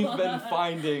that a we've lot. been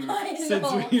finding I since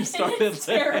know, we've started. It's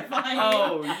terrifying.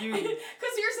 Oh, you-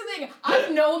 Because here's the thing: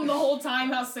 I've known the whole time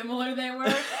how similar they were,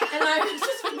 and I've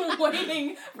just been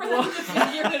waiting for them to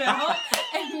figure it out,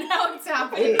 and now it's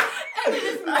happened, and it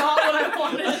is not what I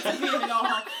wanted it to be at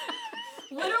all.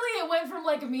 Literally, it went from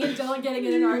like me and Dylan getting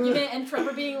in an argument and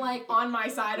Trevor being like on my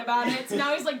side about it. So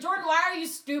now he's like, Jordan, why are you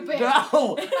stupid? No,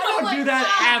 I And I'm don't like, do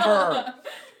that ever.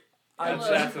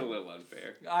 That's a little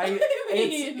unfair.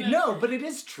 No, but it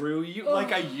is true. You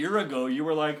like a year ago, you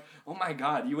were like, "Oh my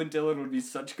God, you and Dylan would be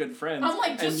such good friends." I'm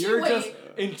like, and just you're you just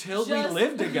wait. until we Just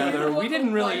lived together, we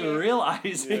didn't really wait.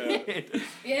 realize it.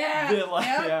 Yeah. That, like,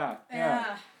 Yep.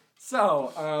 yeah.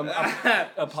 So, See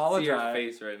apologize. your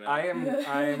face right now.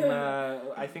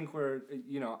 I think we're,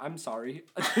 I'm sorry.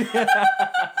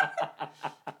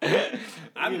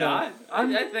 I'm You know, not.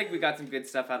 I think we got some good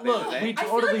stuff out there Look, today. we I feel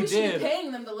totally like we should did. be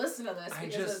paying them to listen to this I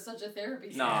because just- it's such a therapy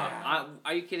session. Nah,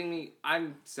 are you kidding me?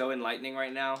 I'm so enlightening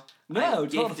right now. No, I'm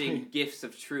totally. gifting gifts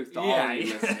of truth to all Yeah,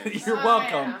 you listeners. you're Oh,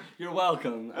 welcome. yeah. You're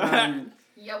welcome.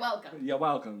 You're welcome. You're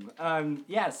welcome.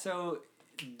 Yeah, so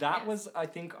that Yes. was, I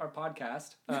think, our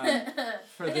podcast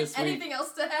for this week. Anything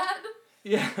else to add?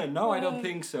 Yeah, no, I don't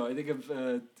think so. I think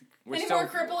I've. We're Any still more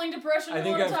crippling depression I you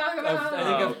think want I've, to talk about? I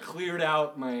think Oh. I've cleared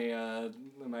out my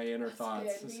my inner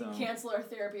thoughts. Good. We So. can cancel our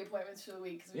therapy appointments for the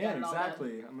week because we Yeah, got it all done.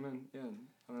 exactly. I'm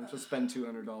gonna just spend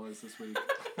 $200 this week.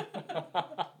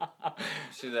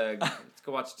 should let's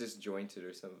go watch Disjointed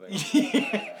or something.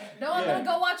 No, I'm gonna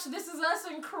go watch This Is Us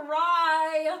and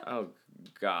cry. Oh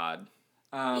God.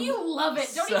 You love it.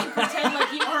 Don't so- even pretend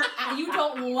like you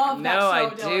don't love that No, show, I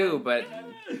Dylan. do, but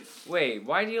wait,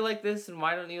 why do you like this and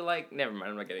why don't you like? Never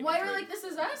mind, I'm not getting Why into are it. like This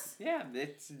Is Us? Yeah,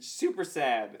 it's super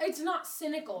sad. It's not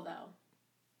cynical though.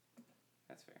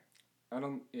 That's fair.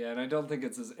 and I don't think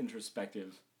it's as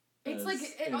introspective. It's as like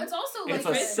in- it's also it's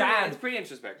like a sad- It's pretty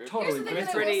introspective. Totally. Here's the thing but that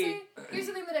it's I will pretty- say. Here's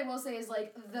the thing that I will say is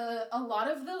like a lot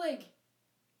of the like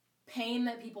pain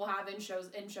that people have in shows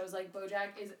like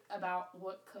BoJack is about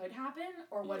what could happen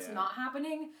or what's not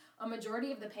happening. A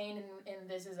majority of the pain in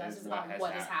This Is Us is about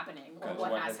what is happening or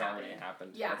what has already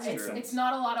happened. happened. Yeah, it's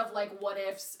not a lot of like what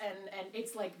ifs and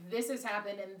it's like this has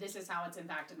happened and this is how it's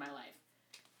impacted my life.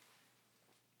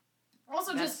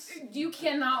 Also, you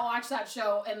cannot watch that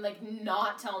show and like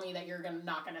not tell me that you're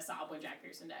not gonna stop when Jack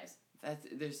Pearson dies.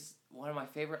 There's one of my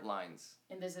favorite lines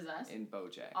And This Is Us. in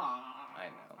BoJack. I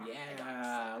know.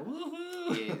 Yeah,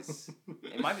 woohoo!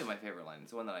 It might be my favorite line.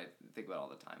 It's one that I think about all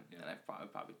the time, and I've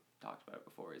probably talked about it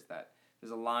before. Is that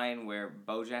there's a line where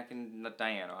BoJack and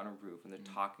Diane are on a roof and they're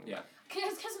talking. Yeah.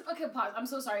 Okay, pause. I'm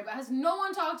so sorry, but has no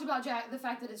one talked about the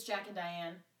fact that it's Jack and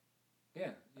Diane? Yeah.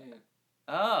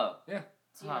 Oh. Yeah.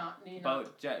 Do you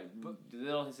not? The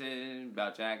little say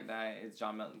about Jack and Diane. It's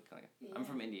John Mellencamp. Yeah. I'm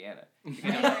from Indiana.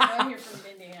 I know you're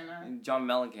from Indiana. John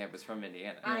Mellencamp is from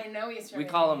Indiana. I know he's from Indiana. We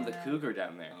call him the Cougar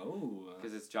down there. Oh.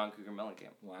 Because it's John Cougar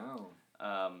Mellencamp. Wow.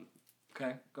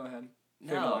 Okay, go ahead.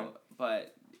 No,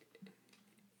 but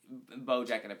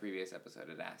BoJack in a previous episode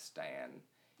had asked Diane,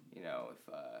 if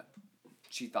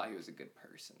she thought he was a good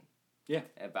person. Yeah.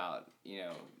 About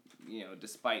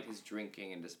despite his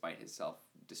drinking and despite his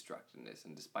self-destructiveness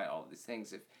and despite all of these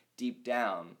things, if deep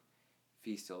down, if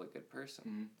he's still a good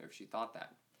person, or if she thought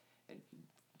that, and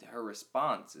her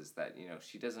response is that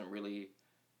she doesn't really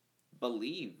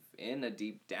believe in a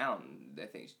deep down. I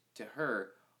think to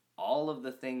her, all of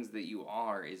the things that you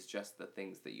are is just the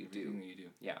things that you do. Everything that you do.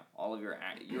 Yeah, all of your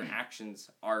actions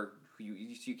are who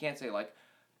you. You can't say like,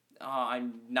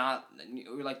 I'm not.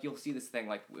 Or like you'll see this thing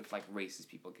like if like racist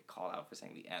people get called out for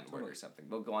saying the N-word or something.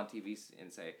 They'll go on TV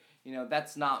and say,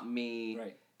 that's not me.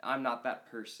 Right. I'm not that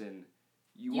person.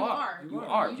 You are. You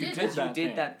are. You Because you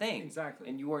did that thing. Exactly.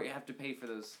 And you have to pay for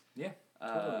those. Yeah.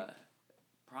 Totally.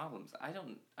 Problems.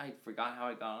 I forgot how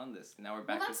I got on this. Now we're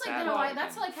back Well, to that's sad.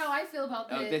 that's like how I feel about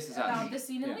This Is Us. about the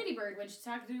scene in Lady Bird when she's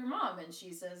talking to her mom and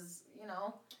she says,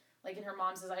 and her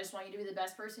mom says, I just want you to be the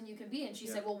best person you can be. And she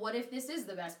said, well, what if this is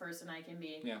the best person I can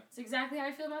be? Yeah. It's exactly how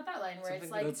I feel about that line, where it's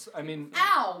like,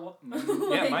 ow!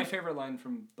 Yeah, my favorite line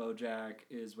from BoJack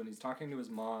is when he's talking to his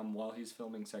mom while he's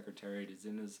filming Secretariat. He's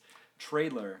in his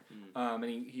trailer, and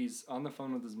he's on the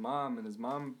phone with his mom, and his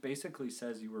mom basically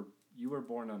says, you were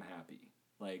born unhappy.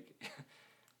 Like,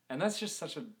 and that's just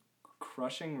such a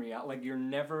crushing reality. Like, you're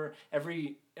never,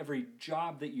 every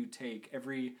job that you take,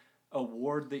 every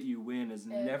award that you win is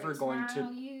never going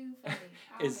to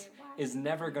is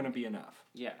never going to be enough.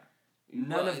 Yeah.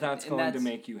 None of that's going to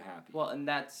make you happy. Well, and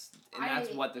that's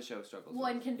what the show struggles with.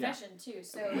 Well, and confession too.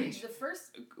 So the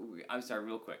first. I'm sorry,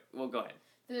 real quick. Well, go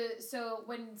ahead. So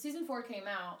when season 4 came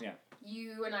out,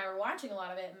 you and I were watching a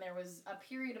lot of it, and there was a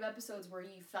period of episodes where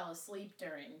you fell asleep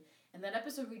during. And that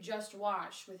episode we just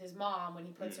watched with his mom when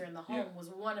he puts her in the home was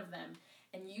one of them.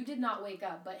 And you did not wake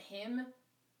up, but him,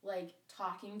 like,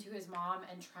 talking to his mom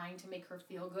and trying to make her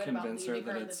feel good about leaving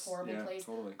her in this horrible place.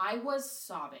 Totally. I was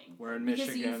sobbing. We're in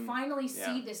Michigan. Because you finally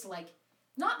see this, like,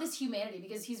 not this humanity,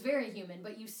 because he's very human,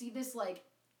 but you see this, like,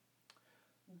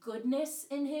 goodness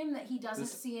in him that he doesn't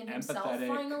see in himself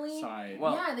finally. Side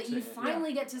that you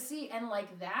finally get to see, and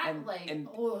like that, and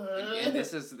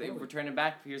this is we're turning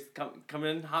back. Here's coming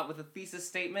in hot with a thesis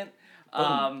statement.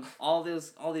 All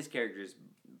these characters,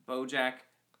 BoJack,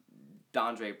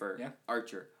 Don Draper,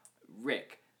 Archer,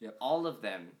 Rick, all of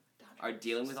them are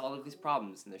dealing with all of these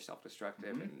problems, and they're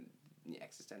self-destructive and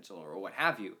existential or what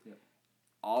have you. Yep.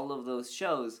 All of those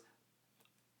shows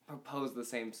propose the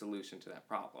same solution to that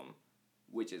problem,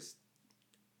 which is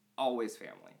always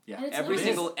family. Yeah. Every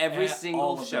single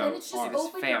show. And it's just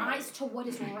open family. your eyes to what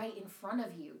is right in front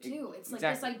of you too. It's like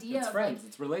this idea it's of friends, like,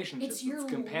 it's relationships, it's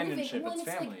companionship, it's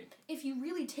family. Like, if you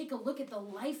really take a look at the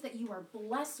life that you are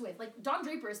blessed with, like Don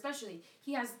Draper especially,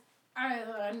 he has.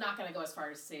 I'm not gonna go as far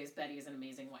as to say as Betty is an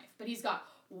amazing wife, but he's got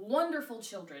wonderful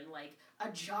children, like a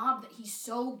job that he's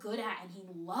so good at and he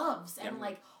loves, and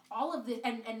like all of the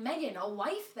and Megan, a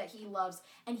wife that he loves,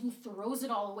 and he throws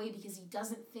it all away because he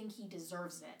doesn't think he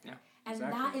deserves it. Yeah, and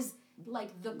that is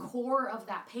like the core of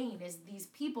that pain is these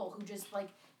people who just like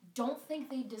don't think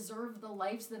they deserve the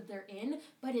lives that they're in.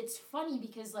 But it's funny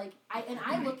because like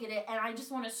I look at it and I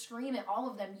just want to scream at all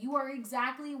of them. You are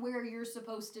exactly where you're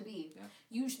supposed to be.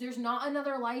 Yeah. There's not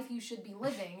another life you should be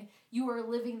living. You are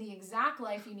living the exact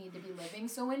life you need to be living.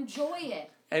 So enjoy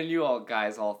it. And you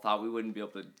guys all thought we wouldn't be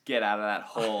able to get out of that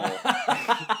hole.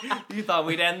 You thought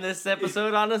we'd end this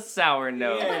episode on a sour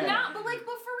note. Yeah. But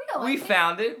for real. We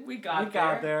found it. We got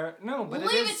there. No, but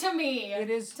leave it to me. It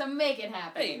is to make it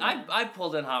happen. Hey, I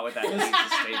pulled in hot with that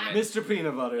statement. Mr.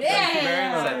 Peanut Butter. Thank you very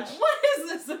much. What is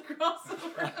this, a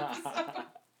crossover episode?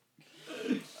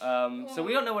 So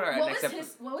we don't know what our next episode.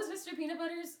 What was Mr. Peanut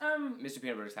Butter's Mr.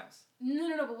 Peanut Butter's house.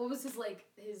 No, but what was his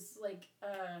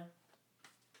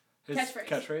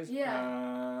catchphrase?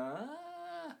 Yeah.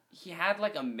 He had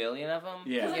like a million of them.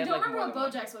 Yeah. Because I He had, don't like, remember more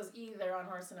what than one. Bojack's was either on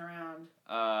Horsing Around.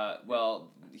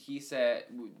 Well, he said,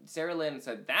 Sarah Lynn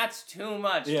said, that's too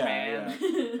much, Yeah,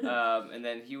 man. And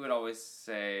then he would always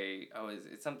say,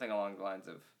 it's something along the lines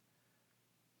of,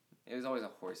 it was always a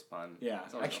horse pun. Yeah,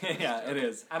 It's always a horse yeah, joke. it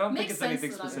is. I don't Makes think it's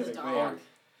anything sense that I'm his specific. But dog.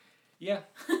 yeah.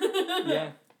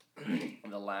 Yeah.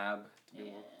 The lab. Yeah.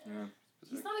 Yeah.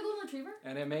 He's not a golden retriever?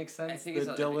 And it makes I sense think it's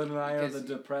that a- Dylan and I are because-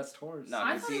 the depressed horse. No,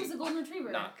 I because thought he was a golden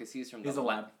retriever. No, because he's from He's the a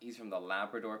lab. He's from the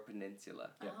Labrador Peninsula.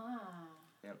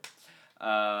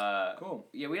 Ah. Cool.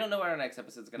 Yeah, we don't know what our next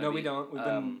episode's gonna No, be. we don't. We've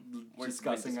been we're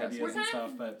discussing discussing. ideas We're and kind stuff,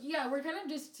 of, but we're kind of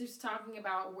just talking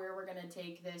about where we're going to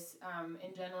take this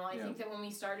in general. I think that when we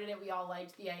started it, we all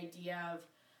liked the idea of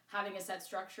having a set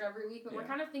structure every week, but we're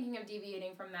kind of thinking of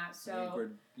deviating from that. I think So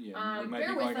we bear might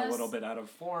be with going a us. little bit out of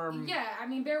form. yeah, I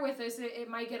mean, bear with us. It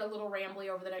might get a little rambly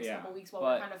over the next Yeah. couple weeks while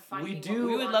But we're kind of finding. We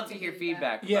would want love to hear do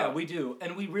feedback. Yeah, about- we do.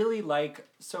 And we really like,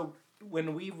 so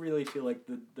when we really feel like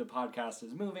the podcast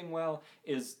is moving well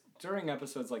is during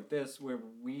episodes like this where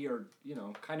we are,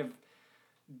 kind of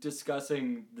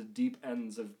discussing the deep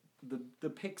ends of the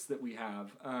picks that we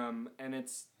have. And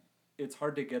it's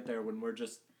hard to get there when we're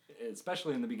just,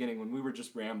 especially in the beginning when we were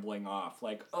just rambling off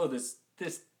like, oh, this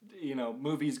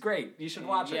movie's great. You should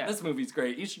watch it. This movie's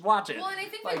great. You should watch it. Well, and I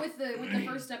think that with the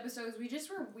first episodes,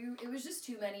 it was just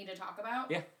too many to talk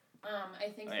about. Yeah. I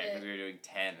think Oh, yeah, that. because we were doing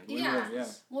 10. Yeah. Yeah.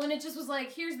 Well, and it just was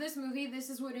like, here's this movie. This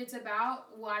is what it's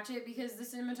about. Watch it because the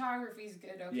cinematography is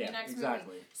good. Okay, Yeah, next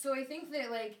exactly. movie. So I think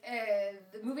that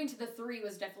moving to the 3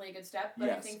 was definitely a good step. But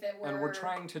I Yes. think that we're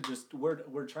trying to just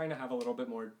we're trying to have a little bit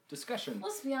more discussion.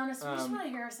 Let's be honest. We just want to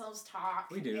hear ourselves talk.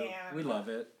 We do. and- We love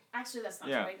it. Actually, that's not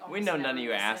Yeah, true. I we almost know never none of you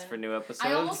listen. asked for new episodes.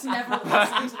 I almost never listen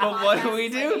to the But what do podcast. we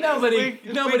It's do? like, Nobody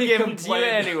give 'em to you complained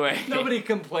anyway. Nobody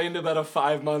complained about a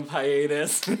 5-month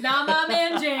hiatus. Not my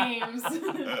man James.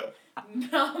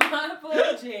 Not my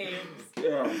boy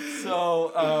James.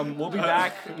 So we'll be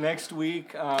back next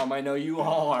week. I know you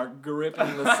all are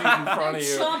gripping the seat in front of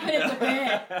you. They're chomping at the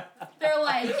bit. They're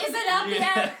like, is it up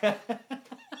yet?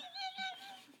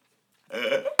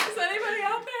 Is anybody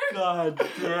out there? God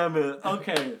damn it.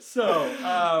 Okay, so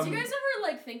Do you guys ever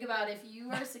think about if you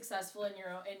are successful in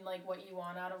what you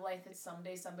want out of life, that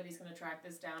someday somebody's gonna track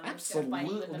this down and it's gonna bite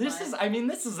you in absolutely. the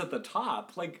This is at the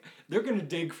top. Like they're gonna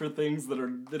dig for things that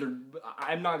are.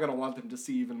 I'm not gonna want them to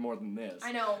see even more than this.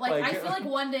 I know. I feel like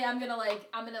one day I'm gonna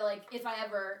if I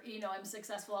ever I'm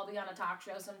successful, I'll be on a talk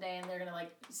show someday and they're gonna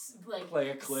Play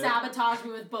a clip. sabotage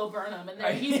me with Bo Burnham and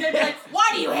then he's gonna be like, why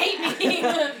do you hate me?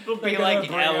 It'll be gonna like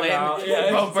bring it Ellen. out.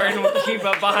 Yeah, Bo Burnham will keep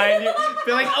up behind you.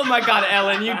 Be like, oh my god,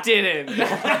 Ellen, you didn't. I'm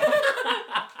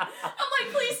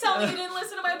like, please tell me you didn't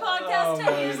listen to my podcast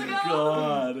 10 years ago.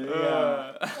 God,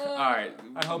 yeah. Alright.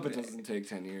 I hope it doesn't take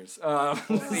 10 years. We'll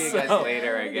see you guys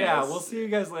later, I guess. Yeah, we'll see you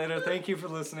guys later. Thank you for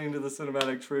listening to The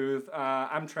Cinematic Truth.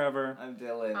 I'm Trevor, I'm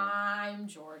Dylan. I'm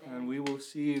Jordan. and we will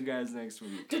see you guys next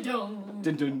week. Da-dum.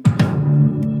 Dun, dun.